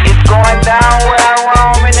 It's going down where I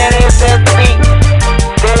roam in that SSB.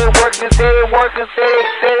 Steady working,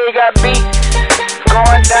 steady got beat.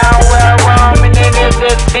 Going down where I roam in that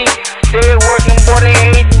SSB. Steady working, boy, they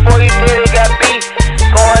hating, boy, they steady got beat.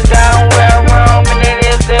 Going down where I roam in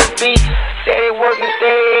that SSB. Steady working,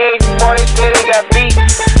 steady hating, boy, they steady got beat.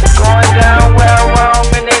 Going down where I roam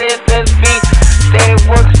in that SSB. Steady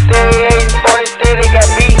working, steady hating, boy, they steady got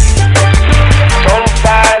beat. Told them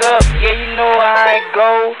fired up, yeah, you know how I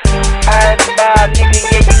go. I had to buy a nigga,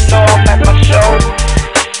 yeah, you know I'm at my show.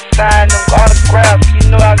 Sign them autographs,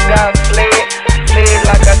 you know I gotta play it. Play it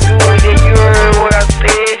like I do it, yeah, you heard what I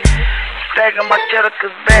said. Stacking my cheddar,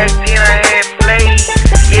 cause back then I had plays.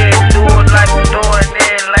 Yeah, do it like I'm doing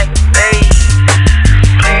it like days.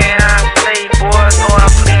 Playing how I play, boy, know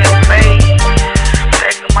I'm playing fade.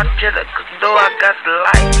 Stacking my cheddar, cause though I got the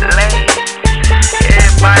light lane.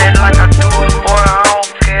 Everybody like I do it, boy, I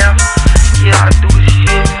don't care. Yeah, I do the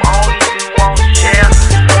shit, I don't even want to share.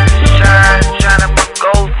 Shine at my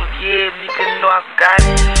goals, but yeah, nigga know I got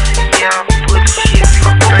it. Yeah, I'm putting shit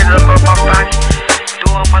straight up on my body.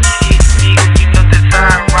 Doing my shit, nigga, you know the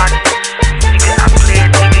time rocket. Nigga, I play it,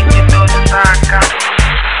 nigga, you know the time got it.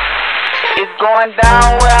 It's going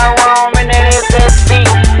down where I roam in that SSB.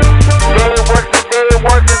 Steady working,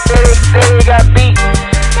 steady got beat.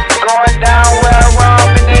 Going down where I roam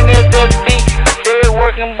in that SSB. Steady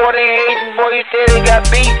working, boy, they hating, boy, you steady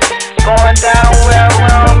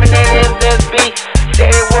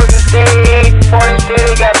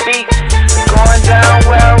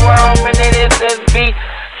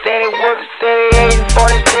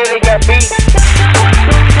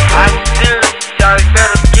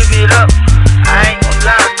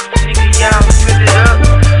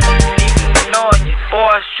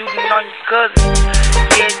cousin.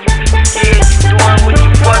 Yeah, you doing what you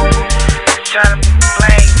want. Trying to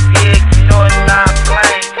complain, yeah, you know it's not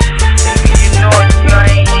plain. Nigga, you know it, you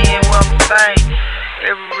ain't hearing what I'm saying.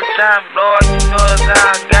 Every time, Lord, you know it's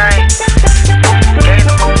our game. Gain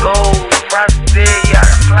them a gold, prosperity, I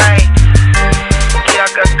complain. Yeah,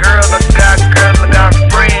 I got girls, I got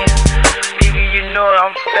friends. Nigga, you know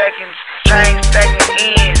I'm stacking chains,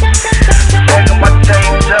 stacking ends. Stacking my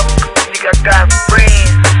chains up, nigga, I got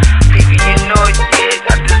friends. Nigga, you know it,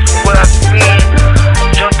 yeah, this is what I spend.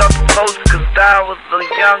 Jumped off the post cause I was a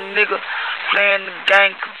young nigga. Playing the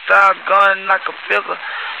game cause I was gunning like a figure.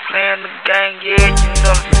 Playing the game, yeah, you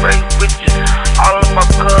know I'm straight with you. All of my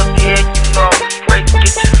cubs, yeah, you know I'm straight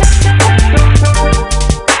get you.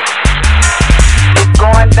 It's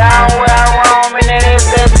going down where I roam and it is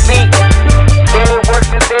that beat. Steady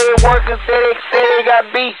working, steady got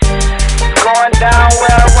beat. It's going down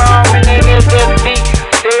where I roam and it is that beat.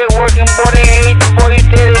 Steady working, boy, they hate you, boy, you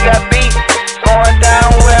steady got beat. Going down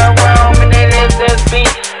where I roam and it is that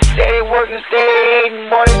beat. Steady working, steady hating,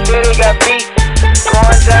 boy, they steady got beat.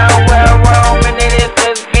 Going down where I roam and it is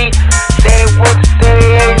that beat. Steady working, steady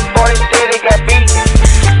hating, boy, they steady got beat.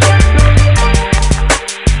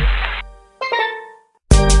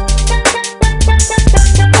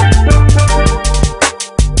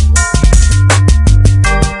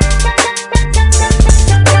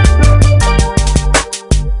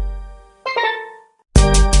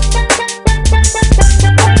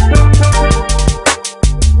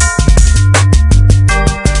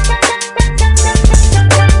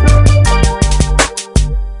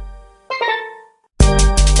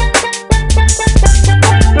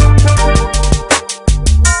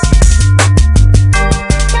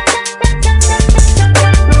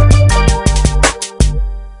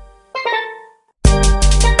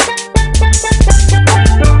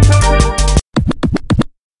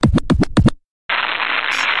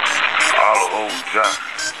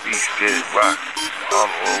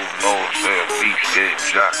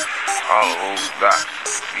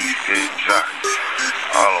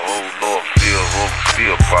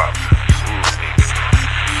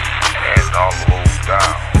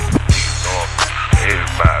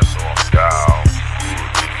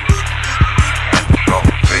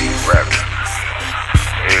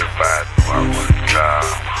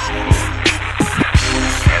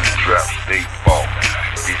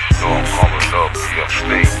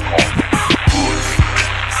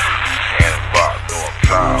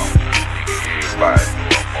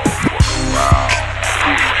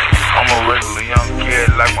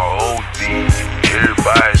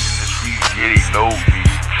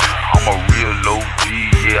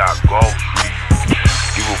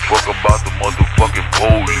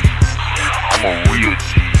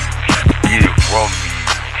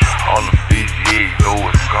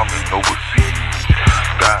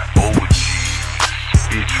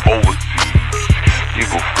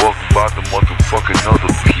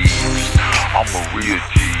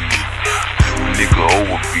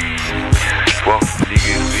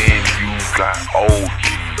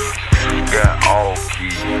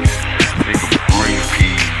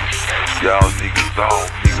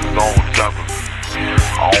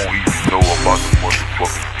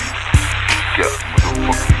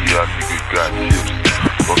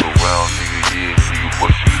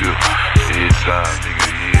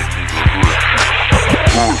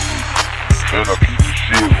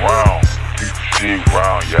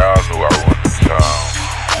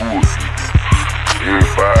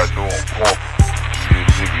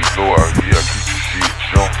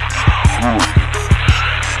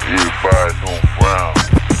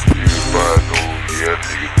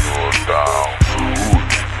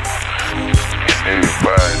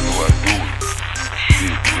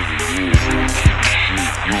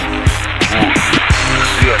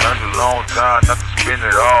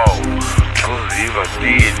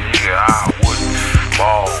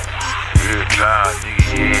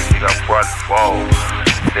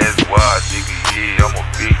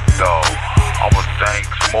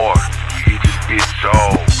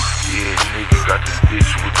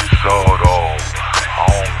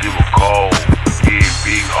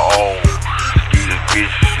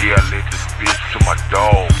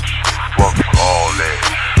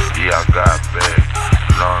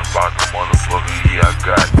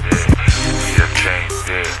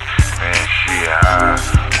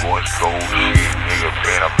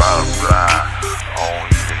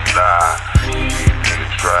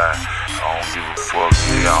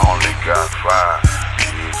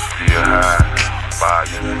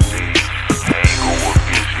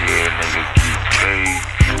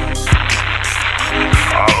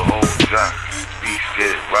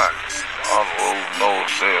 All the old know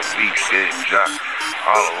say a beat said jock.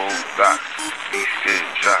 All the old doc, beat said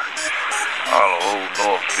jock. All the old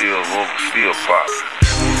Northfield over still poppin'.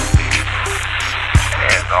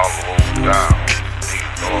 And all the old down,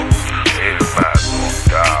 niggas know everybody know I'm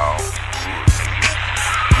down.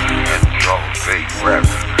 And the drum stay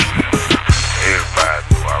rapping. Everybody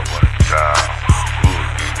know I run it down.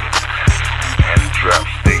 And the trap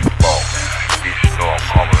stay bumpin'. Bitch know I'm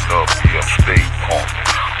coming up here, stay pumpin'.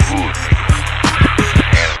 Good nigga.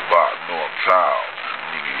 And everybody know I'm down.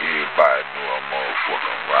 Nigga, everybody know I'm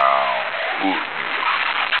motherfucking round. Good nigga.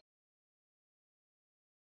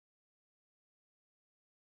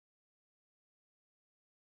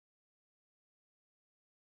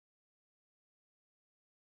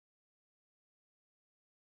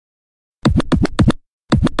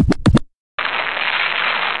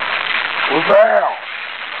 What's down?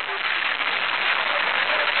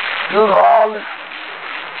 Just hollering.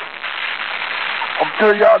 I'm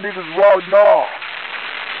telling y'all niggas right now.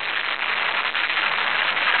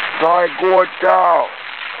 I ain't going down.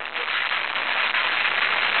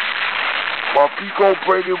 My Pico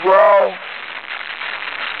break it round.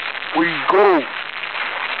 We go.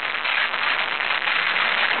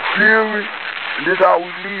 Feel me? And this how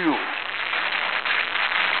we live.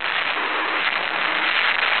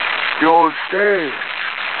 You understand?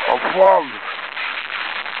 I promise.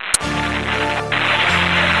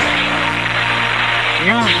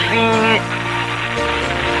 You seen it.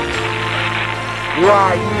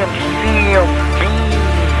 YMCMB.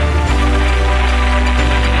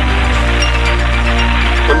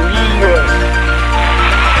 Believe it.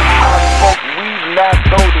 I smoke weed and I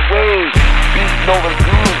know the way. Bitch know the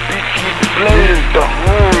good, bitch hit the blaze. The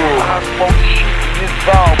hood. I smoke shit and it's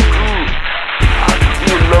all good. I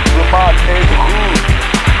still love in my neighborhood.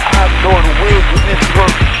 I know the way when it's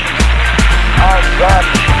work shit. I got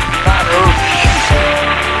shit, not earth shit.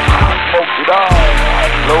 I smoke it all.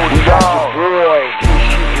 I load it all. Boy, this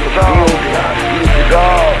shit is all. I flip it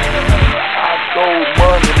all. I throw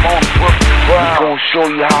money on the fucking ground. We gon' show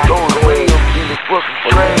you how to throw it up in the fucking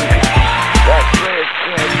train. That trash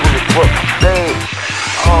can for the fucking stage.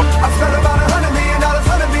 I spent about $100 million,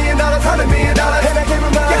 $100 million, $100 million, and I gave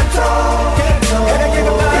him my ghetto, and I gave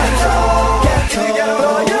him my ghetto. If you get a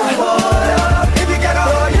lawyer, if you get a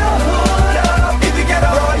lawyer, if you get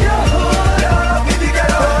a lawyer, if you get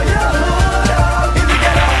a lawyer, if you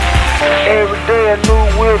get a. Every day a new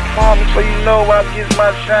whip for me, so you know I get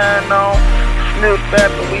my shine on. Slip back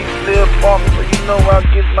and we slip for me, so you know I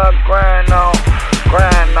get my grind on.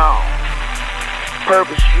 Grind on.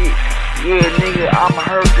 Purple shit. Yeah, nigga, I'ma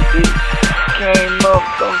hurt the bitch. Came up,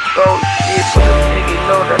 don't stole shit, but the nigga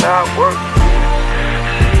know that I work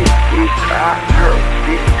shit, bitch, I hurt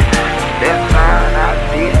bitch. That's fine, I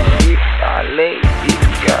did shit, I lay bitch,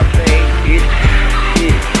 got paid bitch.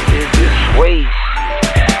 Shit, nigga, this way shit.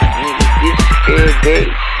 Nigga, this every day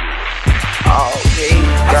shit. All day,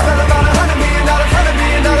 got I spent about $100 million, $100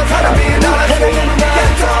 million, $100 million, and I gave him my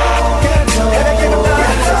ghetto, and I gave him my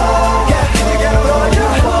ghetto. If you get a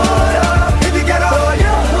lawyer, if you get a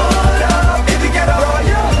lawyer, if you get a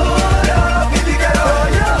lawyer, if you get a lawyer, if you get a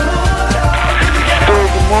lawyer. Throw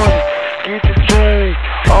the money, get the change.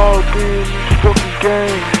 All day in this fucking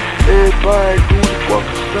game. Everybody do the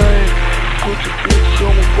fucking thing. Put your bitch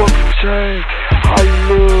on my fucking chain. How you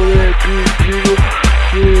love that bitch, nigga?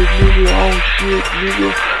 Yeah, nigga, on shit, nigga.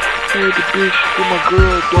 Had the bitch for my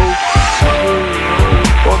girl, though. Yeah,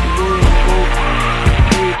 fucking love, bro.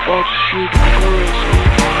 Yeah, about the shit, the girl, so.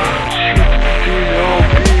 Shit, yeah, all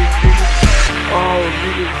big, nigga. All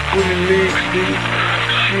niggas putting legs, nigga.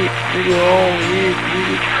 Shit, nigga, on head,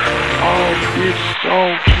 nigga. All bitches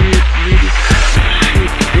on kids, nigga.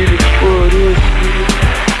 Shit, did it for this, nigga.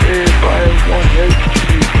 Everybody want hate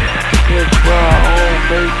shit. That's why I don't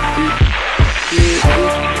make bitch. Yeah,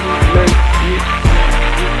 bitch, you late, bitch.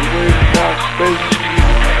 Get away from my space, shit.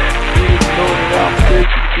 Niggas know that I'm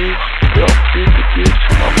fake, bitch. I'm fake, bitch.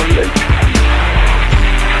 I'm a late, bitch.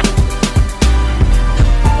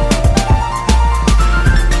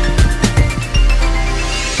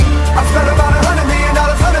 I spent about $100 million,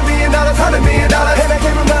 $100 million, $100 million, and I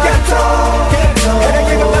gave him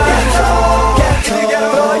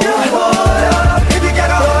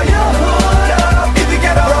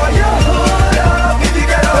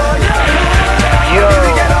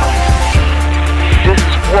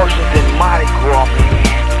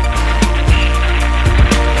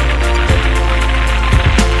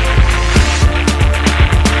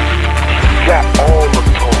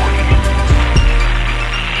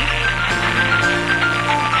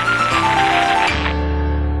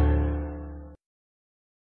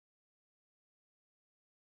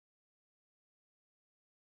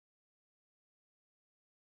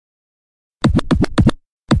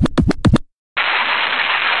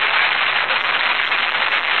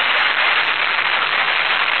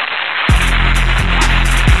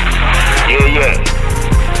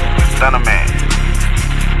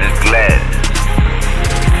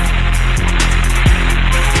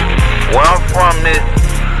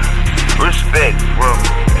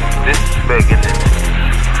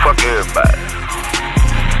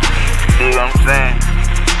what I'm saying?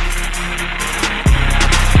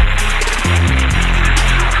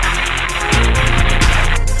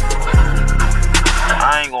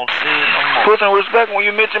 I ain't gonna say it no more. Put some respect when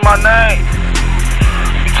you mention my name.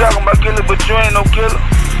 You talking about killer, but you ain't no killer.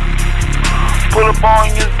 Pull up on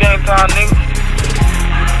you, it's game time, nigga.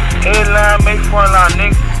 Headline, make fun line,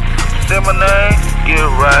 nigga. Say my name, get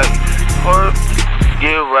right. Hurt,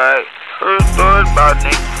 get right. Hurt, third about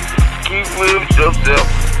nigga. Keep with yourself.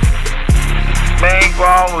 Man, go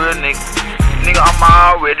on real nigga. Nigga, I'm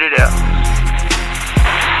already there.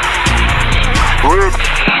 Rich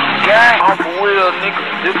gang, I'm for real, nigga.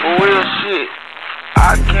 This for real shit.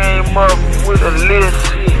 I came up with a little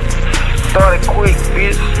shit. Started quick,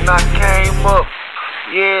 bitch, and I came up.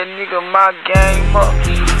 Yeah, nigga, my game up.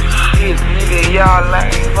 Shit, nigga, y'all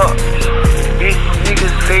lame up. Bitch,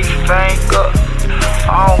 niggas say stank up.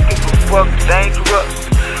 I don't give a fuck, dangerous.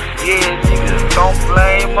 Yeah, niggas don't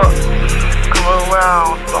blame us. Come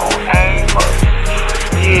around, don't aim us.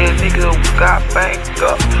 Yeah, nigga, we got banked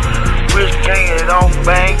up. Rich gang, don't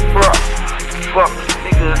bankrupt. Fuck,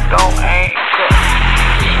 niggas don't aim up.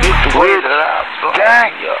 It's the way that I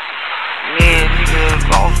bang up. Yeah, niggas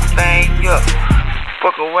don't stank up.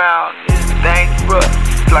 Fuck around, it's bankrupt.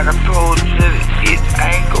 Like I told you, it's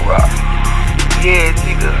anchor up. Yeah,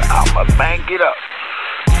 nigga, I'ma bank it up.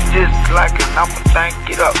 Just like it, I'ma bank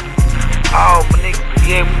it up. All my niggas,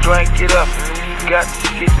 yeah, we drank it up. And we got the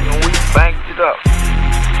shit and we banked it up.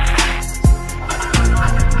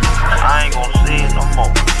 I ain't gonna say it no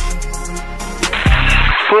more.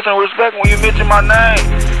 Put some respect when you mention my name.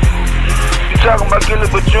 You talking about killer,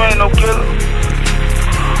 but you ain't no killer.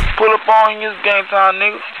 Pull up on you, it's game time,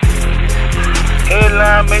 nigga.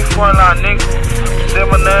 Headline, make fun line, nigga. Say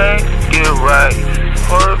my name, get right.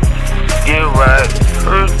 Hurt, get right.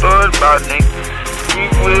 Hurt, third about nigga.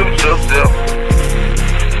 Keep with yourself.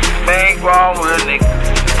 Man, go on real nigga.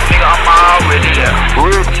 Nigga, I'm already there.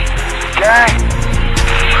 Rich gang.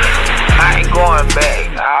 I ain't going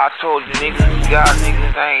back. I told you niggas, y'all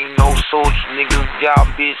niggas ain't no soldier niggas. Y'all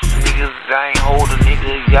bitch niggas, I ain't older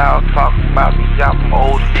niggas. Y'all talking about me, y'all some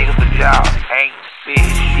older niggas, but y'all ain't said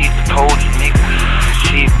shit. Told you niggas,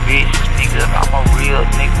 shit bitch niggas. I'm a real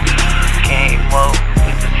nigga. Came up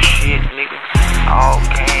with the shit nigga. All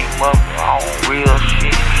came up on real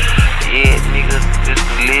shit. Yeah niggas, this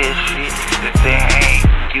the little shit. This the hang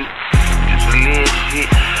you. This the little shit.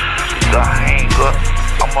 This the hang up.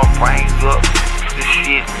 I'ma bring up this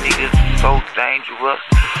shit, niggas so dangerous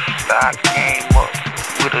that I came up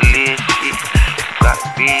with a little shit. Got a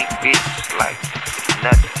big bitch like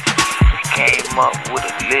nothing. Came up with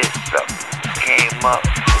a little stuff. Came up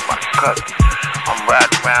with my cousin. I'm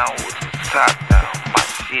riding around with the top down. My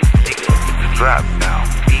shit, nigga, with the drop down.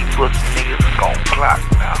 These pussy niggas gon' clock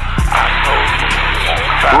now. I told you, gon'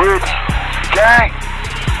 clock. Rich gang.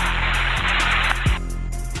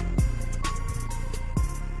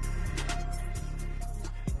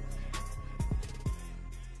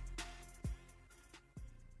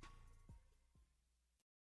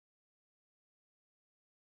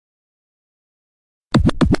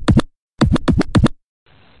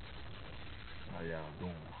 Y'all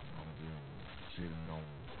doing? I'm doing sitting on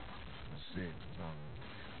the set, trying to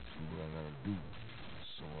see what I gotta do.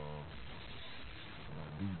 So when I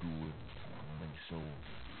do it, I'll make sure I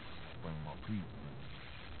bring my people.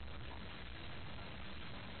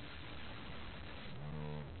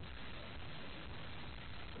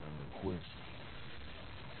 Another question.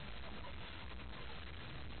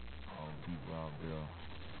 All the people out there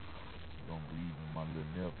don't believe in my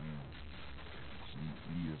little nephew.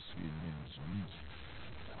 He is sitting in the streets.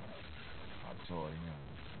 I taught him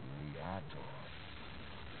the way I taught.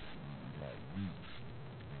 He like me.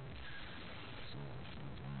 So if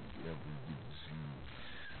you ever get to see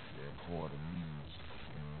that part of me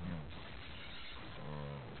in him,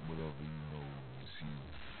 whatever you see,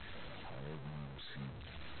 however you see,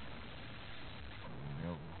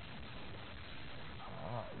 whenever,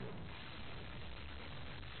 however,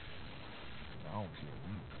 I don't care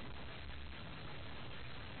either.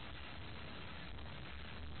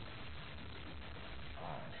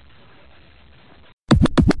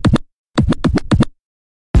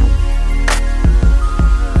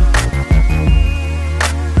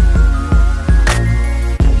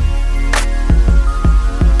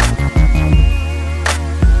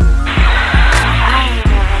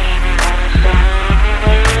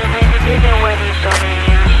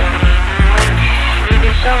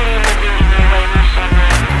 So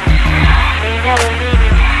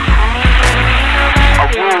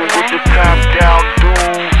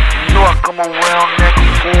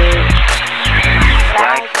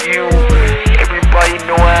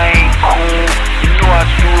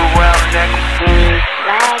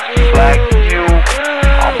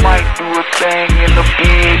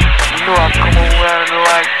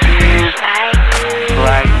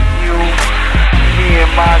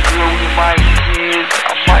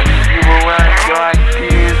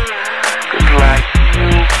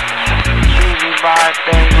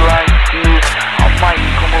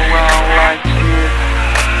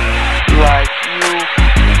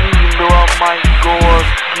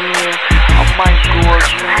might go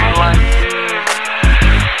again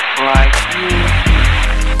like you.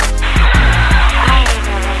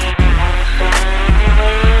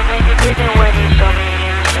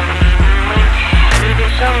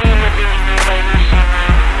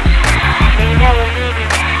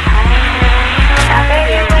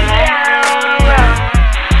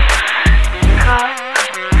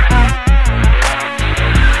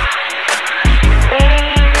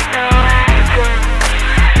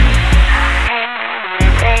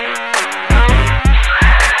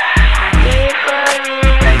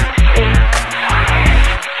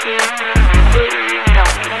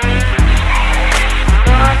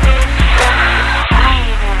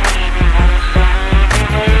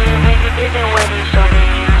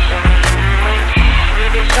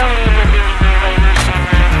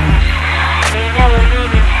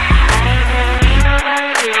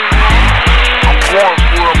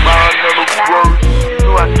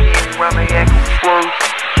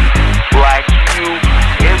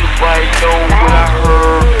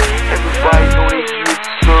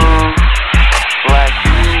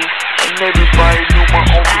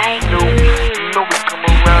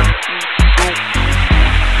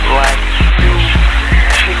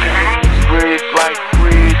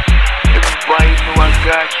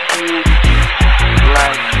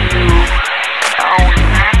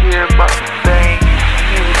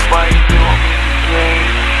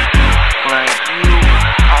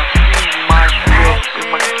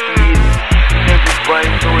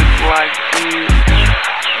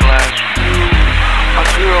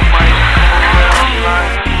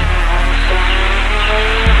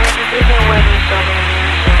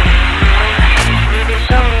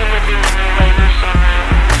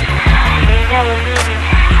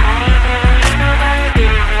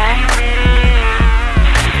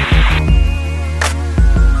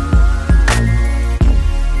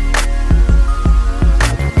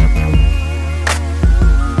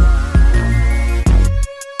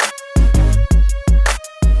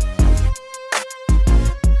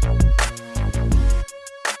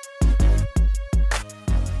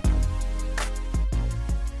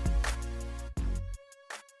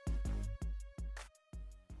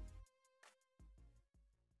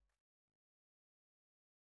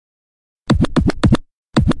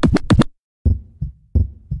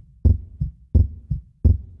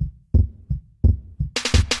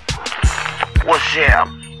 What's up?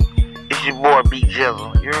 It's your boy B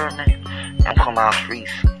Jizzle, you heard me? I'm coming out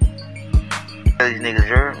streets. For these niggas,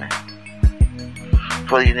 you heard me?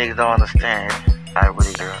 For these niggas don't understand, I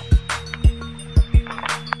really heard.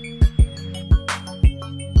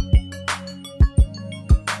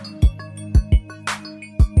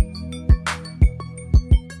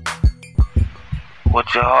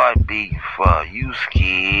 What your heart beating for? You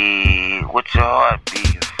scared? What your heart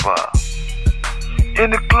beating for?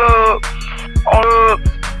 In the club, on the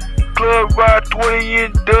club ride 20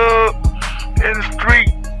 in dub, in the street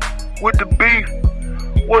with the beef.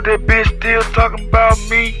 What that bitch still talking about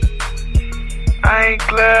me? I ain't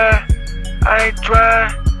glad, I ain't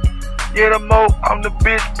trying. Yet I'm the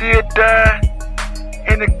bitch still dying.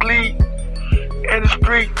 In the cleat, in the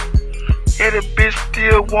street. Yeah, the bitch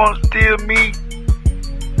still wants steal me.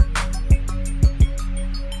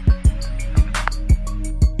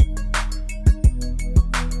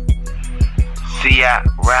 See, I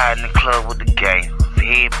ride in the club with the gang,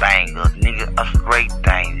 headbanger, nigga, a straight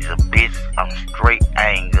danger, bitch, I'm straight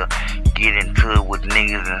anger, get into it with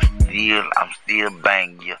niggas and I'm still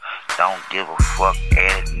bang you, don't give a fuck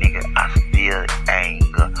at it, nigga, I still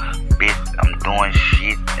anger, bitch, I'm doing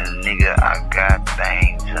shit, and nigga, I got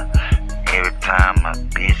danger, every time I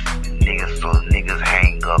bitch, nigga, so niggas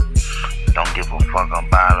hang up, don't give a fuck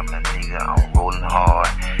about them, and nigga, I'm rolling hard.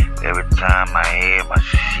 Every time I have my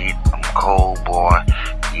shit, I'm cold, boy.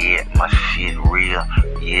 Yeah, my shit real.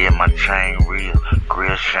 Yeah, my chain real.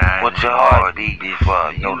 Grill shine. What your heart beating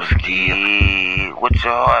for? You know the skill. What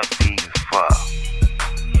your heart beating for?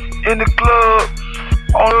 In the club,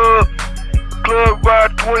 on the club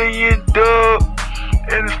ride 20 in dub,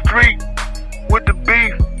 in the street with the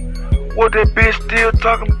beef. What that bitch still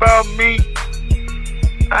talking about me?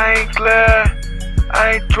 I ain't glad,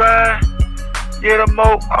 I ain't trying. Yeah,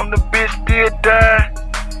 I'm the bitch still dying.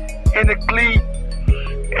 In the cleat,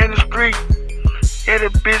 in the street. Yeah, the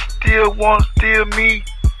bitch still wants steal me.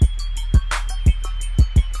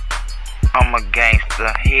 I'm a gangster,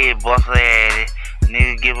 head buster at it.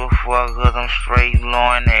 Nigga give a fuck cause I'm straight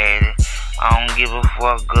blowing at it. I don't give a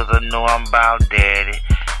fuck cause I know I'm about daddy.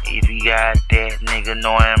 If you got that, nigga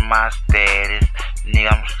knowing my status.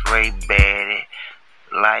 Nigga, I'm straight baddie.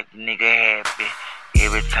 Like nigga happy.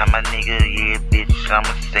 Every time a nigga, yeah, bitch, I'm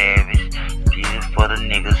a savage.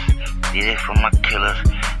 for my killers.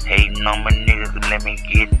 Hating on my niggas, let me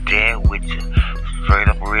get there with you. Straight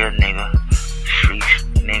up real nigga. Streets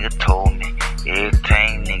nigga told me.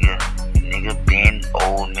 Everything nigga been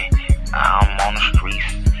owed me. I'm on the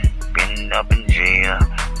streets, been up in jail.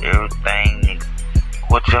 Everything nigga.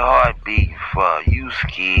 What your heart beating for? You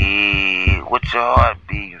scared? What your heart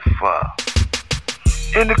beating for?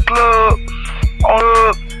 In the club, on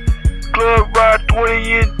the club ride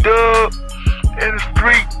 20 in dub. In the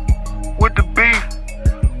street with the beef.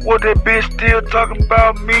 What that bitch still talking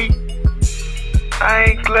about me? I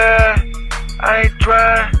ain't glad, I ain't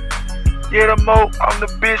trying. Yeah, I'm the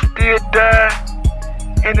bitch still die.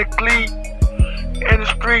 In the cleat, in the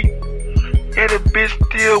street. Yeah, the bitch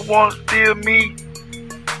still won't steal me.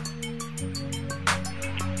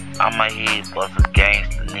 I'm a head buster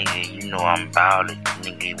gangster, nigga. You know I'm bout it,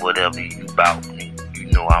 nigga. Whatever you bout, nigga. You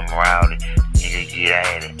know I'm rowdy, nigga. Get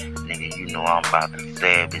at it, nigga. You know I'm about to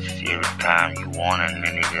savage. Every time you want it,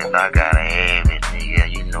 nigga, I gotta have it, nigga.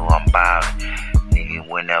 You know I'm bout it, nigga.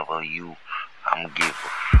 Whenever I'ma give a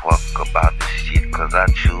fuck about this shit, cause I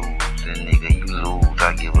choose, and nigga, you lose.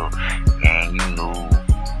 I give a, and you lose.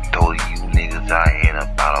 Told you niggas I had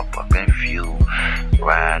about a fucking few.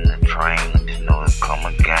 Riding the train, just know it come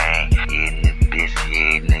a gang. Yeah, this bitch,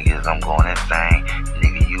 yeah, niggas, I'm going insane.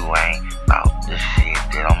 Nigga, you ain't about the shit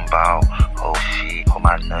that I'm about. Oh shit, all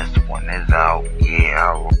my nuts when it's out. Yeah, I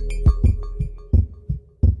roll.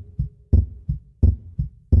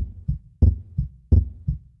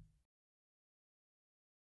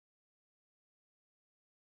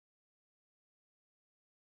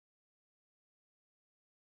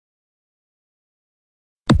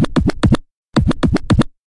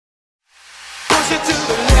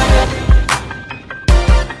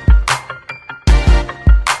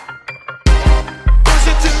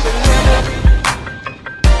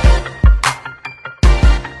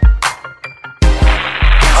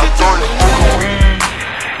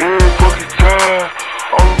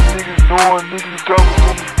 Niggas got me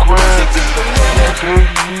on the grind. Niggas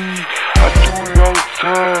hate me, I do it all the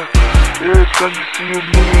time. Every time you see a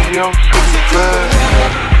nigga, yeah, I'm certified.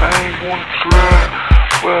 I ain't wanna try,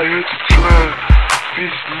 but I had to try.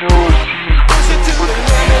 Bitch know she is cool, but the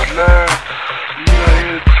bitch lie. Yeah, I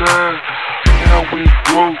had time, and I went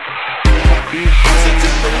broke. And my bitch ain't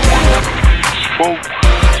even wanna smoke.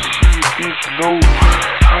 She a bitch know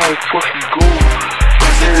how I fucking go.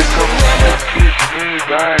 And every time I see a bitch, man,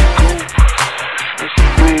 I go. That's a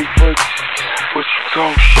big much, but you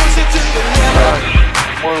talk shit. Nah,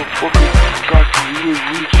 motherfucker, got some real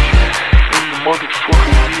rich. And the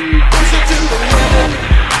motherfucker, yeah, bitch, you cool.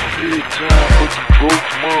 Every time, but the broke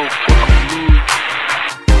motherfucker, lose.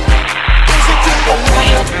 I'm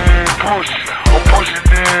pushing and push. I'm pushing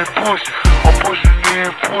and push. I'm pushing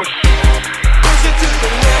and push.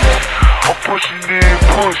 I'm pushing and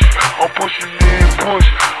push. I'm pushing and push.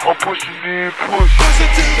 I'm pushing and push.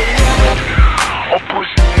 I'm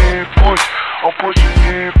pushing and push. I'm pushing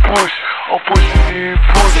and push. I'm pushing and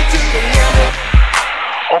push.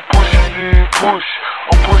 I'm pushing and push.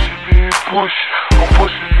 I'm pushing and push. I'm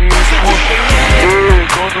pushing and push.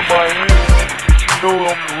 Yeah, go to my head. You know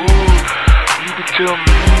I'm rude. You can tell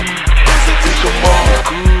me, bitch, I'm all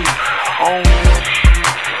good. I don't need shit.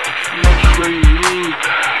 Yeah, I'm straight hood.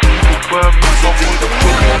 You can find me my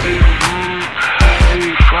motherfucking neighborhood. Hey,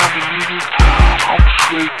 find me, nigga. I'm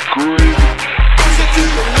straight gravy.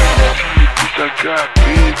 Bitch, I got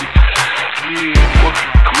baby. Yeah,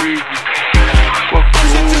 fucking gravy. Fuck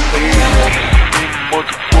your old lady. And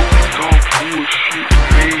motherfuckers talk bullshit,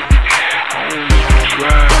 baby. I don't even try. I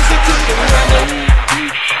got old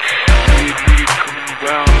bitch. Yeah, nigga coming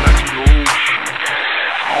around like the old shit.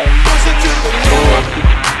 I don't even know I put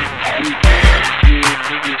them in quick. Yeah,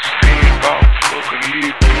 niggas saying about fucking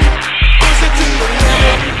little bitch. I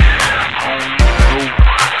don't even know.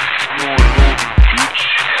 You don't know the bitch.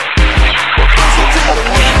 I'm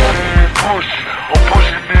pushing and push. I'm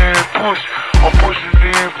pushing and push. I'm pushing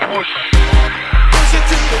and push.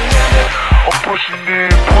 I'm pushing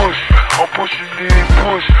and push. I'm pushing and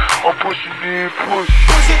push. I'm pushing and push.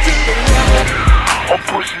 I'm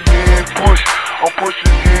pushing and push.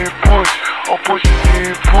 I'm pushing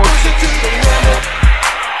and push.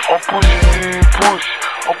 I'm pushing and push.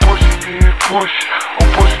 I'm pushing and push. I'm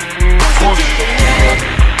pushing and push.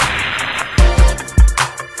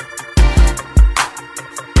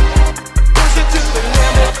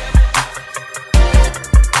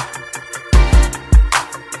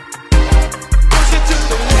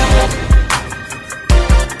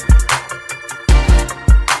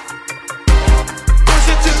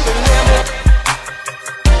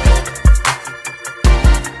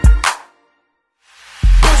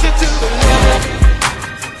 Push it to the limit.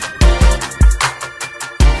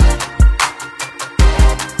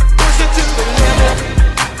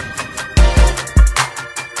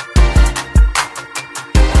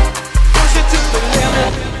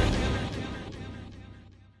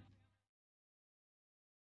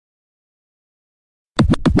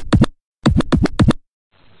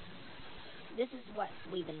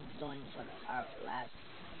 we've been doing for our last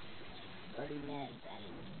 30 minutes, and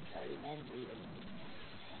 30 minutes we've been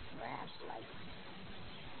perhaps like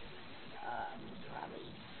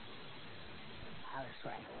probably out of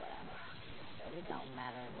track or whatever. But it don't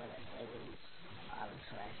matter whether it is out of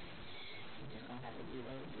track. You just gonna have to be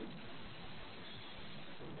what it is.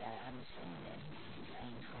 You gotta understand that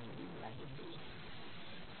things gonna be like it be.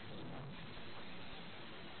 You know?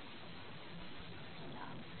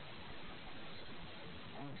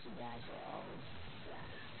 Thanks you guys for all the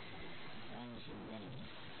things you've been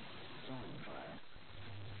doing for us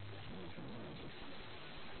in the community.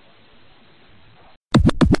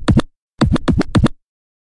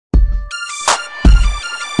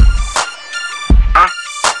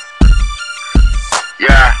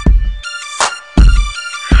 Yeah.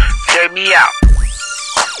 Check me out.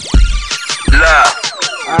 Love.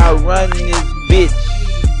 I run this bitch,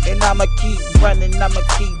 and I'ma keep running,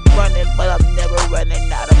 but I'm never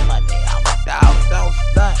running out of money. I'm a dog, don't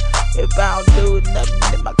stunt. If I don't do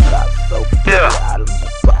nothing in my car, so Yeah.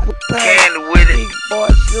 Candy with it. Big boy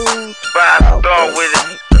shoes, 5-star with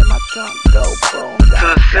it. in my trunk, go boom. To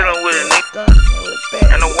the ceiling with it, nigga.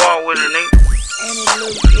 And the wall with it, nigga. And it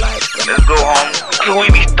looks like Let's go home. Cause we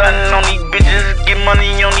be stunning on these bitches, get money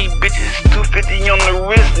on these bitches. 250 on the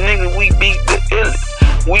wrist, nigga. We beat the illest,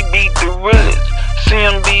 we beat the realest.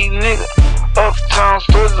 CMB, nigga. Uptown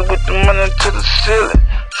stores with the money to the ceiling.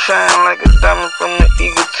 Shine like a diamond from the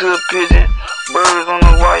eagle to a pigeon. Birds on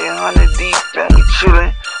the wire, 100 deep, and we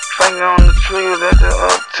chillin'. Finger on the trigger, that's the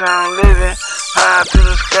uptown living. High to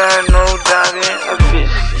the sky, no diving,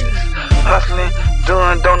 efficiency. Hustling,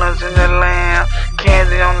 doing donuts in the lamb.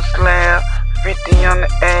 Candy on the slab, 50 on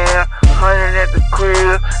the air, 100 at the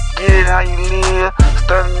crib. Get it how you live.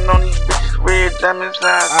 Starting on these bitches, red diamonds,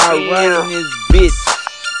 I run this bitch,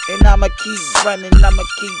 and I'ma keep running,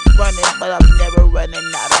 but I'm never running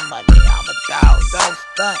out of money. I'm a dog, don't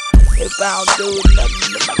stunt. If I don't do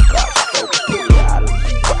nothing in my car, so put it out of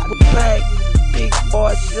my bag. Big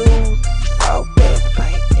boy shoes, soft ass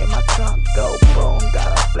paint in my trunk, go boom. Got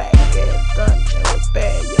a black ass gun and a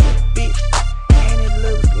bad yellow bitch, and it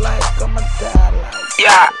looks like I'ma die like.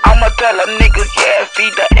 Yeah, I'ma tell a nigga, yeah,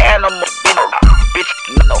 feed the animal, bitch,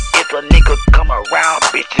 you know, if a nigga come around,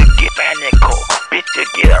 bitch, you get panical, bitch, you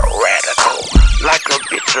get a radical, like a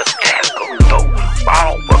bitch a tactical, though, I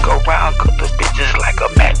don't fuck around, cause the bitch is like a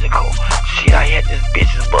magical, shit, I had this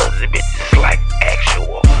bitch's buzz, the bitch is like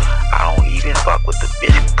actual, I don't even fuck with the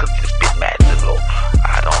bitch, cause the bitch magical,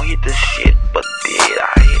 I don't hit the shit, but did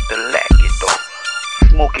I hit the lacket, though,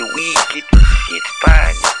 smoking weed, get the shit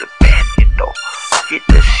fine, it's the basket, though. Get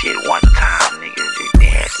the shit one time, niggas just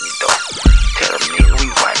ask me though. Tell them niggas we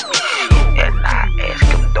run this shit, and I ask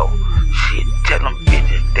them though. Shit, tell them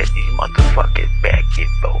bitches that these motherfuckers back it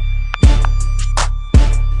though.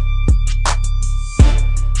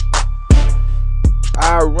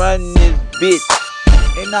 I run this bitch,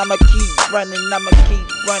 and I'ma keep running,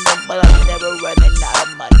 but I'm never running out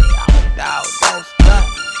of money. I'm a dog, don't stunt.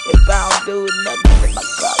 If I don't do nothing in my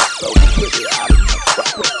car, so put it out of my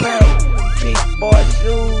fucking bag. Big boy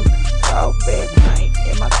shoes, soft ass paint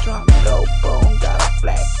in my trunk, go boom. Got a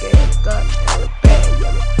black ass gun and a bad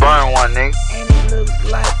yellow. Burn one, nigga. And it looks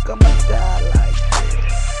like I'ma die like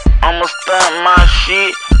this. I'ma stunt my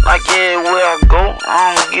shit like everywhere I go.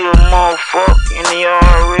 I don't give a motherfuck, and they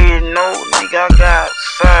already know. Nigga, I got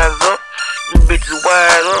size up, them bitches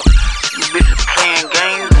wide up. You bitches playing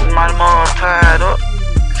games, my mom tied up.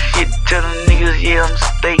 Shit, tell them niggas, yeah, I'm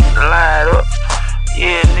stay lied up.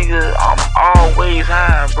 Yeah, nigga, I'm always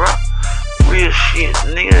high, bro. Real shit,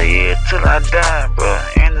 nigga, yeah, till I die, bro.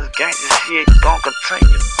 And this gangsta shit gon'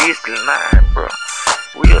 continue, bitch, lying, bro.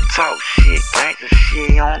 Real talk shit, gangsta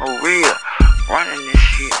shit on the real. Running this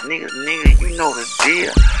shit, nigga, you know the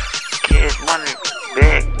deal. Cash money,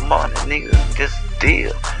 bag money, nigga, this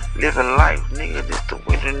deal. Living life, nigga, this the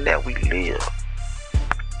way that we live.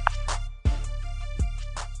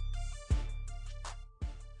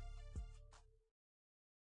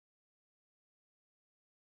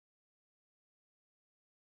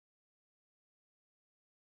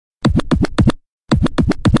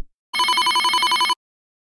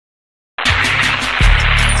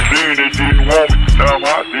 Then they didn't want me, now I'm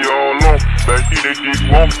out there all on. Back then they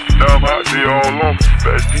didn't want me, now I'm out there all on.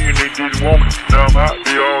 Back then they didn't want me, now I'm out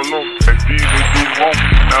there all on. Back then they didn't want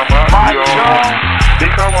me, now I'm out there all on. They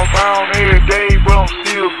come around every day, but I'm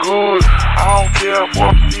still good. I don't care,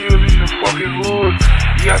 boy, I'm still in the fucking hood.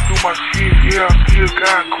 Yeah, I do my shit, yeah, I still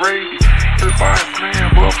got crazy. Everybody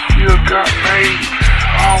playing, but I still got made.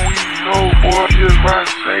 I don't even know, boy, just right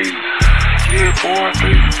safe. Yeah, boy,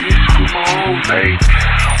 baby, bitch, with my whole lady.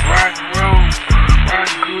 Riding road,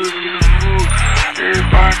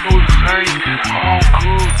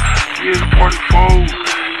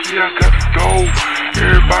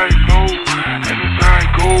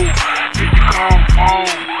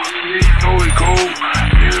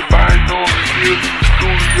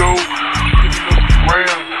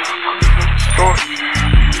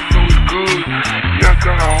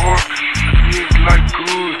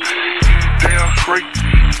 straight.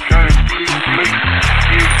 Got it clean plate.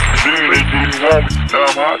 Then they didn't want me, now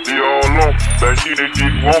I'm out there all alone. Back then they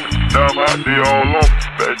didn't want me, now I'm out there all alone.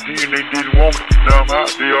 Back then they didn't want me, now I'm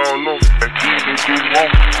out there all alone. Back then they didn't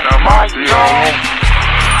want me, now I'm out there all alone.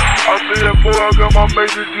 I said that boy, I got my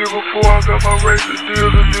major deal before I got my razor deal.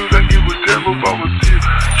 The dudes ain't give a damn about my deal.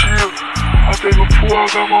 Chill. I said before I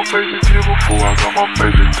got my major deal, before I got my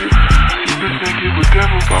major deal. You bitch ain't give a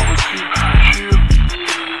damn about my deal. Chill.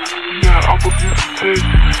 Yeah, I'm gonna get some taste.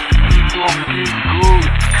 You know I'm getting good.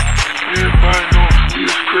 Everybody know I'm still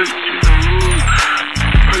straight in the hood.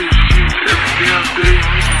 Pay shit every damn day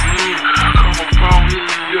in the hood. Come around here,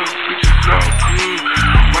 young bitches all good.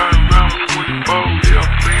 Riding around 24, yeah,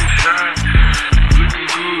 I'm playing shine. Looking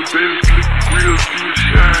good, baby, looking real, still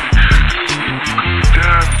shining. Looking good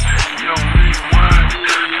diamonds, you don't need wine.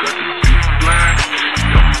 Got the bitch blind,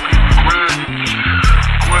 you don't need grinding.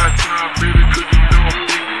 Quiet time, baby, cause you know I'm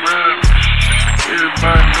big rhyme.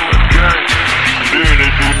 Everybody know I got it. Then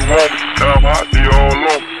they didn't want me, now I'm out there all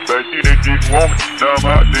alone. Back then they didn't want me, now I'm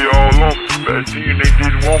out there all alone. Back then they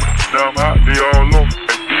didn't want me, now I'm out there all alone.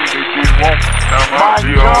 Back then they didn't want me, now I'm out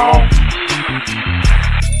there all alone.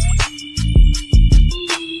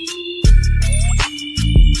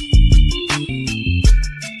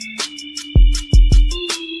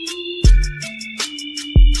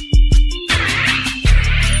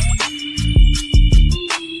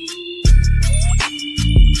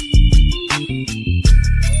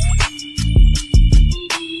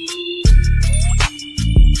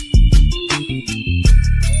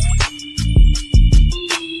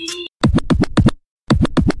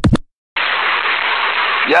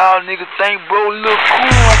 Y'all niggas think bro look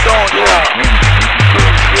cool, don't y'all?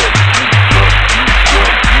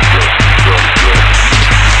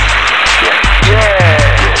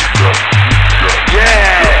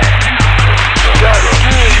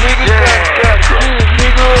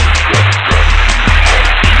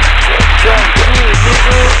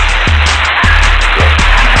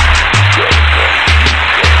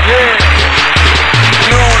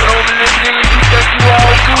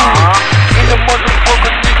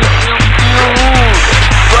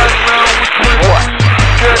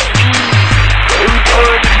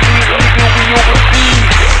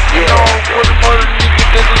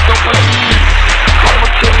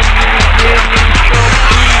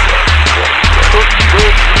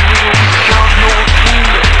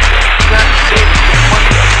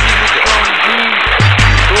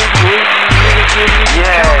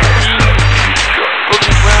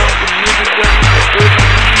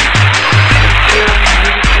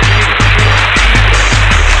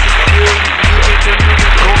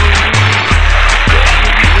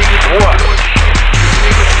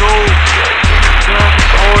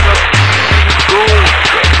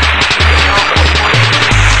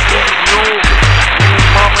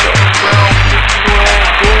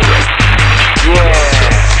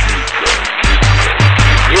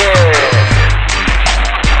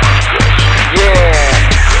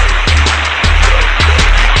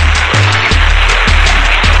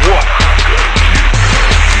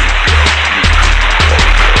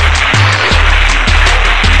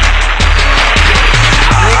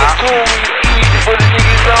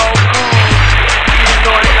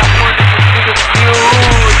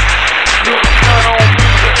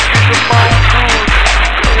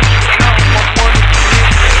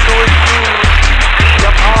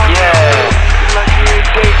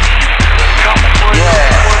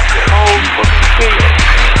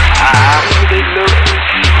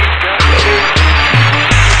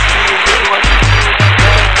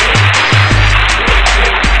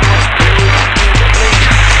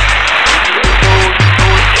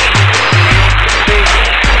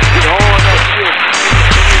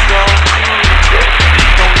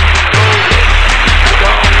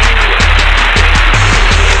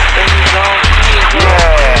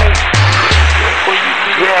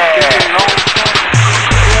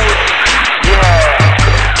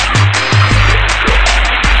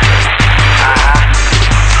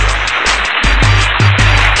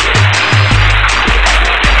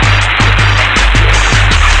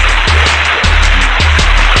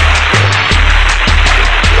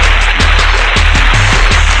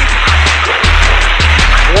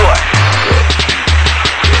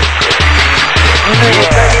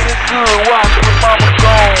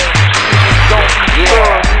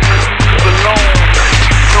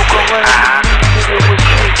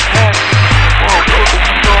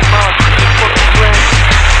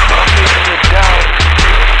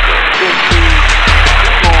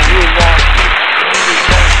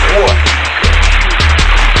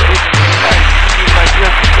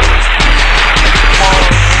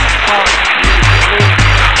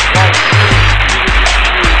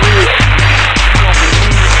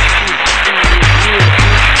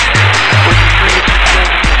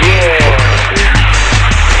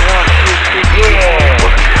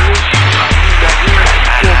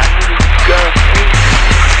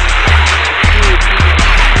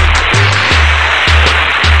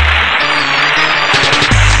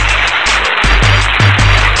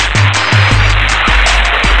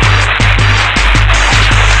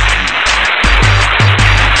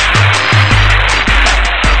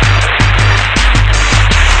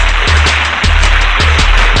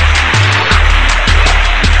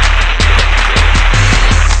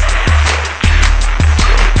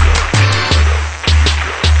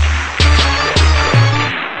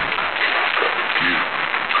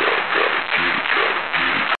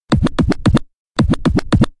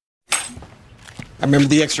 remember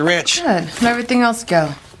the extra ranch. Good. Let everything else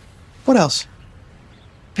go. What else?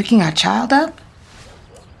 Picking our child up?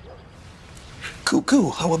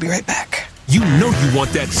 Cool. I will be right back. You know you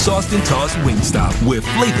want that sauced and tossed Wingstop where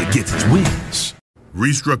flavor gets its wings.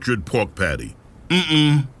 Restructured pork patty.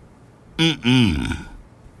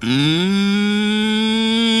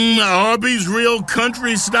 Arby's real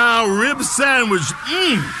country style rib sandwich.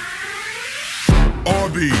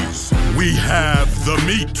 Arby's, we have the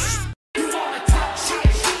meat.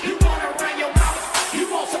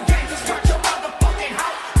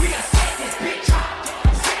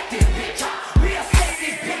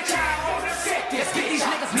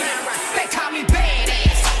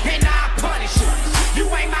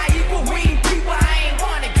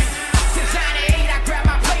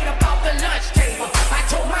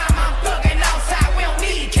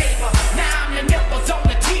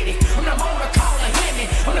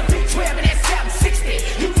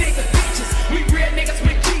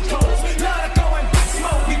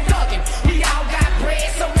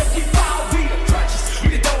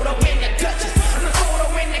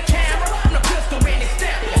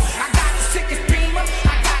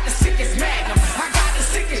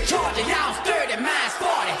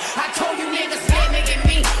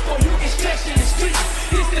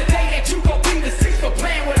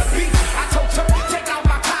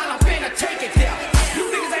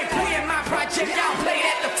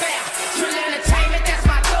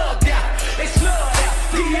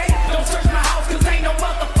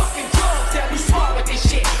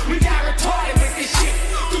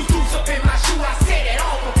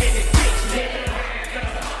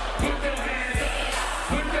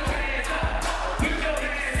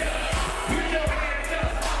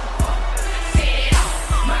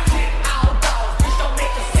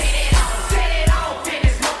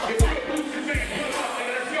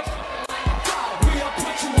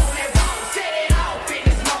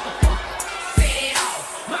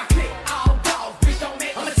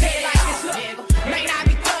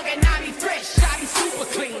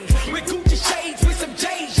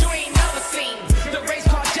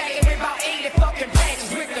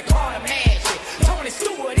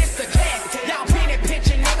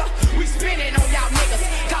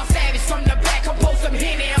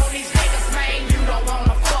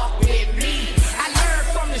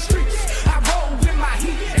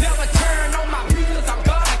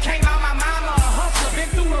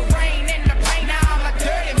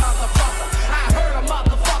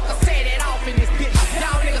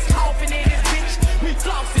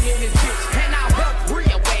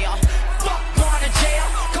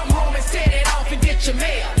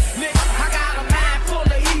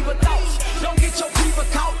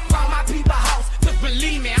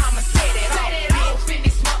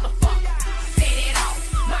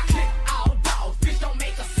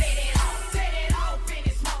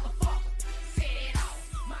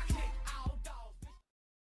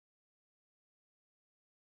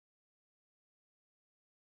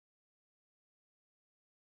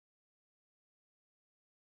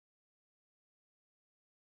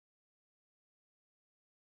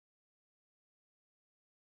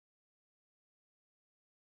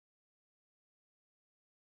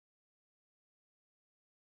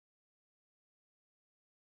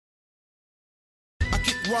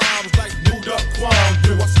 Rhymes like moved up Quan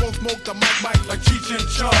do. I smoke the mic like Cheech and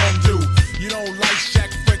Chong do. You don't like Shaq,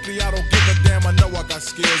 frankly, I don't give a damn. I know I got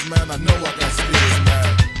skills, man. I know I got skills,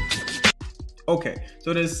 man. Okay,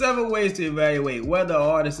 so there's several ways to evaluate whether an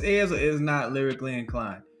artist is or is not lyrically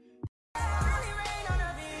inclined.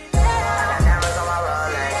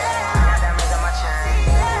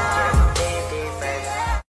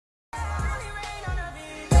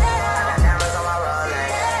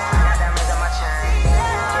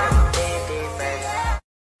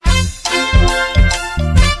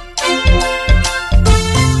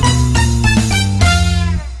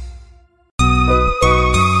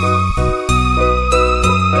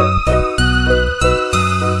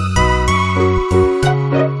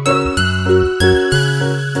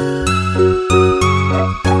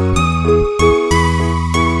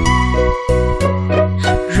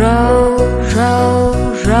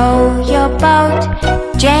 Row your boat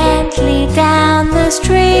gently down the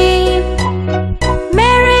stream.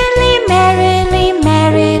 Merrily, merrily,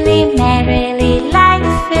 merrily, merrily,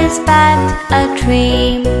 life is but a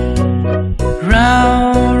dream.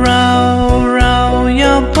 Row, row, row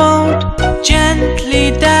your boat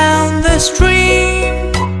gently down the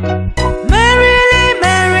stream. Merrily,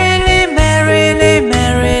 merrily, merrily,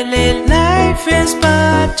 merrily, life is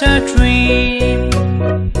but a dream.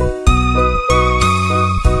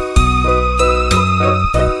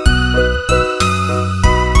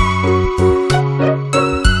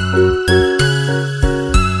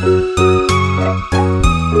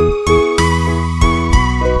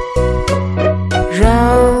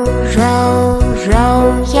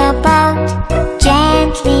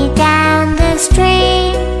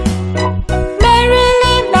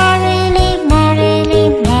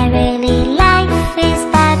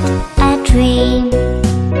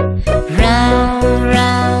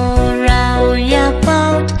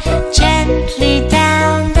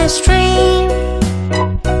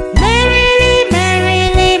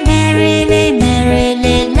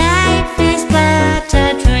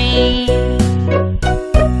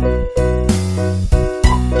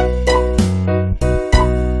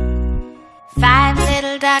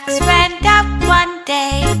 went up one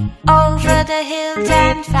day, over the hills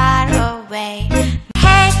and far away.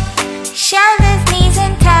 Head, shoulders, knees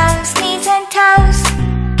and toes, knees and toes.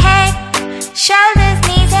 Head, shoulders,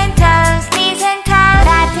 knees and toes, knees and toes.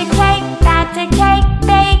 Batter cake,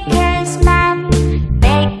 baker's man.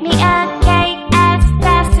 Bake me a cake as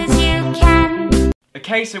fast as you can.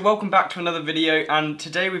 Okay, so welcome back to another video, and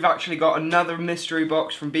today we've actually got another mystery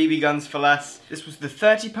box from BB Guns for Less. This was the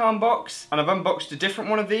 £30 box, and I've unboxed a different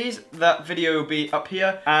one of these. That video will be up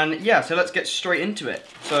here, and yeah, so let's get straight into it.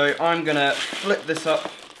 So I'm gonna flip this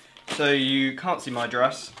up so you can't see my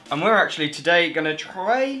address. And we're actually today gonna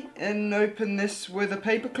try and open this with a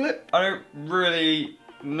paper clip. I don't really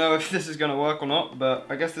know if this is gonna work or not, but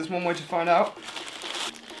I guess there's one way to find out.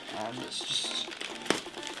 And let's just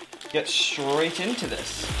get straight into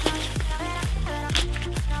this.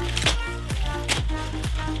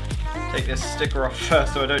 Take this sticker off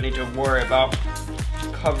first so I don't need to worry about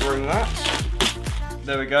covering that.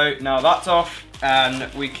 There we go, now that's off, and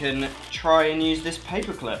we can try and use this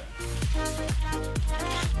paper clip.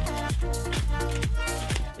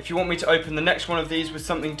 If you want me to open the next one of these with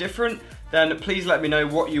something different, then please let me know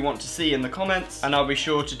what you want to see in the comments, and I'll be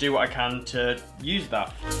sure to do what I can to use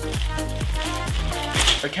that.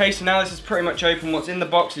 Okay, so now this is pretty much open. What's in the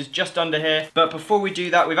box is just under here. But before we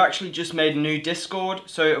do that, we've actually just made a new Discord.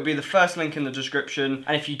 So it'll be the first link in the description.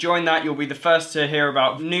 And if you join that, you'll be the first to hear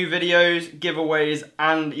about new videos, giveaways,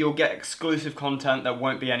 and you'll get exclusive content that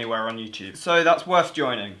won't be anywhere on YouTube. So that's worth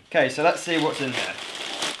joining. Okay, so let's see what's in here.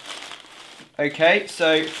 Okay,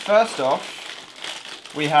 so first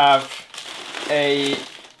off, we have a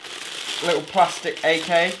little plastic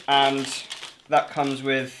AK, and that comes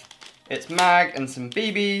with its mag and some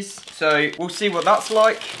BBs, so we'll see what that's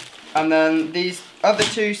like. And then these other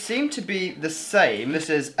two seem to be the same. This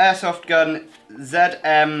is Airsoft Gun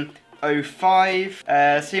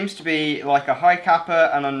ZM05. Seems to be like a high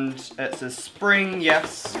capper, and it's a spring,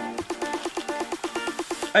 yes.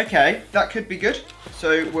 Okay, that could be good.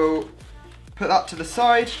 So we'll put that to the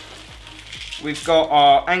side. We've got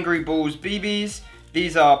our Angry Balls BBs.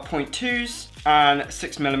 These are .2s. And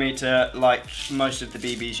 6mm like most of the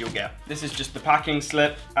BBs you'll get. This is just the packing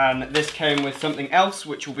slip, and this came with something else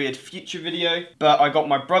which will be a future video, but I got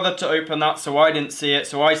my brother to open that so I didn't see it,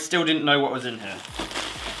 so I still didn't know what was in here.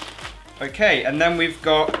 Okay, and then we've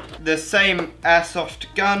got the same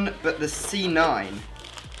airsoft gun but the C9.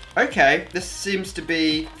 Okay, this seems to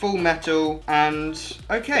be full metal, and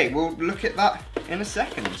okay, we'll look at that in a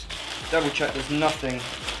second. Double check there's nothing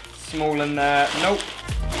small in there. Nope.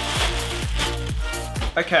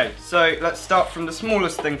 Okay, so let's start from the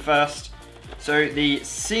smallest thing first. So the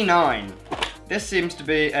C9. This seems to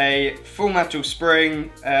be a full metal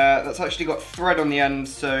spring that's actually got thread on the end,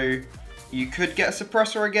 so you could get a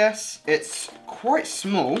suppressor, I guess. It's quite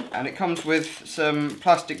small, and it comes with some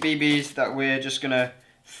plastic BBs that we're just gonna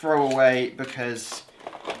throw away because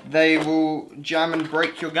they will jam and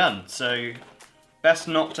break your gun, so best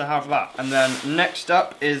not to have that. And then next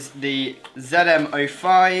up is the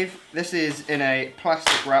ZM05. This is in a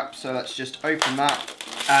plastic wrap, so let's just open that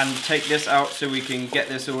and take this out so we can get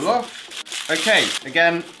this all off. Okay,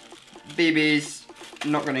 again, BBs,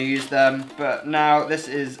 not gonna use them, but now this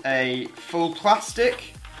is a full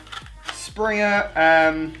plastic Springer.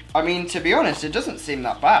 I mean, to be honest, it doesn't seem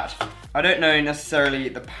that bad. I don't know necessarily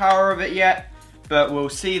the power of it yet, but we'll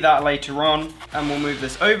see that later on, and we'll move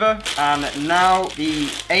this over. And now the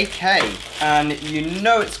AK, and you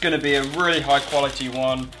know it's gonna be a really high quality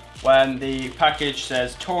one when the package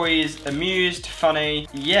says toys, amused, funny,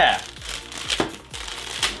 yeah.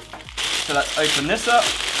 So let's open this up,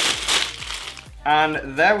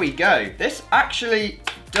 and there we go. This actually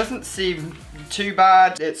doesn't seem too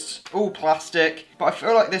bad. It's all plastic, but I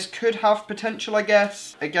feel like this could have potential, I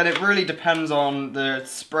guess. Again, it really depends on the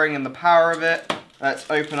spring and the power of it. Let's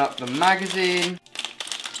open up the magazine.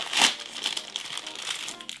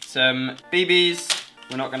 Some BBs,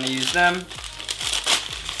 we're not gonna use them.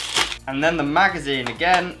 And then the magazine,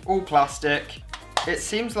 again, all plastic. It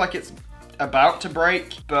seems like it's about to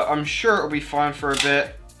break, but I'm sure it'll be fine for a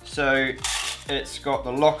bit. So it's got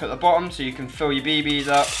the lock at the bottom so you can fill your BBs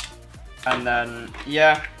up. And then,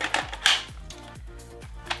 yeah.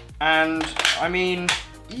 And, I mean,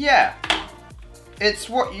 yeah. It's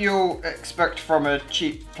what you'll expect from a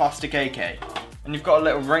cheap plastic AK. And you've got a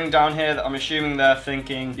little ring down here that I'm assuming they're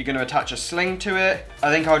thinking you're gonna attach a sling to it.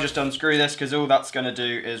 I think I'll just unscrew this because all that's gonna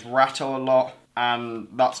do is rattle a lot, and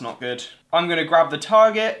that's not good. I'm gonna grab the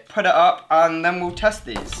target, put it up, and then we'll test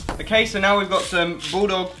these. Okay, so now we've got some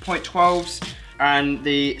Bulldog .12s, and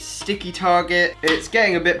the sticky target, it's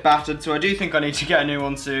getting a bit battered, so I do think I need to get a new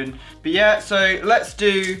one soon. But yeah, so let's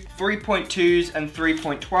do 3.2s and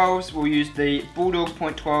 3.12s. We'll use the Bulldog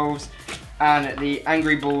 .12s and the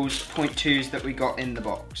Angry Balls .2s that we got in the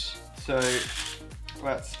box. So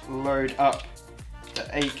let's load up the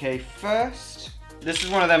AK first. This is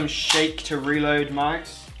one of them shake to reload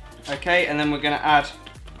mics. Okay, and then we're gonna add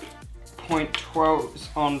 .12s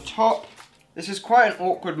on top. This is quite an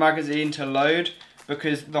awkward magazine to load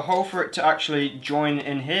because the hole for it to actually join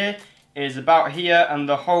in here is about here, and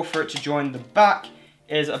the hole for it to join the back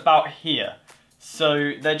is about here.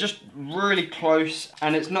 So they're just really close,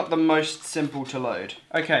 and it's not the most simple to load.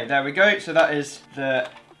 Okay, there we go. So that is the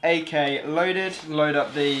AK loaded. Load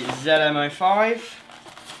up the ZM05.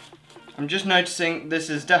 I'm just noticing this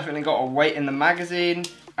has definitely got a weight in the magazine,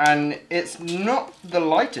 and it's not the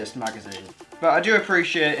lightest magazine. But I do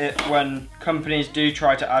appreciate it when companies do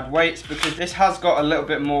try to add weights, because this has got a little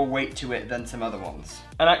bit more weight to it than some other ones.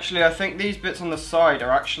 And actually, I think these bits on the side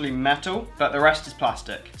are actually metal, but the rest is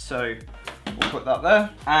plastic. So we'll put that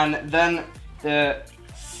there. And then the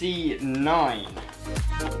C9.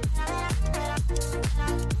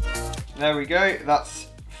 There we go, that's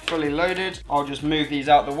fully loaded. I'll just move these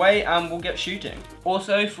out the way and we'll get shooting.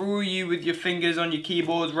 Also, for all you with your fingers on your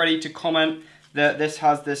keyboards ready to comment that this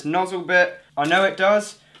has this nozzle bit, I know it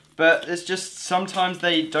does, but it's just sometimes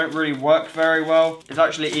they don't really work very well. It's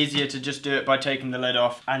actually easier to just do it by taking the lid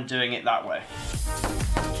off and doing it that way.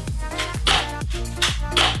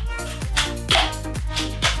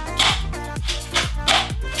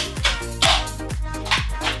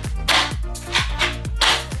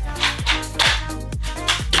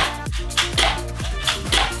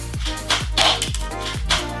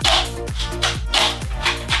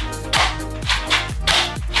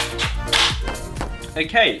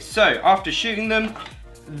 Okay, so after shooting them,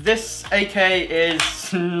 this AK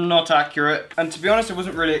is not accurate, and to be honest, I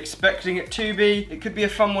wasn't really expecting it to be. It could be a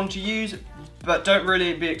fun one to use, but don't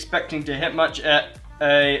really be expecting to hit much at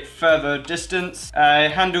a further distance. I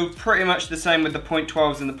handled pretty much the same with the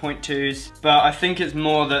 .12s and the .2s, but I think it's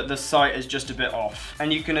more that the sight is just a bit off.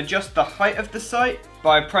 And you can adjust the height of the sight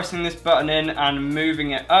by pressing this button in and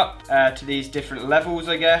moving it up to these different levels,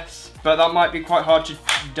 I guess. But that might be quite hard to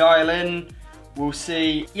dial in. We'll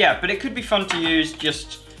see. Yeah, but it could be fun to use,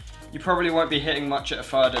 just you probably won't be hitting much at a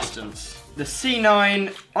far distance. The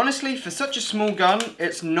C9, honestly, for such a small gun,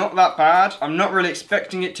 it's not that bad. I'm not really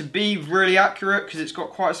expecting it to be really accurate because it's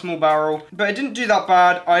got quite a small barrel, but it didn't do that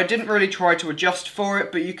bad. I didn't really try to adjust for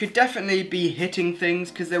it, but you could definitely be hitting things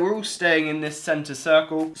because they were all staying in this center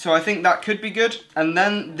circle. So I think that could be good. And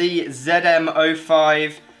then the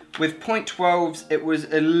ZM05, with .12s, it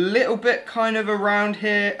was a little bit kind of around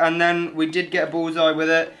here, and then we did get a bullseye with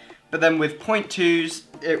it. But then with .2s,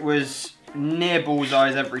 it was near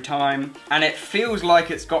bullseyes every time, and it feels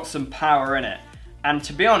like it's got some power in it. And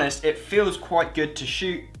to be honest, it feels quite good to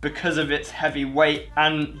shoot because of its heavy weight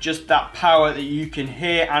and just that power that you can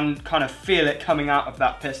hear and kind of feel it coming out of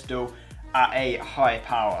that pistol at a high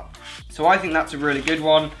power. So I think that's a really good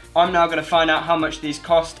one. I'm now going to find out how much these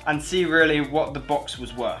cost and see really what the box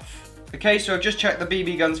was worth. Okay, so I've just checked the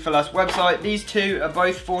BB Guns for Less website. These two are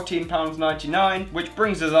both £14.99, which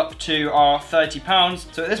brings us up to our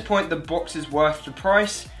 £30. So at this point, the box is worth the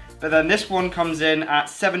price. But then this one comes in at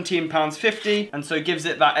 £17.50, and so gives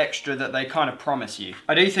it that extra that they kind of promise you.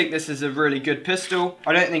 I do think this is a really good pistol.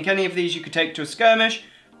 I don't think any of these you could take to a skirmish,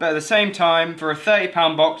 but at the same time, for a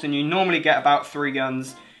 £30 box, and you normally get about 3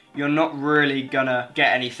 guns, you're not really gonna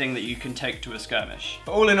get anything that you can take to a skirmish.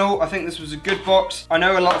 But all in all, I think this was a good box. I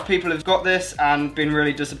know a lot of people have got this and been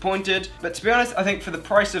really disappointed, but to be honest, I think for the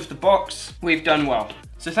price of the box, we've done well.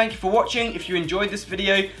 So thank you for watching. If you enjoyed this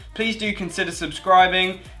video, please do consider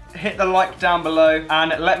subscribing, hit the like down below,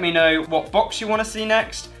 and let me know what box you want to see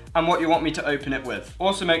next and what you want me to open it with.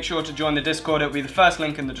 Also make sure to join the Discord, it'll be the first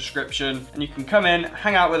link in the description, and you can come in,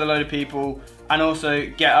 hang out with a load of people, and also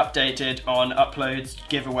get updated on uploads,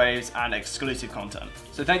 giveaways, and exclusive content.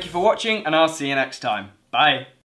 So thank you for watching, and I'll see you next time. Bye.